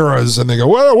chimeras and they go,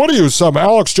 well, what are you, some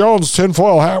Alex Jones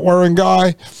tinfoil hat wearing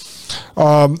guy?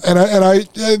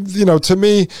 To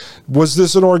me, was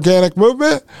this an organic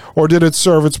movement or did it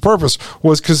serve its purpose?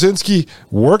 Was Kaczynski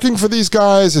working for these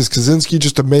guys? Is Kaczynski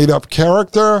just a made up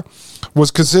character? Was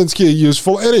Kaczynski a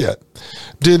useful idiot?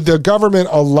 Did the government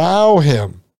allow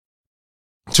him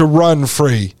to run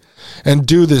free and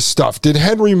do this stuff? Did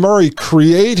Henry Murray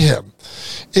create him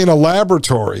in a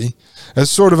laboratory as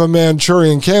sort of a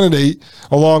Manchurian candidate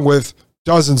along with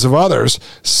dozens of others,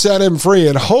 set him free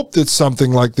and hope that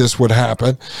something like this would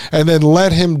happen, and then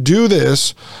let him do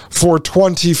this for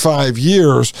 25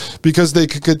 years because they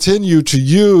could continue to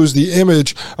use the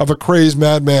image of a crazed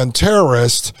madman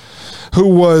terrorist who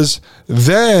was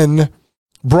then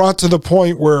brought to the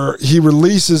point where he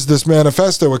releases this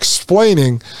manifesto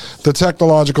explaining the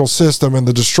technological system and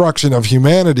the destruction of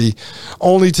humanity,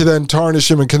 only to then tarnish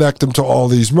him and connect him to all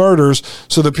these murders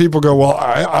so that people go, well,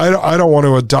 I don't want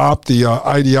to adopt the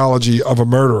ideology of a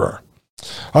murderer.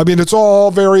 I mean, it's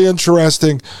all very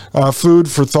interesting food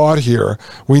for thought here.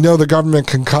 We know the government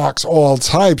concocts all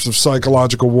types of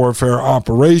psychological warfare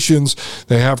operations.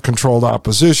 They have controlled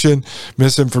opposition,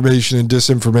 misinformation and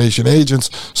disinformation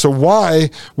agents. So why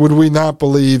would we not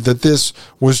believe that this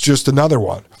was just another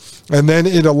one? And then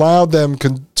it allowed them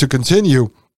to continue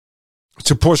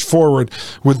to push forward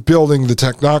with building the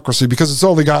technocracy, because it's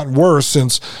only gotten worse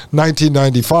since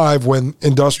 1995 when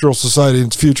Industrial Society and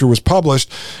Its Future was published.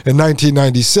 In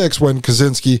 1996 when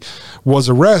Kaczynski was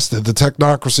arrested, the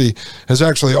technocracy has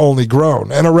actually only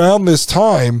grown. And around this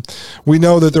time, we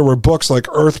know that there were books like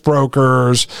Earth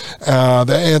Brokers,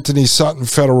 the Anthony Sutton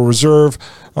Federal Reserve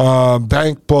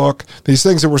bank book, these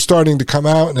things that were starting to come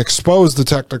out and expose the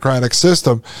technocratic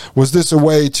system. Was this a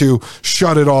way to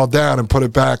shut it all down and put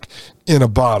it back in a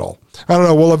bottle? I don't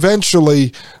know. We'll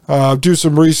eventually do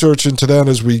some research into that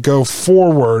as we go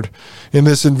forward in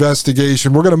this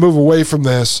investigation. We're going to move away from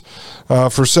this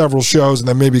for several shows and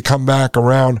then maybe come back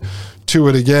around to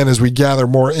it again as we gather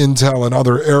more intel in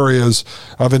other areas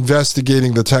of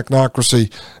investigating the technocracy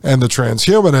and the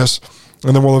transhumanists.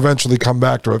 And then we'll eventually come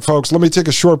back to it. Folks, let me take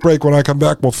a short break. When I come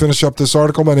back, we'll finish up this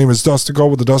article. My name is Dustin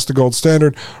Gold with the Dustin Gold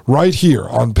Standard right here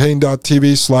on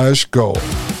Pain.tv/gold.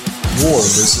 You're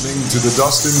listening to the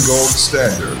Dustin Gold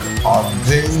Standard on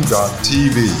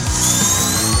Pain.tv.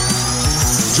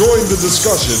 Join the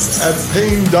discussion at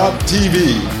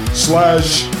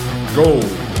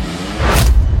Pain.tv/gold.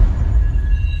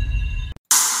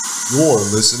 You're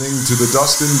listening to the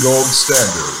Dustin Gold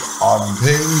Standard on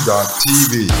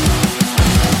Pain.tv.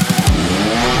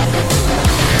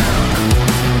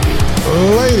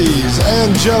 Ladies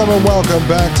and gentlemen, welcome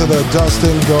back to the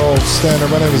Dustin Gold Standard.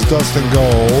 My name is Dustin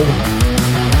Gold,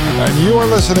 and you are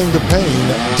listening to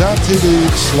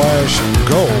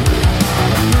Pain.tv/gold.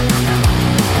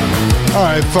 All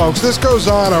right, folks, this goes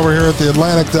on over here at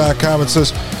theatlantic.com. It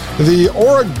says, the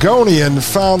Oregonian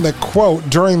found that, quote,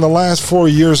 during the last 4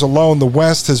 years alone, the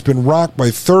West has been rocked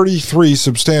by 33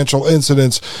 substantial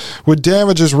incidents with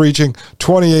damages reaching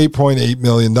 $28.8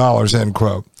 million, end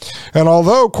quote. And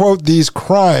although, quote, these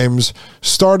crimes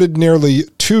started nearly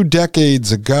 2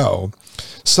 decades ago,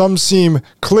 some seem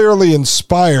clearly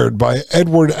inspired by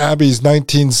Edward Abbey's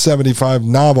 1975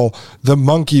 novel, The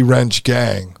Monkey Wrench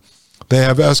Gang. They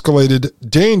have escalated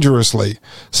dangerously,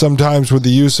 sometimes with the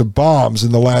use of bombs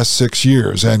in the last 6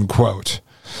 years, end quote.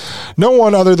 No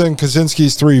one other than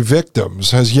Kaczynski's 3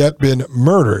 victims has yet been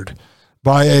murdered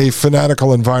by a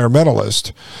fanatical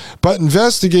environmentalist, but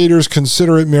investigators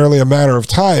consider it merely a matter of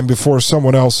time before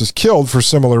someone else is killed for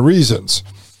similar reasons.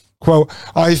 Quote,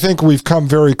 I think we've come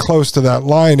very close to that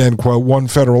line, end quote, one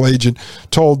federal agent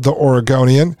told the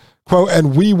Oregonian, quote,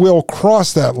 and we will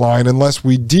cross that line unless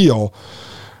we deal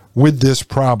with this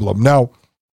problem. Now,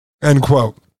 end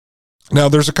quote. Now,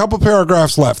 there's a couple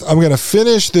paragraphs left. I'm going to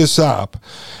finish this up,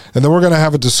 and then we're going to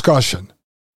have a discussion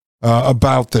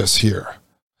about this here.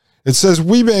 It says,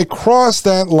 we may cross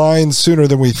that line sooner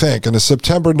than we think. In a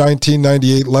September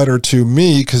 1998 letter to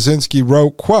me, Kaczynski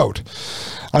wrote, quote,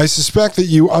 I suspect that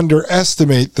you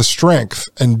underestimate the strength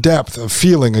and depth of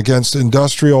feeling against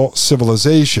industrial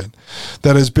civilization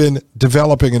that has been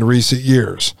developing in recent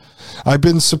years. I've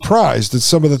been surprised at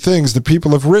some of the things that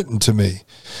people have written to me.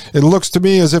 It looks to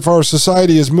me as if our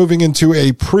society is moving into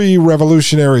a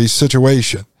pre-revolutionary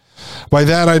situation. By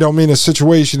that, I don't mean a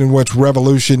situation in which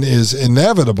revolution is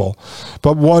inevitable,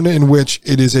 but one in which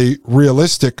it is a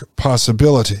realistic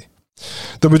possibility.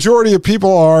 The majority of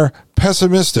people are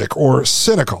pessimistic or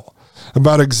cynical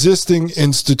about existing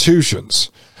institutions.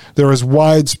 There is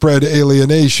widespread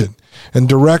alienation and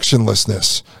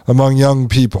directionlessness among young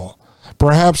people.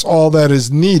 Perhaps all that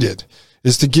is needed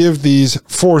is to give these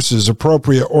forces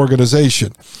appropriate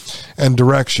organization and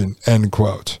direction, end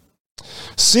quote.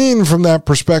 Seen from that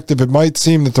perspective, it might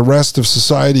seem that the rest of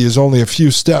society is only a few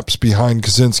steps behind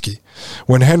Kaczynski.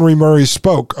 When Henry Murray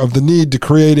spoke of the need to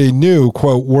create a new,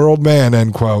 quote, world man,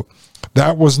 end quote,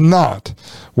 that was not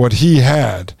what he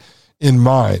had in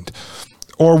mind.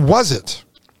 Or was it?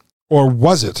 Or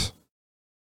was it?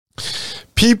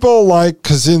 People like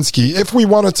Kaczynski, if we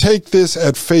want to take this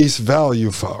at face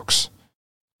value, folks,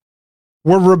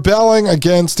 were rebelling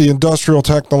against the industrial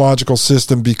technological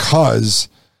system because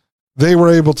they were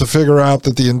able to figure out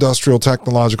that the industrial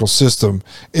technological system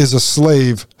is a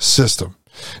slave system.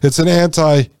 It's an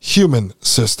anti-human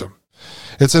system.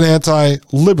 It's an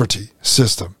anti-liberty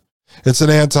system. It's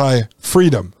an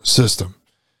anti-freedom system.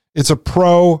 It's a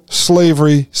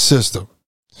pro-slavery system.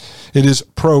 It is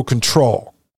pro-control.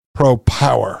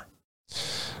 Pro-power.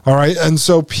 All right, and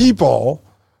so people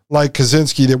like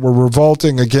Kaczynski that were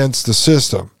revolting against the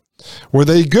system, were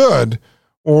they good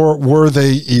or were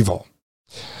they evil?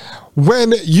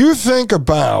 When you think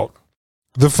about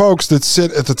the folks that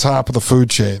sit at the top of the food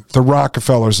chain, the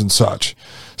Rockefellers and such,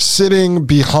 sitting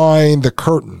behind the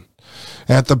curtain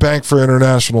at the Bank for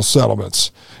International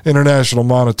Settlements, International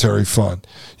Monetary Fund,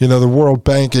 the world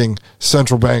banking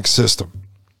central bank system,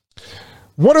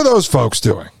 what are those folks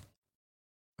doing?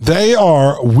 They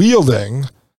are wielding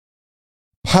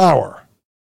power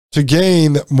to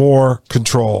gain more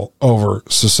control over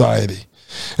society.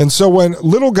 And so when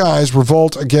little guys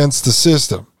revolt against the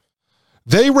system,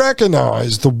 they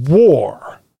recognize the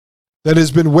war that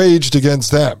has been waged against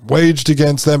them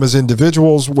as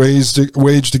individuals,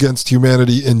 waged against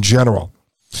humanity in general.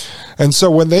 And so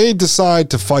when they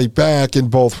decide to fight back in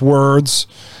both words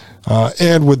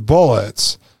and with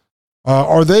bullets,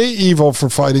 are they evil for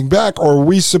fighting back, or are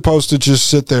we supposed to just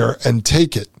sit there and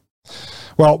take it?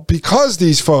 Well, because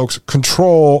these folks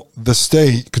control the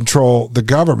state, control the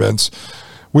governments,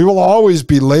 we will always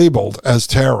be labeled as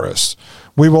terrorists.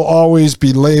 We will always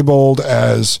be labeled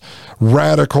as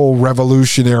radical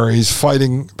revolutionaries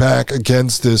fighting back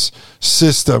against this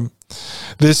system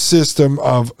this system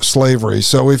of slavery.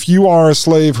 So if you are a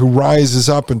slave who rises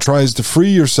up and tries to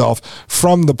free yourself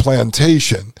from the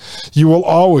plantation, you will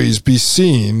always be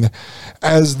seen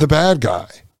as the bad guy.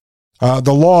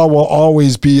 The law will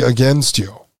always be against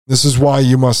you. This is why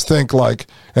you must think like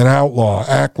an outlaw,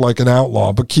 act like an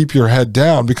outlaw, but keep your head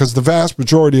down, because the vast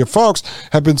majority of folks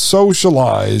have been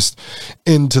socialized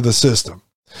into the system.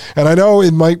 And I know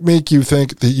it might make you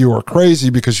think that you are crazy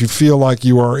because you feel like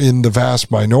you are in the vast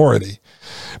minority.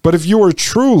 But if you are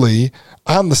truly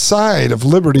on the side of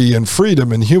liberty and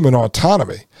freedom and human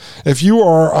autonomy, if you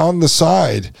are on the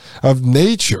side of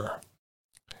nature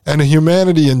and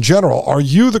humanity in general, are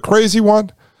you the crazy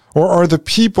one? Or are the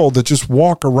people that just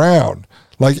walk around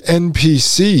like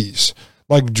NPCs,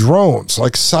 like drones,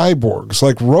 like cyborgs,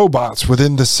 like robots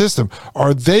within the system,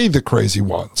 are they the crazy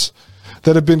ones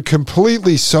that have been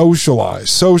completely socialized,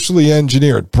 socially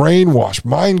engineered, brainwashed,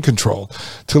 mind controlled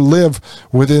to live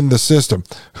within the system?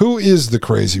 Who is the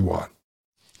crazy one?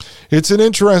 It's an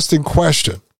interesting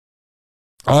question,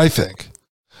 I think.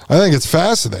 I think it's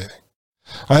fascinating.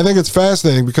 I think it's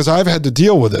fascinating because I've had to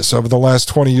deal with this over the last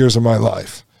 20 years of my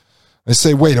life. I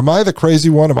say, wait, am I the crazy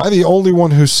one? Am I the only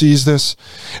one who sees this?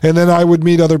 And then I would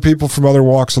meet other people from other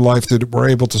walks of life that were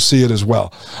able to see it as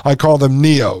well. I call them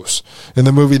Neos in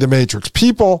the movie The Matrix.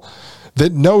 People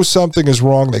that know something is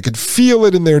wrong. They could feel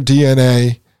it in their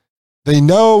DNA. They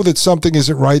know that something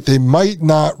isn't right. They might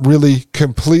not really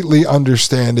completely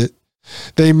understand it.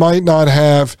 They might not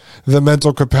have the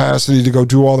mental capacity to go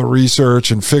do all the research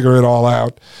and figure it all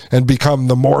out and become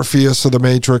the Morpheus of the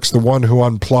Matrix, the one who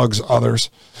unplugs others.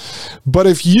 But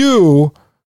if you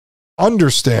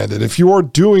understand it, if you are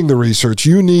doing the research,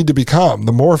 you need to become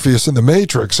the Morpheus in the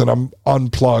Matrix and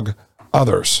unplug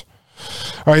others.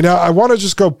 All right, now I want to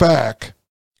just go back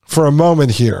for a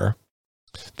moment here.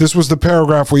 This was the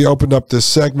paragraph we opened up this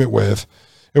segment with.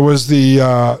 It was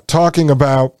the talking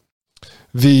about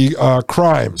the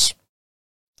crimes.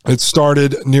 It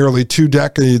started nearly 2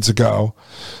 decades ago.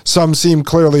 Some seem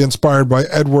clearly inspired by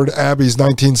Edward Abbey's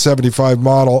 1975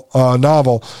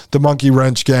 novel, The Monkey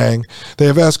Wrench Gang. They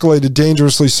have escalated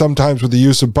dangerously, sometimes with the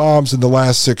use of bombs, in the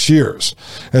last 6 years.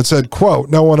 It said, quote,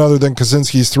 no one other than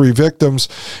Kaczynski's 3 victims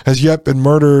has yet been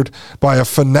murdered by a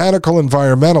fanatical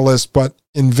environmentalist, but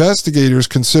investigators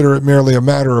consider it merely a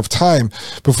matter of time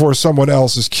before someone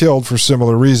else is killed for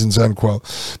similar reasons, end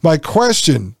quote. My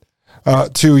question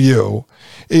to you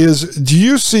is, do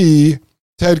you see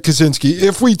Ted Kaczynski,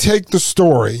 if we take the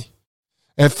story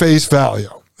at face value,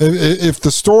 if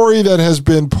the story that has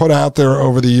been put out there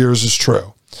over the years is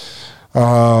true,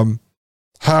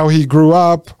 how he grew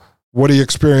up, what he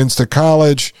experienced at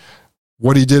college,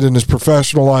 what he did in his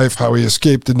professional life, how he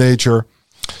escaped to nature,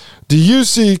 do you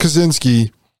see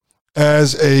Kaczynski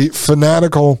as a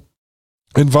fanatical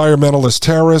environmentalist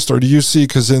terrorist, or do you see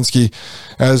Kaczynski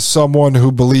as someone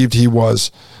who believed he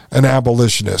was an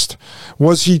abolitionist?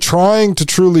 Was he trying to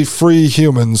truly free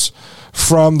humans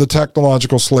from the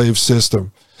technological slave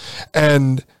system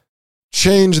and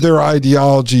change their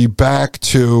ideology back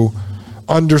to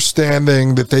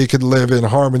understanding that they could live in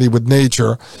harmony with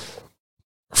nature,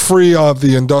 free of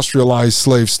the industrialized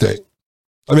slave state?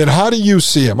 I mean, how do you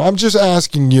see him? I'm just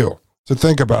asking you to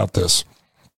think about this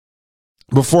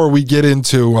before we get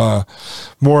into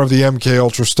more of the MK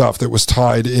Ultra stuff that was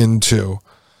tied into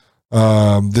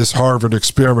this Harvard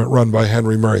experiment run by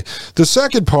Henry Murray. The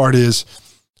second part is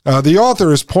the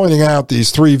author is pointing out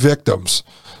these 3 victims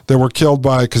that were killed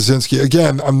by Kaczynski.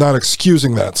 Again, I'm not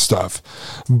excusing that stuff,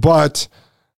 but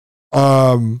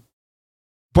the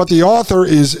author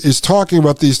is talking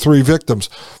about these 3 victims.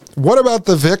 What about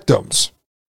the victims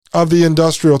of the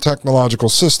industrial technological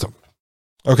system?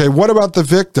 Okay, what about the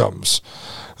victims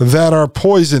that are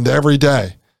poisoned every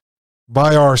day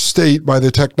by our state, by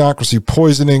the technocracy,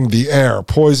 poisoning the air,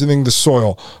 poisoning the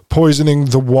soil, poisoning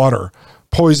the water,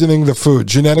 poisoning the food,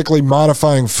 genetically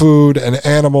modifying food and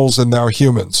animals and now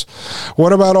humans?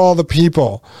 What about all the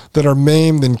people that are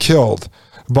maimed and killed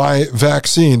by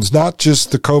vaccines, not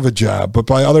just the COVID jab, but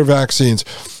by other vaccines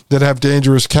that have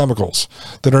dangerous chemicals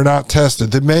that are not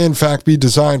tested, that may in fact be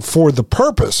designed for the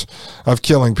purpose of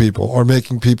killing people or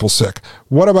making people sick?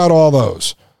 What about all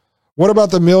those? What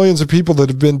about the millions of people that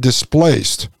have been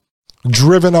displaced,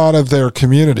 driven out of their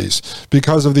communities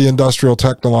because of the industrial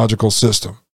technological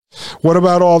system? What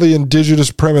about all the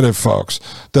indigenous primitive folks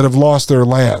that have lost their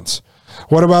lands?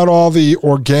 What about all the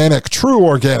organic, true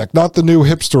organic, not the new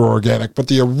hipster organic, but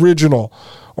the original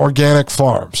organic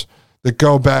farms that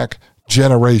go back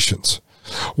generations?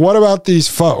 What about these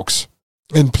folks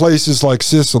in places like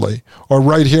Sicily or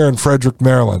right here in Frederick,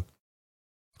 Maryland,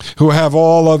 who have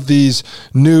all of these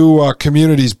new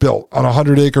communities built on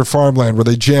 100-acre farmland where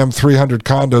they jam 300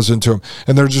 condos into them,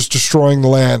 and they're just destroying the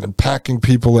land and packing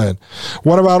people in?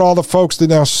 What about all the folks that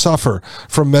now suffer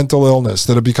from mental illness,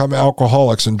 that have become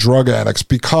alcoholics and drug addicts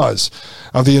because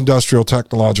of the industrial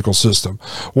technological system?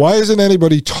 Why isn't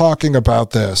anybody talking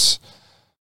about this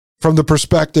from the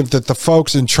perspective that the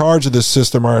folks in charge of this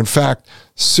system are, in fact,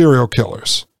 serial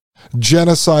killers,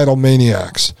 genocidal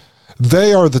maniacs?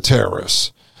 They are the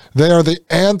terrorists. They are the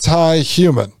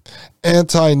anti-human,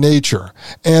 anti-nature,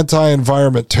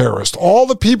 anti-environment terrorists. All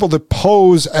the people that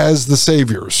pose as the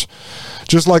saviors,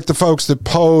 just like the folks that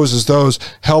pose as those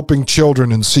helping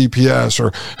children in CPS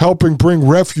or helping bring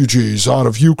refugees out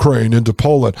of Ukraine into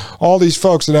Poland. All these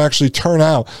folks that actually turn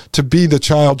out to be the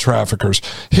child traffickers,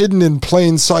 hidden in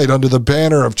plain sight under the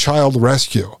banner of child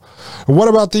rescue. And what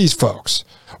about these folks?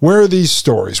 Where are these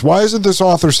stories? Why isn't this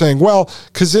author saying, well,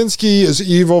 Kaczynski is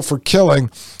evil for killing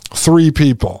 3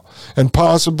 people and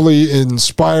possibly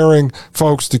inspiring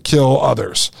folks to kill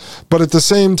others, but at the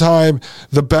same time,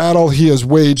 the battle he has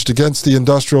waged against the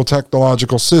industrial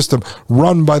technological system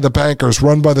run by the bankers,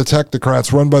 run by the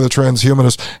technocrats, run by the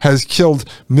transhumanists, has killed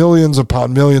millions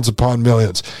upon millions upon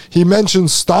millions. He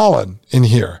mentions Stalin in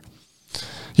here.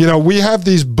 You know, we have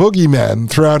these boogeymen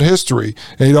throughout history,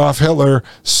 Adolf Hitler,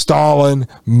 Stalin,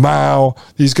 Mao,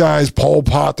 these guys, Pol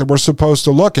Pot, that we're supposed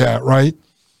to look at, right?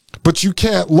 But you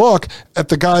can't look at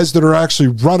the guys that are actually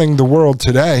running the world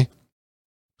today.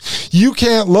 You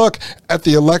can't look at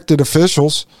the elected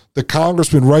officials, the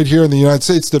congressmen right here in the United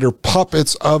States that are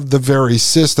puppets of the very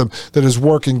system that is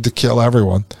working to kill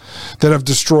everyone, that have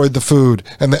destroyed the food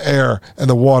and the air and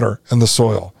the water and the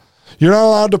soil. You're not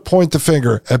allowed to point the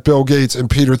finger at Bill Gates and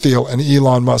Peter Thiel and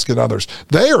Elon Musk and others.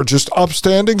 They are just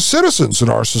upstanding citizens in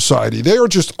our society. They are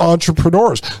just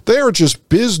entrepreneurs. They are just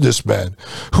businessmen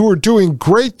who are doing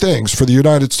great things for the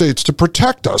United States to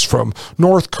protect us from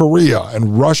North Korea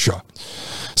and Russia.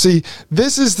 See,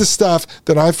 this is the stuff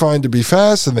that I find to be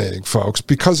fascinating, folks,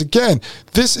 because, again,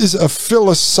 this is a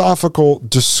philosophical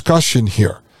discussion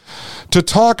here. To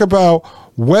talk about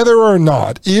whether or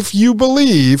not, if you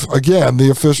believe, again, the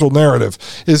official narrative,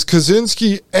 is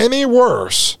Kaczynski any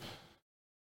worse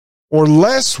or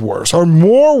less worse or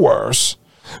more worse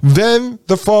than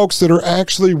the folks that are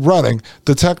actually running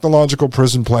the technological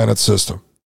prison planet system?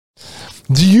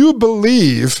 Do you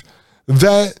believe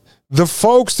that the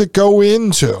folks that go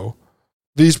into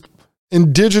these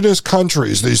indigenous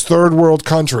countries, these third world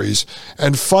countries,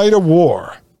 and fight a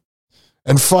war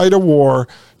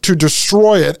to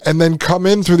destroy it and then come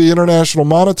in through the International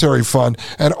Monetary Fund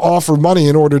and offer money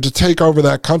in order to take over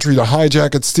that country, to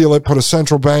hijack it, steal it, put a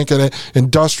central bank in it,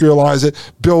 industrialize it,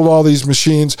 build all these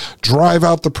machines, drive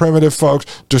out the primitive folks,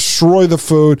 destroy the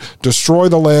food, destroy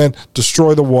the land,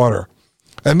 destroy the water?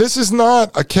 And this is not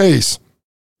a case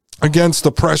against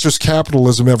the precious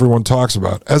capitalism everyone talks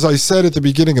about. As I said at the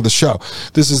beginning of the show,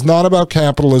 this is not about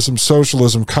capitalism,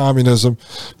 socialism, communism,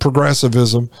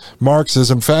 progressivism,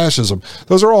 Marxism, fascism.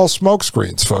 Those are all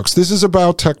smokescreens, folks. This is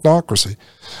about technocracy.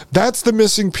 That's the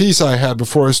missing piece I had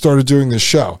before I started doing this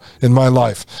show in my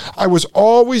life. I was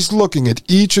always looking at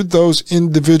each of those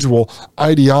individual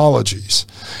ideologies,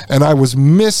 and I was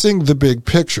missing the big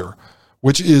picture,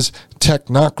 which is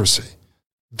technocracy.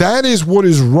 That is what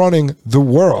is running the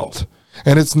world.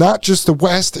 And it's not just the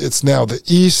West, it's now the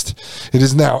East, it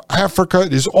is now Africa,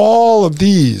 it is all of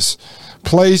these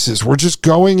places. We're just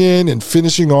going in and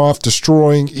finishing off,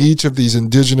 destroying each of these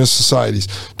indigenous societies,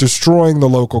 destroying the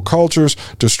local cultures,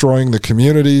 destroying the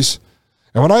communities.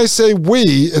 And when I say we,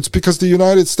 it's because the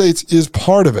United States is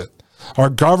part of it. Our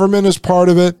government is part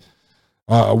of it.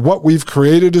 What we've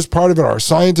created is part of it. Our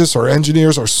scientists, our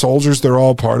engineers, our soldiers, they're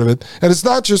all part of it. And it's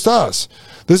not just us.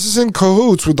 This is in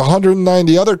cahoots with the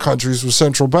 190 other countries with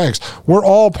central banks. We're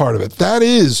all part of it. That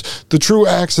is the true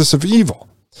axis of evil.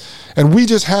 And we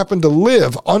just happen to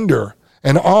live under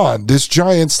and on this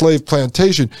giant slave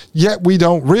plantation, yet we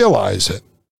don't realize it.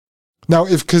 Now,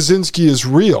 if Kaczynski is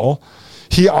real,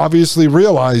 he obviously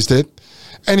realized it,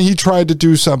 and he tried to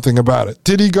do something about it.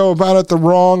 Did he go about it the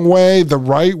wrong way, the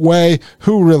right way?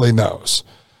 Who really knows?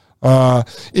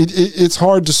 It's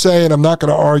hard to say, and I'm not going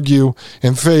to argue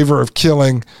in favor of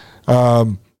killing. I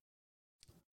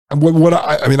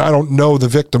don't know the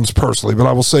victims personally, but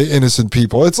I will say innocent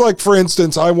people. It's like, for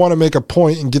instance, I want to make a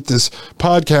point and get this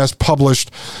podcast published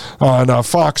on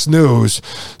Fox News.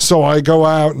 So I go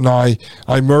out and I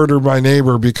murder my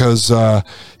neighbor because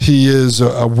he is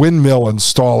a windmill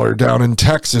installer down in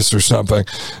Texas or something.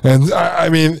 And I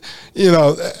mean, you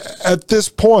know, at this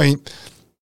point,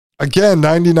 again,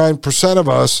 99% of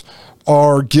us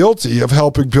are guilty of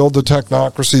helping build the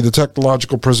technocracy, the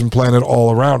technological prison planet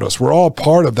all around us. We're all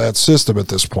part of that system at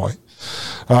this point.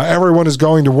 Everyone is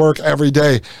going to work every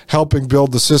day helping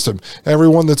build the system.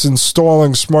 Everyone that's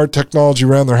installing smart technology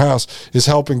around their house is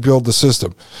helping build the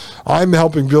system. I'm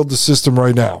helping build the system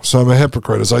right now, so I'm a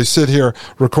hypocrite as I sit here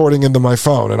recording into my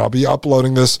phone, and I'll be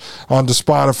uploading this onto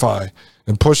Spotify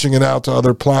and pushing it out to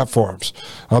other platforms.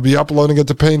 I'll be uploading it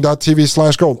to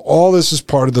pain.tv/gold. All this is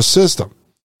part of the system.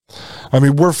 I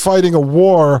mean, we're fighting a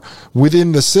war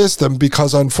within the system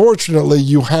because, unfortunately,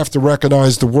 you have to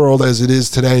recognize the world as it is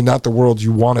today, not the world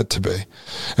you want it to be.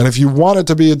 And if you want it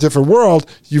to be a different world,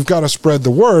 you've got to spread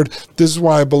the word. This is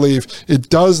why I believe it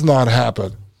does not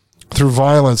happen through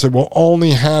violence. It will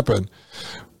only happen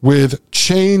with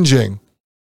changing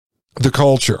the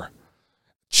culture,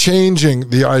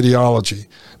 changing the ideology,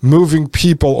 moving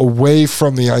people away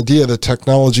from the idea that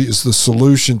technology is the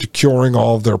solution to curing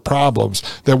all of their problems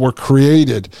that were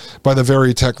created by the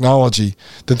very technology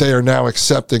that they are now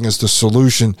accepting as the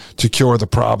solution to cure the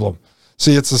problem.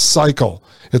 See, it's a cycle.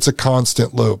 It's a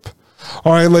constant loop.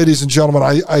 All right, ladies and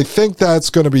gentlemen, I think that's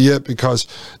going to be it because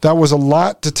that was a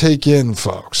lot to take in,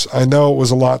 folks. I know it was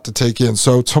a lot to take in.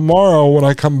 So tomorrow when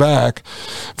I come back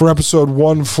for episode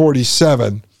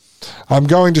 147, I'm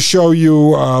going to show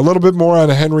you a little bit more on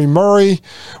Henry Murray.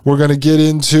 We're going to get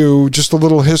into just a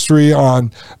little history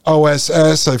on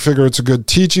OSS. I figure it's a good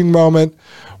teaching moment.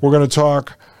 We're going to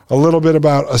talk a little bit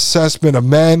about assessment of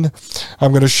men.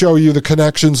 I'm going to show you the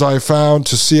connections I found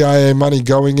to CIA money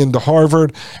going into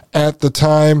Harvard at the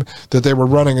time that they were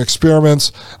running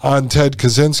experiments on Ted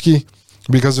Kaczynski.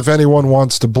 Because if anyone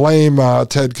wants to blame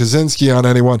Ted Kaczynski on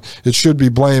anyone, it should be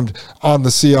blamed on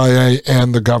the CIA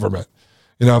and the government.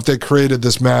 You know, if they created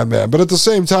this madman. But at the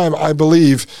same time, I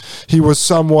believe he was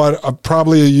somewhat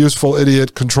probably a useful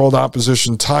idiot, controlled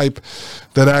opposition type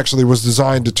that actually was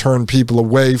designed to turn people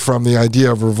away from the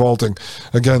idea of revolting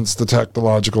against the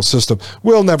technological system.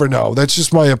 We'll never know. That's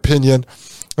just my opinion.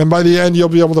 And by the end, you'll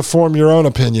be able to form your own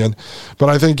opinion. But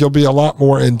I think you'll be a lot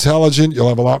more intelligent. You'll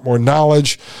have a lot more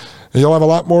knowledge. And you'll have a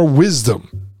lot more wisdom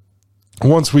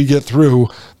once we get through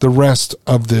the rest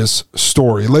of this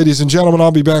story. Ladies and gentlemen, I'll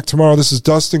be back tomorrow. This is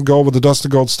Dustin Gold with the Dustin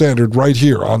Gold Standard right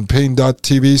here on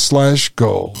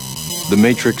pain.tv/gold. The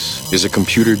Matrix is a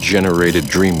computer-generated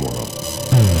dream world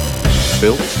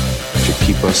built to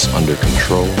keep us under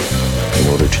control in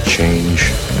order to change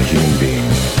a human being.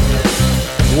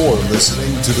 You're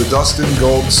listening to the Dustin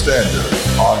Gold Standard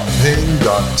on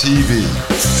pain.tv.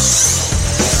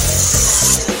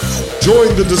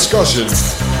 Join the discussion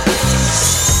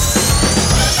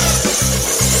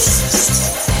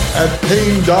at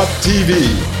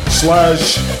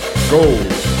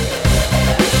pain.tv/gold.